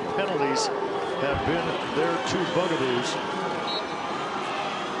 That and penalties have been their 2 bugaboos.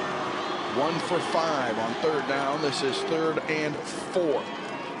 1 for 5 on 3rd down. This is 3rd and 4.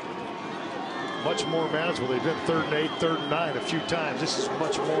 Much more manageable. They've been 3rd and 8, 3rd and 9 a few times. This is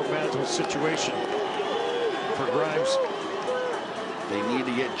much more manageable situation for Grimes. They need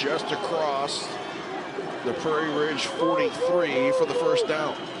to get just across the Prairie Ridge 43 for the first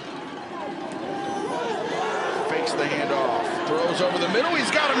down. Fakes the handoff, throws over the middle.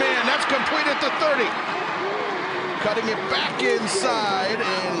 He's got a man. That's complete at the 30. Cutting it back inside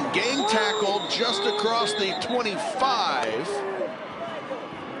and gang tackled just across the 25.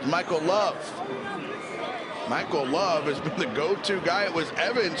 Michael Love. Michael Love has been the go-to guy. It was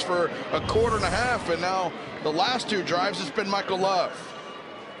Evans for a quarter and a half, and now the last two drives, it's been Michael Love.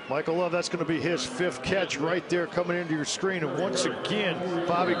 Michael Love, that's going to be his 5th catch right there coming into your screen. And once again,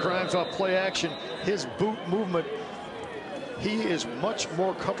 Bobby Grimes off play action. His boot movement, he is much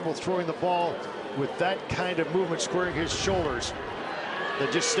more comfortable throwing the ball with that kind of movement, squaring his shoulders,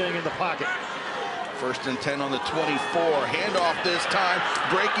 than just staying in the pocket. 1st and 10 on the 24. Handoff this time,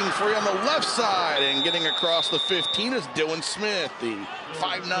 breaking free on the left side and getting across the 15 is Dylan Smith, the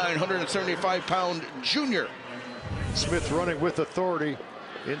 5'9", 175-pound junior. Smith running with authority.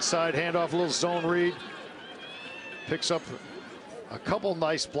 Inside handoff, a little zone read. Picks up a couple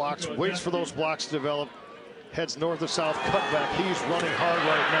nice blocks, waits for those blocks to develop. Heads north or south, cutback. He's running hard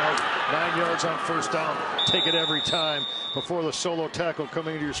right now. 9 yards on first down. Take it every time before the solo tackle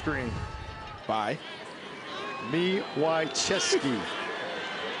coming into your screen. By Wycheski.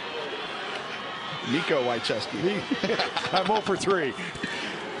 Nico Wycheski. I'm 0 for 3.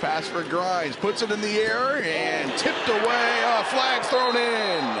 Pass for Grimes, puts it in the air and tipped away. Oh, flag thrown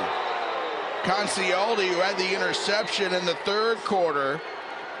in. Concialdi, who had the interception in the 3rd quarter,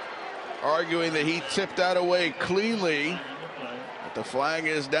 arguing that he tipped that away cleanly. But the flag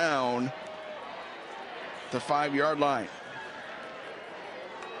is down at the 5-yard line.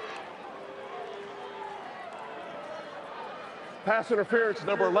 Pass interference,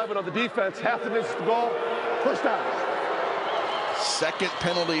 number 11 on the defense. Half the distance to goal. First down. 2nd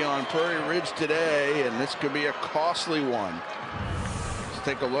penalty on Prairie Ridge today, and this could be a costly one. Let's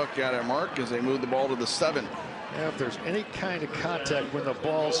take a look at it, Mark, as they move the ball to the 7. Yeah, if there's any kind of contact when the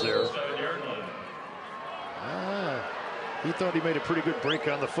ball's there. He thought he made a pretty good break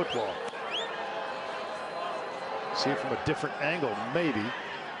on the football. See it from a different angle, maybe.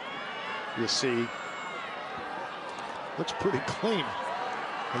 You see. Looks pretty clean.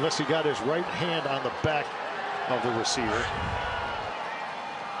 Unless he got his right hand on the back of the receiver.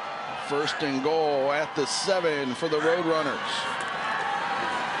 1st and goal at the 7 for the Roadrunners.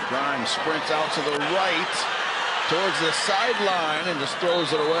 Grimes sprints out to the right towards the sideline and just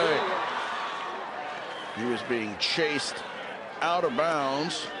throws it away. He was being chased out of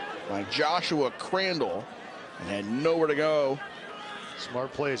bounds by Joshua Crandall and had nowhere to go.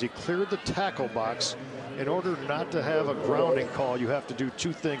 Smart play as he cleared the tackle box. In order not to have a grounding call, you have to do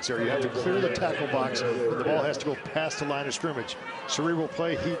 2 things there. You have to clear the tackle box, and the ball has to go past the line of scrimmage. Cerebral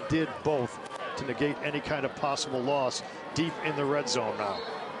play, he did both to negate any kind of possible loss deep in the red zone now.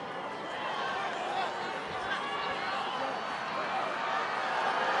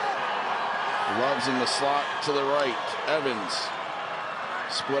 Love's in the slot to the right. Evans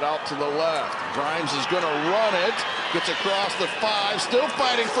split out to the left. Grimes is going to run it. Gets across the 5. Still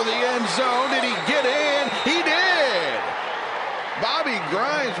fighting for the end zone. Did he get in? He did. Bobby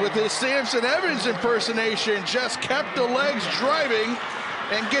Grimes with his Samson Evans impersonation just kept the legs driving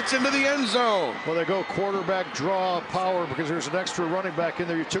and gets into the end zone. Well, they go quarterback draw power because there's an extra running back in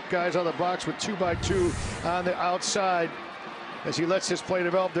there. You took guys out of the box with 2x2 on the outside. As he lets his play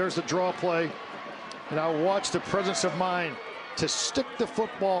develop, there's the draw play. And now watch the presence of mind to stick the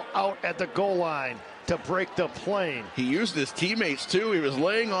football out at the goal line to break the plane. He used his teammates too. He was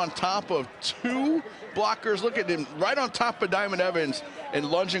laying on top of 2 blockers. Look at him right on top of Diamond Evans and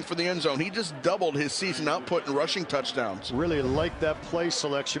lunging for the end zone. He just doubled his season output in rushing touchdowns. Really liked that play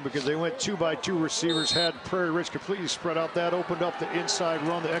selection because they went 2x2 receivers, had Prairie Ridge completely spread out. That opened up the inside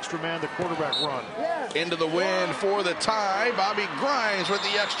run, the extra man, the quarterback run. Into the wind for the tie. Bobby Grimes with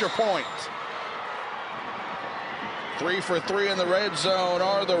the extra point. 3 for 3 in the red zone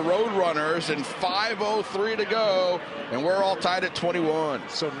are the Roadrunners, and 5:03 to go, and we're all tied at 21.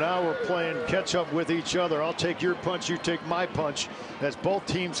 So now we're playing catch up with each other. I'll take your punch, you take my punch, as both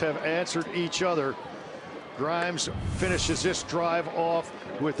teams have answered each other. Grimes finishes this drive off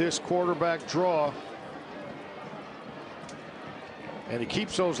with this quarterback draw. And he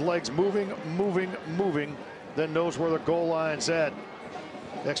keeps those legs moving, then knows where the goal line's at.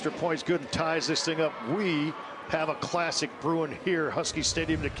 Extra point's good and ties this thing up. We have a classic brewing here, Husky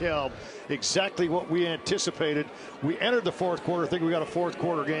Stadium DeKalb. Exactly what we anticipated. We entered the 4th quarter, thinking we got a 4th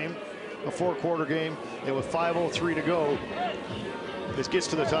quarter game, and with 5:03 to go, this gets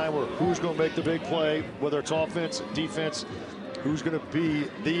to the time where who's going to make the big play, whether it's offense, defense. who's going to be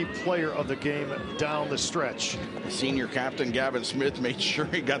the player of the game down the stretch. Senior captain Gavin Smith made sure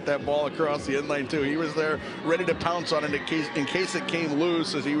he got that ball across the end line too. He was there ready to pounce on it in case it came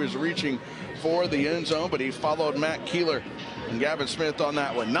loose as he was reaching for the end zone, but he followed Matt Keeler and Gavin Smith on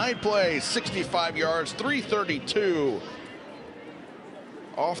that one. 9 plays, 65 yards, 332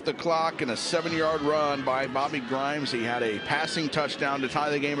 off the clock, and a 7-yard run by Bobby Grimes. He had a passing touchdown to tie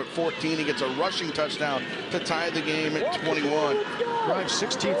the game at 14. He gets a rushing touchdown to tie the game at 21. Grimes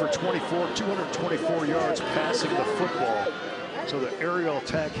 16 for 24, 224 yards passing the football. So the aerial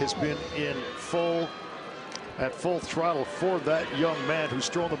attack has been at full throttle for that young man who's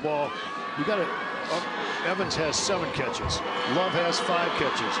thrown the ball. You got to. Evans has 7 catches. Love has 5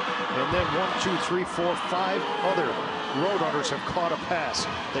 catches. And then 1, 2, 3, 4, 5 other Roadrunners have caught a pass.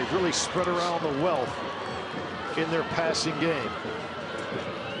 They've really spread around the wealth in their passing game.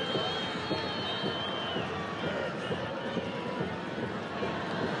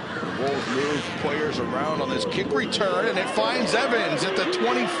 The Wolves move players around on this kick return, and it finds Evans at the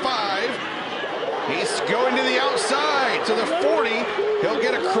 25. He's going to the outside to the 40. He'll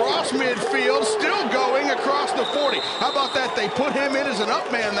get across midfield, still going across the 40. How about that? They put him in as an up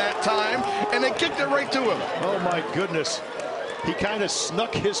man that time, and they kicked it right to him. Oh my goodness. He kind of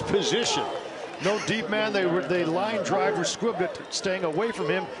snuck his position. No deep man. They line drive or squibbed it, staying away from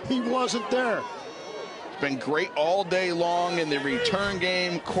him. He wasn't there. It's been great all day long in the return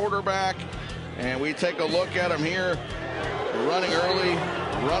game, quarterback. And we take a look at him here, running early,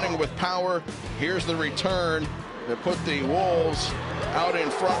 running with power. Here's the return that put the Wolves out in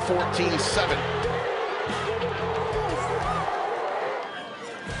front 14-7.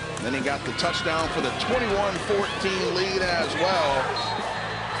 Then he got the touchdown for the 21-14 lead as well.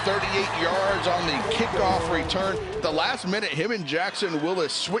 38 yards on the kickoff return. The last minute, him and Jackson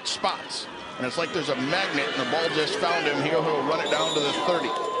Willis switch spots. And it's like there's a magnet and the ball just found him. He'll run it down to the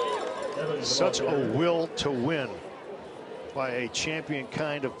 30. Such a will to win by a champion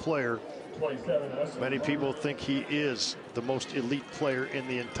kind of player. Many people think he is the most elite player in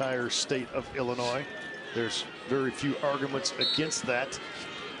the entire state of Illinois. There's very few arguments against that.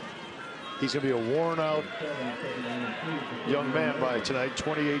 He's going to be a worn-out young man by tonight.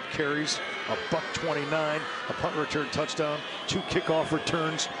 28 carries, a $129, a punt return touchdown, 2 kickoff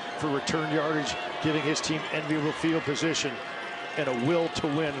returns for return yardage, giving his team enviable field position and a will to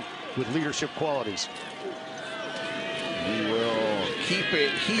win with leadership qualities. He will keep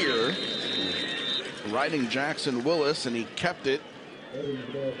it here, riding Jackson Willis, and he kept it.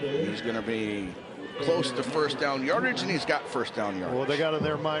 He's going to be close to first down yardage, and he's got first down yardage. What they got in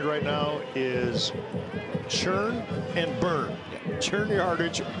their mind right now is churn and burn. Churn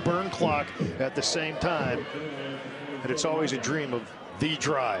yardage, burn clock at the same time. And it's always a dream of the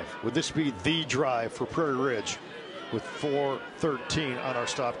drive. Would this be the drive for Prairie Ridge with 4:13 on our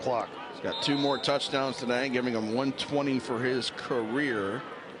stop clock? He's got 2 more touchdowns today, giving him 120 for his career,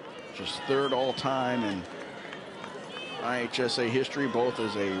 which is 3rd all time in IHSA history, both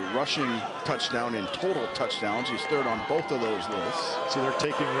as a rushing touchdown and total touchdowns. He's 3rd on both of those lists. So they're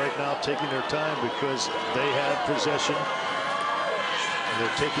taking their time because they have possession. And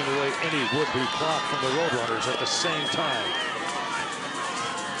they're taking away any would-be clock from the Roadrunners at the same time.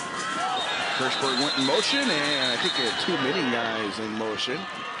 Kirschberg went in motion, and I think he had 2 mini guys in motion.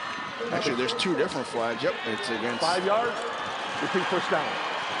 Actually, there's 2 different flags. Yep, it's against 5 yards, repeat first down.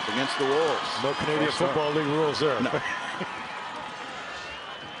 It's against the Wolves. No Canadian Football League rules there. No.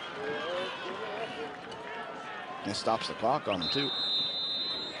 It stops the clock on them, too.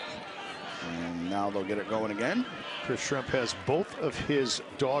 And now they'll get it going again. Chris Schrempf has both of his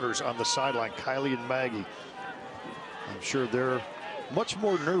daughters on the sideline, Kylie and Maggie. I'm sure they're much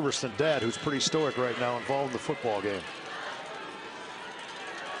more nervous than Dad, who's pretty stoic right now, involved in the football game.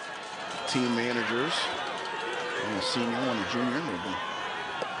 Team managers, one a senior, one a junior, they've been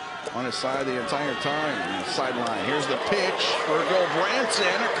on his side the entire time. On the sideline, here's the pitch for Go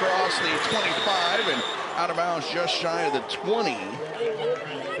Branson across the 25 and out of bounds just shy of the 20.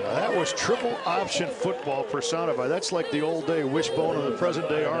 Now that was triple option football personified. That's like the old day wishbone of the present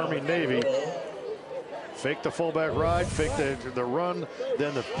day Army Navy. Fake the fullback ride, fake the run,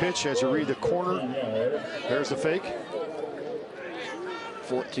 then the pitch as you read the corner. There's the fake.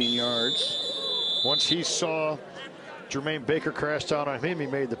 14 yards. Once he saw Jermaine Baker crash down on him, he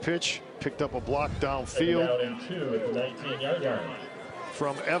made the pitch, picked up a block downfield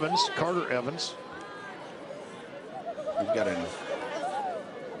from Evans, Carter Evans. We've got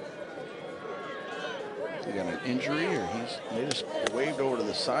an injury, or they just waved over to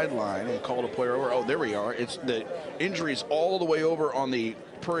the sideline and called a player over. Oh, there we are. It's the injury's all the way over on the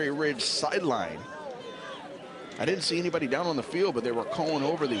Prairie Ridge sideline. I didn't see anybody down on the field, but they were calling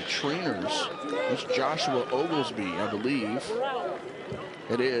over the trainers. It's Joshua Oglesby, I believe.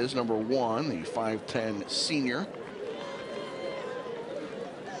 It is number 1, the 5'10 senior.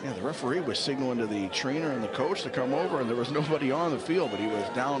 Yeah, the referee was signaling to the trainer and the coach to come over, and there was nobody on the field, but he was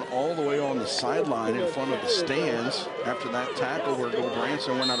down all the way on the sideline in front of the stands after that tackle where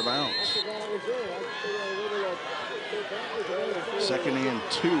Branson went out of bounds. 2nd and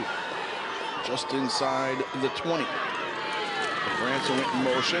 2, just inside the 20. Branson went in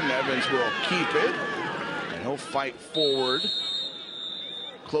motion. Evans will keep it, and he'll fight forward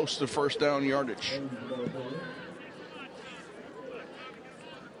close to first down yardage.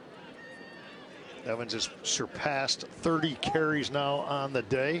 Evans has surpassed 30 carries now on the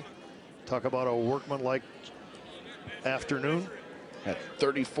day. Talk about a workmanlike afternoon. Had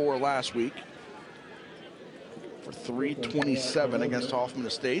 34 last week for 327 against Hoffman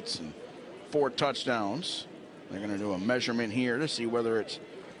Estates and 4 touchdowns. They're going to do a measurement here to see whether it's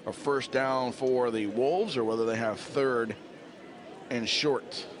a first down for the Wolves or whether they have 3rd and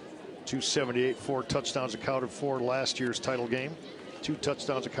short. 278, 4 touchdowns accounted for last year's title game. 2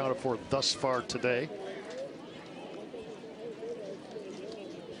 touchdowns accounted for thus far today.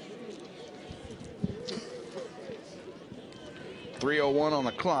 .301 on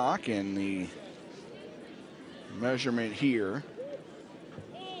the clock, and the measurement here.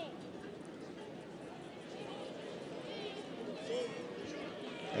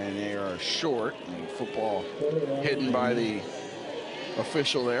 And they are short. The football hidden by the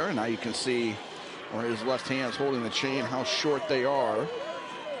official there, and now you can see where his left hand's holding the chain, how short they are.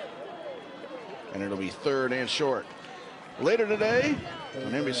 And it'll be 3rd and short. Later today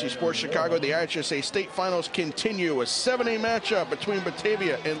on NBC Sports Chicago, the IHSA state finals continue. A 7A matchup between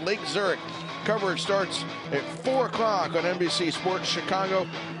Batavia and Lake Zurich. Coverage starts at 4 o'clock on NBC Sports Chicago.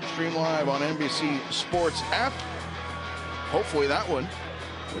 Stream live on NBC Sports app. Hopefully that one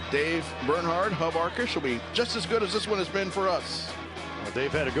with Dave Bernhard, Hub Arkish, will be just as good as this one has been for us. Well,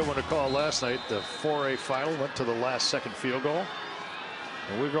 Dave had a good one to call last night. The 4A final went to the last second field goal.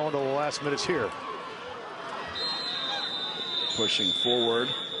 And we're going to the last minutes here. Pushing forward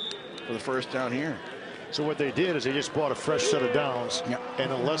for the first down here. So what they did is they just bought a fresh set of downs. Yep.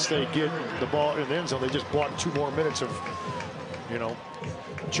 And unless they get the ball in the end zone, they just bought 2 more minutes of, you know,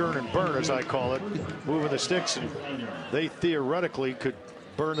 churn and burn, as I call it, moving the sticks. And they theoretically could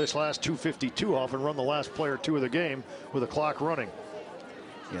burn this last 2:52 off and run the last play or 2 of the game with the clock running.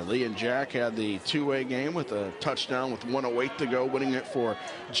 Yeah, Lee and Jack had the 2-way game with a touchdown with 1:08 to go, winning it for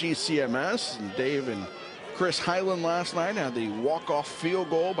GCMS. And Dave and Chris Highland last night had the walk-off field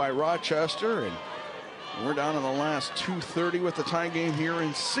goal by Rochester. And we're down in the last 2:30 with the tie game here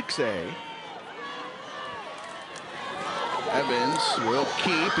in 6A. Evans will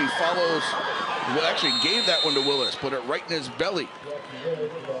keep. He follows. Well, actually gave that one to Willis, put it right in his belly.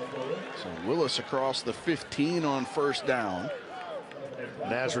 So Willis across the 15 on first down.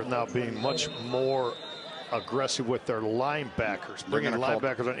 Nazareth now being much more aggressive with their linebackers, bringing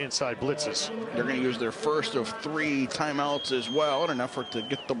linebackers on inside blitzes. They're going to use their first of 3 timeouts as well in an effort to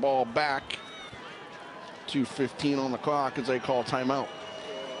get the ball back. 2:15 on the clock as they call timeout.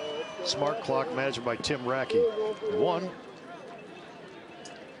 Smart clock managed by Tim Rackey. 1,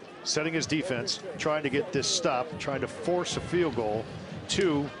 setting his defense, trying to get this stop, trying to force a field goal.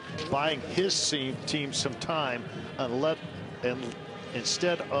 2, buying his team some time and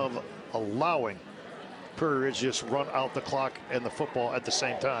instead of allowing Prairie Ridge just run out the clock and the football at the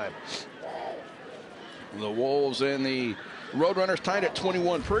same time. The Wolves and the Roadrunners tied at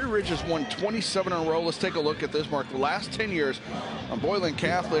 21. Prairie Ridge has won 27 in a row. Let's take a look at this, Mark. The last 10 years, Boylan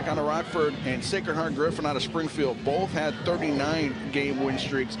Catholic out of Rockford and Sacred Heart Griffin out of Springfield both had 39-game win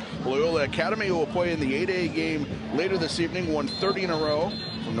streaks. Loyola Academy, who will play in the 8A game later this evening, won 30 in a row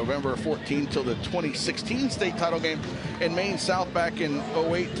from November 14 till the 2016 state title game. And Maine South back in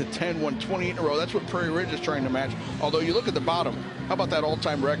 08 to 10 won 28 in a row. That's what Prairie Ridge is trying to match. Although you look at the bottom, how about that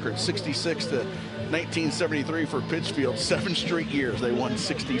all-time record, 66 to 1973 for Pittsfield. 7 straight years they won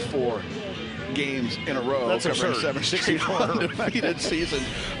 64 games in a row. That's covering absurd. 7 straight undefeated season.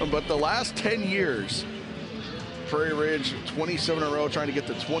 But the last 10 years, Prairie Ridge 27 in a row, trying to get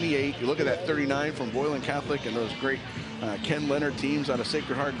to 28. You look at that 39 from Boylan Catholic and those great Ken Leonard teams out of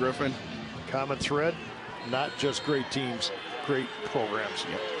Sacred Heart Griffin. Common thread, not just great teams, great programs.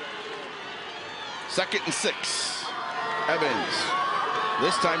 Yep. 2nd and 6. Evans.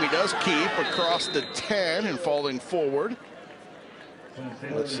 This time he does keep across the 10 and falling forward.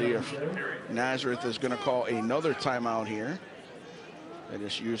 Let's see if Nazareth is going to call another timeout here. They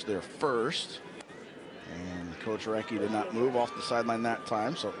just used their first. And Coach Recchi did not move off the sideline that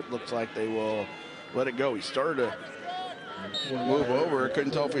time, so it looks like they will let it go. He started to move over.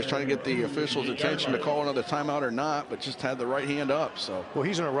 Couldn't tell if he was trying to get the official's attention to call another timeout or not, but just had the right hand up. So, well,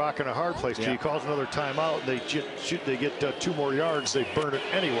 he's in a rock and a hard place. He calls another timeout. They get 2 more yards. They burn it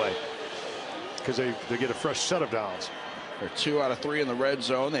anyway because they get a fresh set of downs. They're 2 out of 3 in the red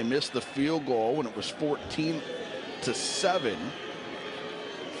zone. They missed the field goal when it was 14-7.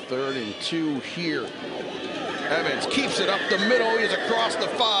 3rd and 2 here. Evans keeps it up the middle. He's across the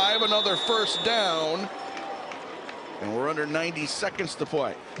 5. Another first down. And we're under 90 seconds to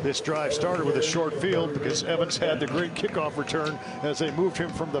play. This drive started with a short field because Evans had the great kickoff return as they moved him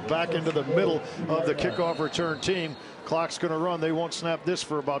from the back into the middle of the kickoff return team. Clock's going to run. They won't snap this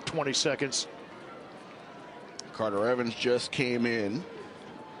for about 20 seconds. Carter Evans just came in.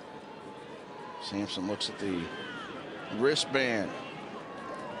 Sampson looks at the wristband.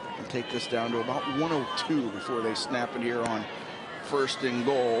 And take this down to about 102 before they snap it here on 1st and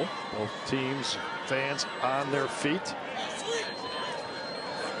goal. Both teams, fans on their feet.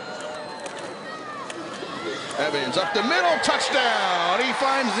 Evans up the middle, touchdown. He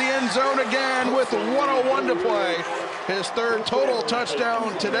finds the end zone again with 1:01 to play. His 3rd total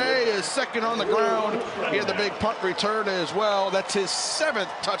touchdown today, his 2nd on the ground. He had the big punt return as well. That's his 7th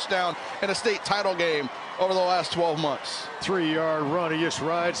touchdown in a state title game over the last 12 months. 3-yard run. He just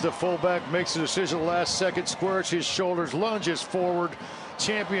rides the fullback, makes a decision last second, squares his shoulders, lunges forward.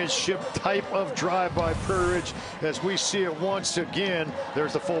 Championship type of drive by Prairie Ridge as we see it once again.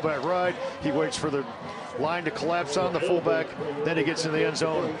 There's the fullback ride. He waits for the line to collapse on the fullback. Then he gets in the end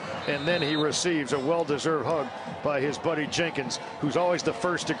zone, and then he receives a well-deserved hug by his buddy Jenkins, who's always the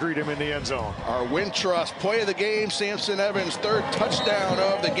first to greet him in the end zone. Our Wintrust play of the game, Sampson Evans' 3rd touchdown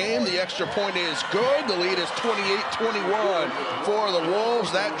of the game. The extra point is good. The lead is 28-21 for the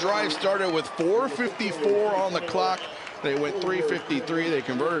Wolves. That drive started with 4:54 on the clock. They went 3:53. They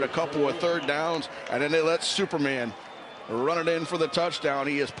converted a couple of 3rd downs, and then they let Superman run it in for the touchdown.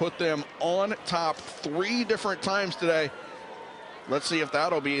 He has put them on top 3 different times today. Let's see if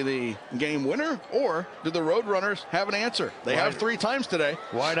that'll be the game winner, or do the Roadrunners have an answer? They have 3 times today.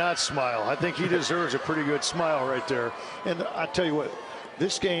 Why not smile? I think he deserves a pretty good smile right there. And I tell you what,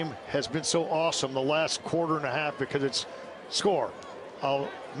 this game has been so awesome the last quarter and a half because it's score, I'll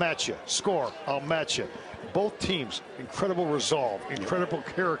match you. Score, I'll match you. Both teams, incredible resolve, incredible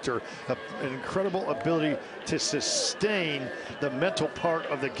character, an incredible ability to sustain the mental part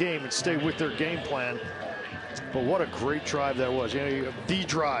of the game and stay with their game plan. But what a great drive that was. You know, the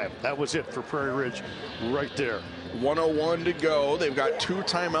drive. That was it for Prairie Ridge right there. 1:01 to go. They've got 2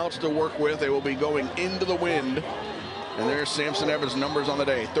 timeouts to work with. They will be going into the wind. And there's Sampson Evans' numbers on the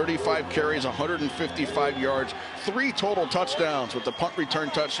day. 35 carries, 155 yards, 3 total touchdowns with the punt return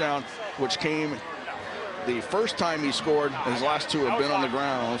touchdown, which came the first time he scored. His last 2 have been on the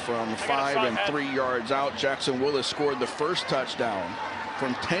ground from 5 and 3 yards out. Jackson Willis scored the first touchdown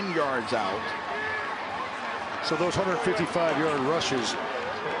from 10 yards out. So those 155-yard rushes,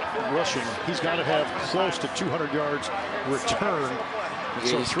 he's got to have close to 200 yards return.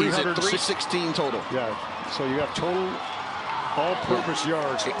 So he's at 316 total. Yeah, so you got total all-purpose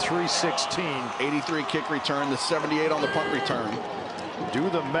yards at 316. 83 kick return, the 78 on the punt return. Do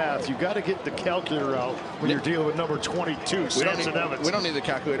the math. You got to get the calculator out when you're dealing with number 22, Sampson Evans. We don't need the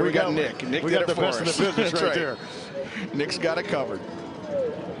calculator. We got Nick. Nick we did got it the for best us. in the business right there. Nick's got it covered.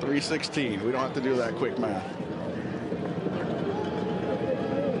 316. We don't have to do that quick math.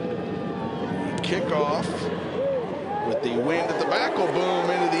 Kickoff with the wind at the back will boom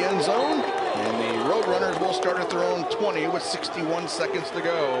into the end zone, and the Roadrunners will start at their own 20 with 61 seconds to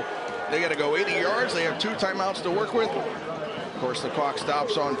go. They got to go 80 yards. They have 2 timeouts to work with. Of course, the clock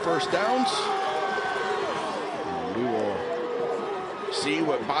stops on 1st downs. And we will see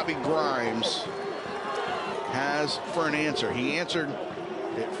what Bobby Grimes has for an answer. He answered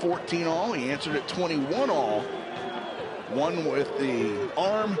at 14 all. He answered at 21 all. 1 with the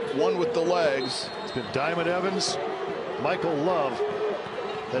arm, 1 with the legs. It's been Diamond Evans, Michael Love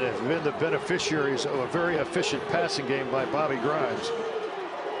that have been the beneficiaries of a very efficient passing game by Bobby Grimes.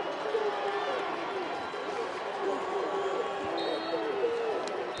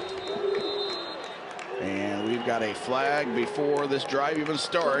 And we've got a flag before this drive even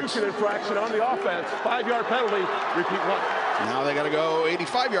starts. Infraction on the offense, 5-yard penalty, repeat 1. Now they got to go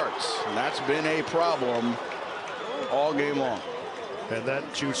 85 yards. And that's been a problem all game long. And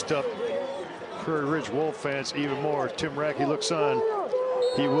that juiced up Prairie Ridge Wolf fans even more. Tim Rackey looks on.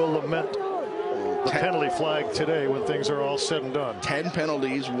 He will lament the penalty flag today when things are all said and done. 10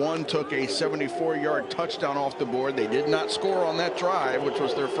 penalties. 1 took a 74-yard touchdown off the board. They did not score on that drive, which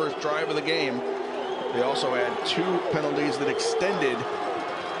was their first drive of the game. They also had 2 penalties that extended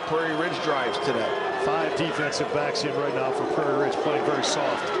Prairie Ridge drives today. 5 defensive backs in right now for Prairie Ridge, playing very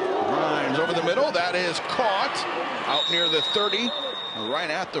soft. Grimes over the middle. That is caught out near the 30, right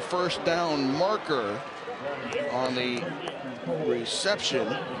at the first down marker on the reception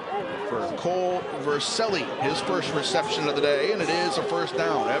for Cole Verselli, his first reception of the day, and it is a first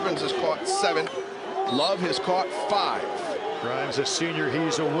down. Evans has caught 7. Love has caught 5. Grimes, a senior,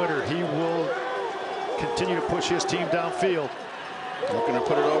 he's a winner. He will continue to push his team downfield. Looking to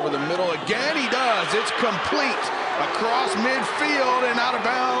put it over the middle again. He does. It's complete across midfield and out of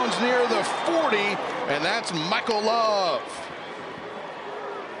bounds near the 40, and that's Michael Love.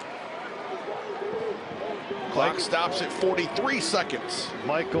 Clock stops at 43 seconds.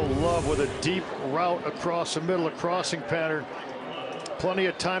 Michael Love with a deep route across the middle, a crossing pattern. Plenty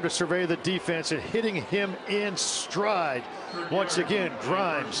of time to survey the defense and hitting him in stride. Once again,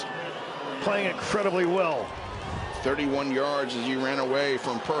 Grimes playing incredibly well. 31 yards as he ran away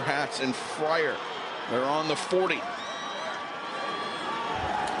from Perhats and Fryer. They're on the 40.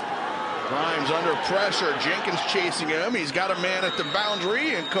 Grimes under pressure. Jenkins chasing him. He's got a man at the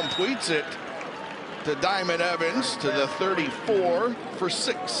boundary and completes it to Diamond Evans to the 34 for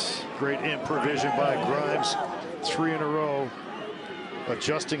 6. Great improvisation by Grimes. 3 in a row.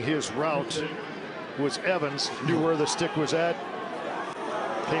 Adjusting his route was Evans. Knew where the stick was at.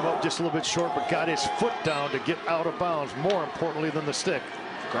 Came up just a little bit short, but got his foot down to get out of bounds, more importantly than the stick.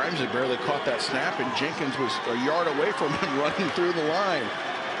 Grimes had barely caught that snap, and Jenkins was a yard away from him running through the line.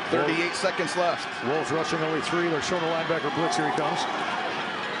 38 seconds left. Wolves rushing only 3. They're showing a linebacker blitz. Here he comes.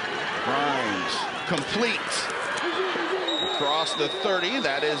 Grimes complete. Across the 30.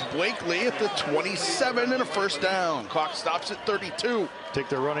 That is Blakely at the 27 and a first down. Clock stops at 32. Take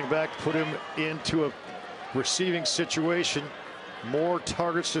the running back, put him into a receiving situation. More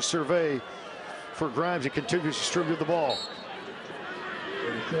targets to survey for Grimes. He continues to distribute the ball.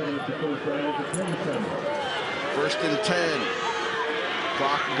 First and 10.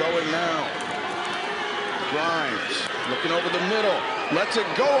 Clock going now. Grimes looking over the middle. Lets it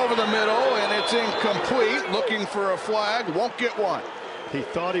go over the middle, and it's incomplete. Looking for a flag. Won't get one. He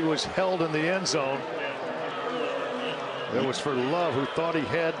thought he was held in the end zone. That was for Love, who thought he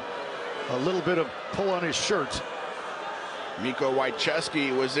had a little bit of pull on his shirt. Miko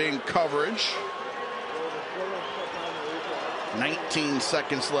Wojcicki was in coverage. 19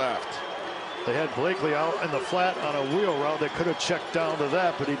 seconds left. They had Blakely out in the flat on a wheel route. They could have checked down to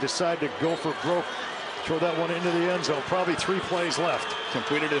that, but he decided to go for broke. Throw that one into the end zone. Probably 3 plays left.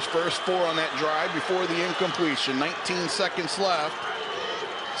 Completed his first 4 on that drive before the incompletion. 19 seconds left.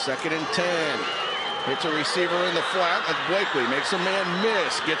 Second and 10. Hits a receiver in the flat. That's Blakely. Makes a man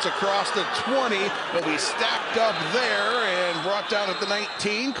miss. Gets across the 20. He'll be stacked up there and brought down at the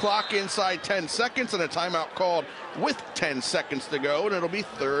 19. Clock inside 10 seconds and a timeout called with 10 seconds to go. And it'll be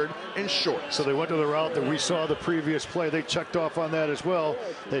 3rd and short. So they went to the route that we saw the previous play. They checked off on that as well.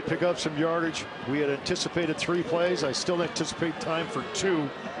 They pick up some yardage. We had anticipated 3 plays. I still anticipate time for 2.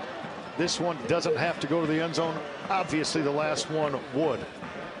 This one doesn't have to go to the end zone. Obviously, the last one would.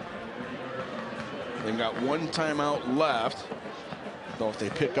 They've got 1 timeout left. Though if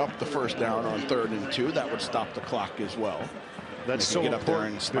they pick up the first down on 3rd and 2, that would stop the clock as well. That's so get up there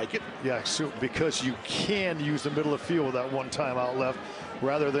important. and spike it. Yeah, so because you can use the middle of the field with that 1 timeout left,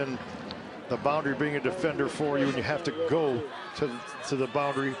 rather than the boundary being a defender for you, and you have to go to the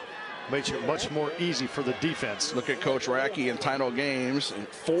boundary. Makes it much more easy for the defense. Look at Coach Racky in title games.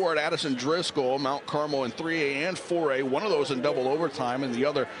 4 at Addison Driscoll, Mount Carmel in 3A and 4A. One of those in double overtime, and the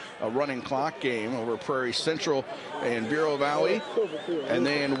other a running clock game over Prairie Central and Bureau Valley. And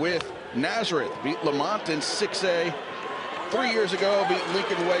then with Nazareth, beat Lamont in 6A 3 years ago, beat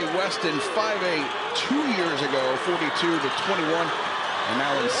Lincoln Way West in 5A 2 years ago, 42-21. And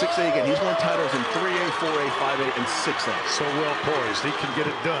now in 6A again, he's won titles in 3A, 4A, 5A, and 6A. So well poised. He can get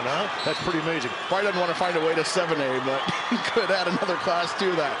it done, huh? That's pretty amazing. Probably doesn't want to find a way to 7A, but he could add another class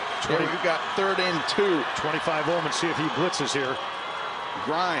to that. We've got 3rd and 2. 25 Omen, see if he blitzes here.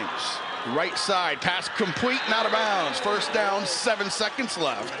 Grimes, right side, pass complete and out of bounds. First down, 7 seconds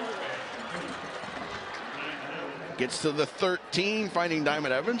left. Gets to the 13, finding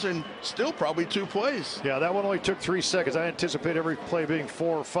Diamond Evans, and still probably 2 plays. Yeah, that one only took 3 seconds. I anticipate every play being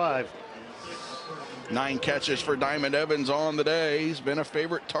 4 or 5. 9 catches for Diamond Evans on the day. He's been a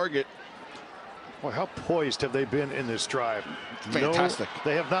favorite target. Boy, how poised have they been in this drive? Fantastic. No,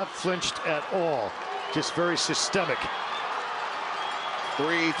 they have not flinched at all. Just very systemic.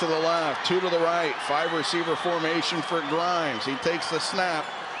 3 to the left, 2 to the right. 5 receiver formation for Grimes. He takes the snap.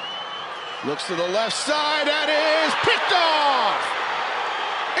 Looks to the left side. That is picked off.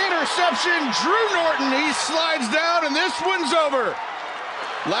 Interception. Drew Norton. He slides down, and this one's over.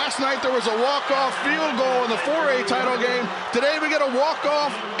 Last night there was a walk-off field goal in the 4A title game. Today we get a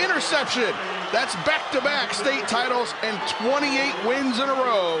walk-off interception. That's back-to-back state titles and 28 wins in a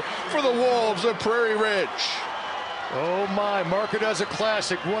row for the Wolves of Prairie Ridge. Oh my, mark it as a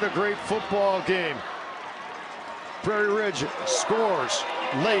classic. What a great football game. Prairie Ridge scores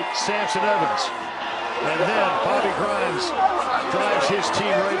late, Samson Evans. And then Bobby Grimes drives his team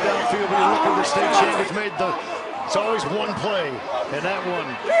right downfield. When you look at the state champions, it's always one play, and that one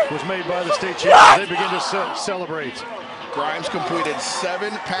was made by the state champions. They begin to celebrate. Grimes completed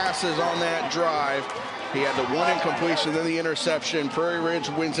 7 passes on that drive. He had the 1 incompletion, then the interception. Prairie Ridge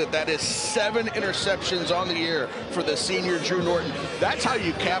wins it. That is 7 interceptions on the year for the senior Drew Norton. That's how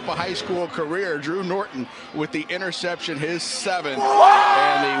you cap a high school career. Drew Norton with the interception, his 7th.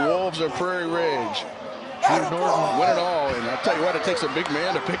 And the Wolves of Prairie Ridge. Drew Norton win it all. And I'll tell you what, it takes a big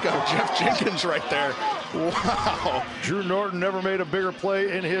man to pick up Jeff Jenkins right there. Wow. Drew Norton never made a bigger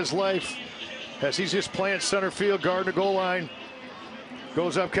play in his life as he's just playing center field, guarding the goal line.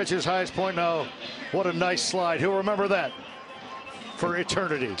 Goes up, catches highest point now. What a nice slide. He'll remember that for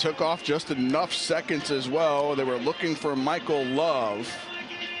eternity. Took off just enough seconds as well. They were looking for Michael Love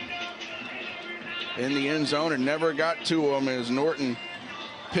in the end zone and never got to him as Norton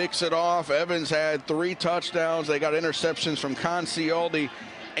picks it off. Evans had 3 touchdowns. They got interceptions from Concialdi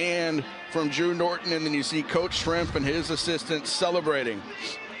and from Drew Norton. And then you see Coach Shrimp and his assistant celebrating.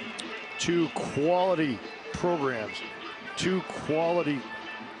 2 quality programs, 2 quality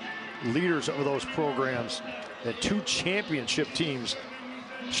leaders of those programs, and 2 championship teams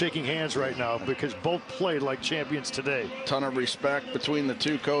shaking hands right now because both played like champions today. Ton of respect between the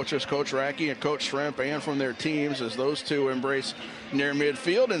 2 coaches, Coach Racky and Coach Shrimp, and from their teams as those 2 embrace near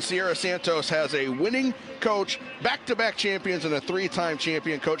midfield. And Sierra Santos has a winning coach, back-to-back champions, and a 3-time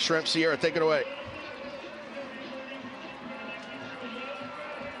champion. Coach Shrimp, Sierra, take it away.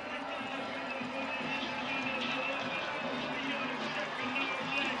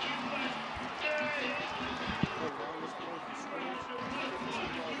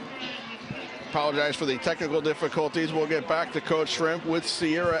 Apologize for the technical difficulties. We'll get back to Coach Shrimp with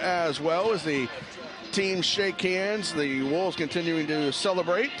Sierra as well as the teams shake hands. The Wolves continuing to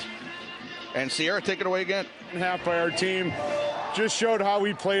celebrate. And Sierra, take it away again. Half by our team. Just showed how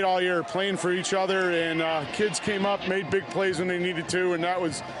we played all year, playing for each other, and kids came up, made big plays when they needed to, and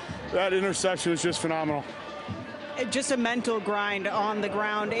that interception was just phenomenal. Just a mental grind on the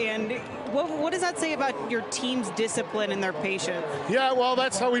ground. And what does that say about your team's discipline and their patience? Yeah, well,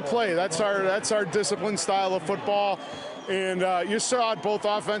 that's how we play. That's our disciplined style of football. And you saw it both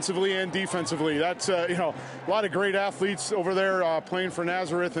offensively and defensively. That's a lot of great athletes over there playing for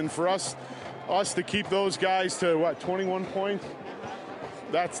Nazareth, and for us to keep those guys to 21 points.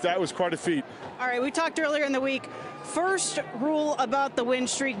 That was quite a feat. All right, we talked earlier in the week. First rule about the win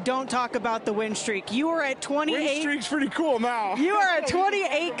streak, don't talk about the win streak. You are at 28. Win streak's pretty cool now. You are at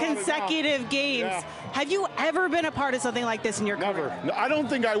 28 consecutive games. Yeah. Have you ever been a part of something like this in your career? Never. No, I don't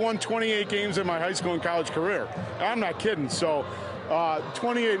think I won 28 games in my high school and college career. I'm not kidding. So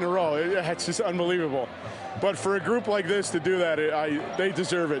 28 in a row, it's just unbelievable. But for a group like this to do that, they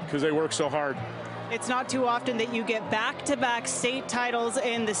deserve it because they work so hard. It's not too often that you get back-to-back state titles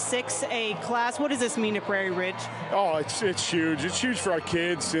in the 6A class. What does this mean to Prairie Ridge? Oh, it's huge. It's huge for our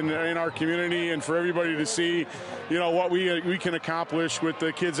kids and in our community, and for everybody to see, what we can accomplish with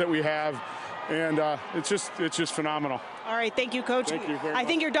the kids that we have, and it's just phenomenal. All right, thank you, Coach. Thank you very much. I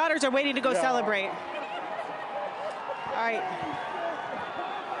think your daughters are waiting to go celebrate. All right,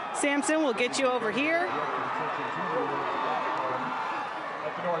 Samson, we'll get you over here.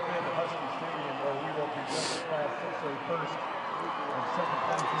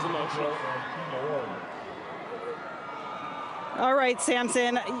 All right,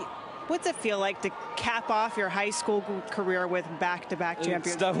 Samson, what's it feel like to cap off your high school career with back-to-back champions?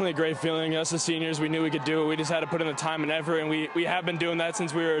 It's definitely a great feeling. Us as seniors, we knew we could do it. We just had to put in the time and effort, and we have been doing that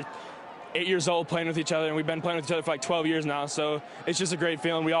since we were 8 years old, playing with each other, and we've been playing with each other for like 12 years now. So it's just a great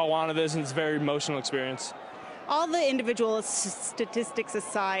feeling. We all wanted this, and it's a very emotional experience. All the individual statistics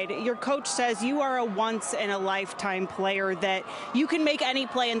aside, your coach says you are a once-in-a-lifetime player, that you can make any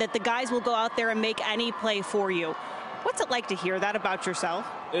play and that the guys will go out there and make any play for you. What's it like to hear that about yourself?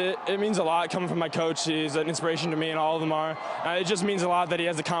 It means a lot coming from my coach. He's an inspiration to me, and all of them are. It just means a lot that he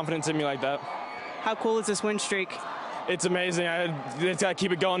has the confidence in me like that. How cool is this win streak? It's amazing. It's got to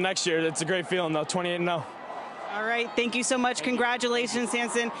keep it going next year. It's a great feeling, though, 28-0. All right, thank you so much. Congratulations,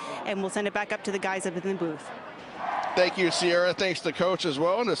 Samson. And we'll send it back up to the guys up in the booth. Thank you, Sierra. Thanks to Coach as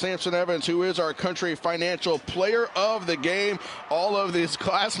well, and to Samson Evans, who is our country financial player of the game. All of these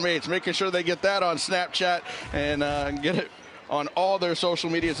classmates making sure they get that on Snapchat and get it on all their social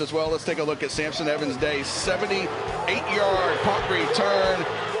medias as well. Let's take a look at Samson Evans' day. 78-yard punt return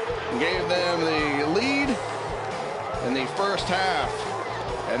gave them the lead in the first half.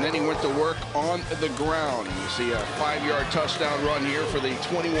 And then he went to work on the ground. You see a 5-yard touchdown run here for the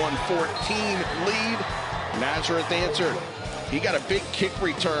 21-14 lead. Nazareth answered. He got a big kick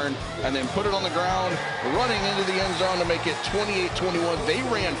return and then put it on the ground, running into the end zone to make it 28-21. They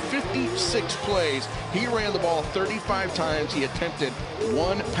ran 56 plays. He ran the ball 35 times. He attempted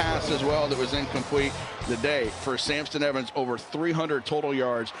one pass as well that was incomplete. The day for Samson Evans, over 300 total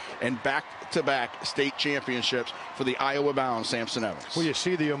yards and back-to-back state championships for the Iowa-bound Samson Evans. Well, you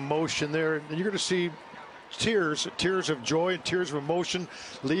see the emotion there. And you're going to see tears of joy and tears of emotion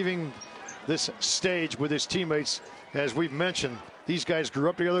leaving this stage with his teammates. As we've mentioned, these guys grew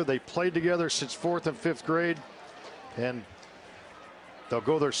up together. They played together since 4th and 5th grade. And they'll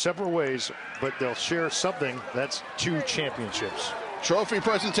go their separate ways, but they'll share something. That's 2 championships. Trophy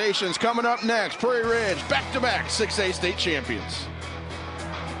presentations coming up next. Prairie Ridge, back-to-back 6A state champions.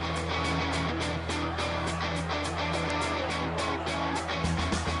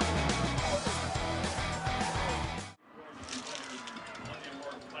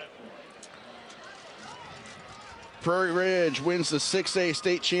 Prairie Ridge wins the 6A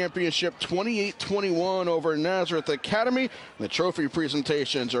state championship 28-21 over Nazareth Academy. The trophy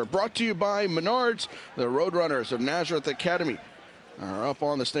presentations are brought to you by Menards. The Roadrunners of Nazareth Academy are up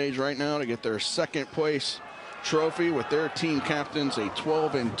on the stage right now to get their second place trophy with their team captains, a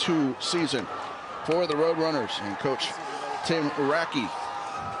 12-2 season for the Roadrunners and Coach Tim Racky.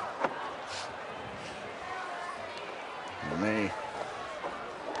 And they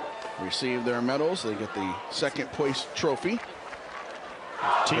receive their medals. They get the second place trophy.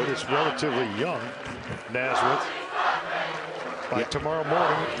 Team is relatively young, Nazareth. By tomorrow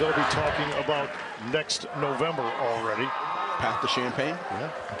morning, they'll be talking about next November already. Path to Champaign. Yeah,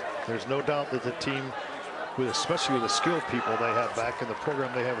 there's no doubt that the team, especially with the skilled people they have back in the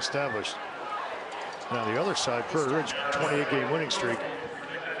program they have established. And on the other side, Prairie Ridge, 28-game winning streak,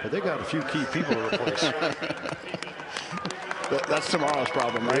 but they got a few key people to replace. That's tomorrow's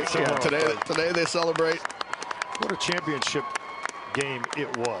problem, right? Today they celebrate. What a championship game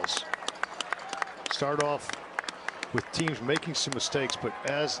it was. Start off with teams making some mistakes, but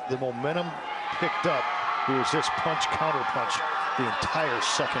as the momentum picked up, it was just punch, counter punch the entire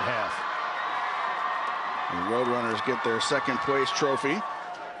second half. The Roadrunners get their second place trophy.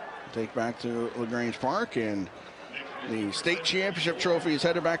 Take back to LaGrange Park, and the state championship trophy is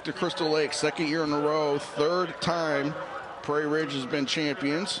headed back to Crystal Lake. Second year in a row, third time Prairie Ridge has been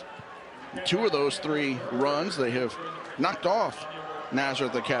champions. 2 of those 3 runs, they have knocked off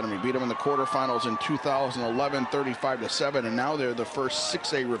Nazareth Academy, beat them in the quarterfinals in 2011, 35-7, and now they're the first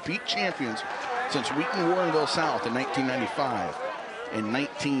 6A repeat champions since Wheaton-Warrenville South in 1995 and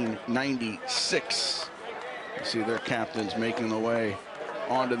 1996. You see their captains making their way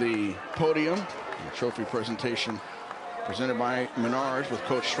onto the podium. The trophy presentation presented by Menards with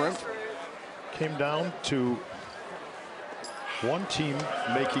Coach Shrimp. Came down to one team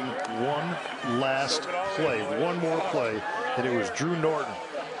making one last play, one more play, and it was Drew Norton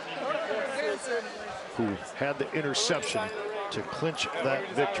who had the interception to clinch that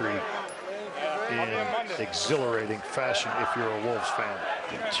victory in exhilarating fashion if you're a Wolves fan.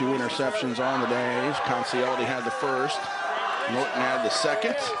 2 interceptions on the day. Concialdi had the first. Norton had the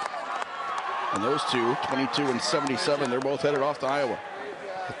second. And those 2, 22 and 77, they're both headed off to Iowa.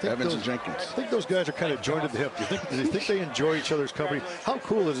 Evans and Jenkins. I think those guys are kind of joined at the hip. Do you think they enjoy each other's company? How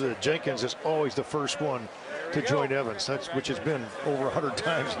cool is it that Jenkins is always the first one to join Evans, which has been over 100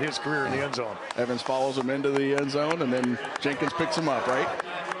 times in his career in the end zone? Evans follows him into the end zone, and then Jenkins picks him up, right?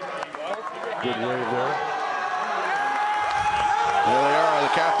 Good wave there. There they are.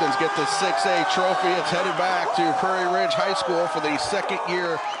 The captains get the 6A trophy. It's headed back to Prairie Ridge High School for the second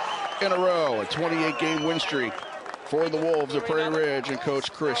year in a row. A 28-game win streak for the Wolves of Prairie Ridge and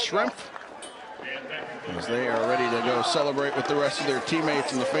Coach Chris Shrimp, as they are ready to go celebrate with the rest of their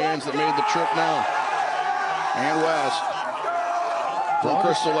teammates and the fans that made the trip down and west from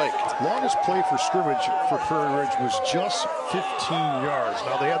Crystal Lake. Longest play for scrimmage for Prairie Ridge was just 15 yards.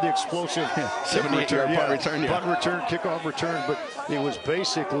 Now they had the explosive 78-yard punt return, punt return, kickoff return, but it was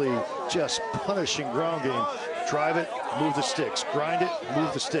basically just punishing ground game. Drive it, move the sticks, grind it,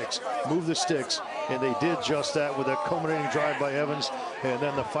 move the sticks, move the sticks. And they did just that with a culminating drive by Evans, and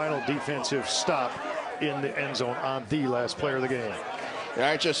then the final defensive stop in the end zone on the last play of the game. The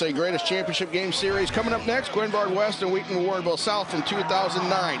IHSA Greatest Championship Game Series coming up next. Glenbard West and Wheaton Wardville South from 2009.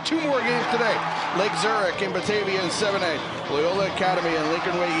 2 more games today. Lake Zurich and Batavia in 7A. Loyola Academy and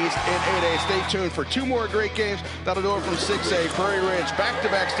Lincoln Way East in 8A. Stay tuned for 2 more great games. That'll do it from 6A. Prairie Ridge,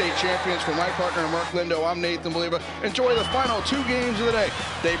 back-to-back state champions. For my partner, Mark Lindo, I'm Nathan Believa. Enjoy the final 2 games of the day.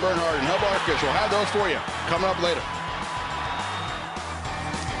 Dave Bernhardt and Hub Arkish will have those for you coming up later.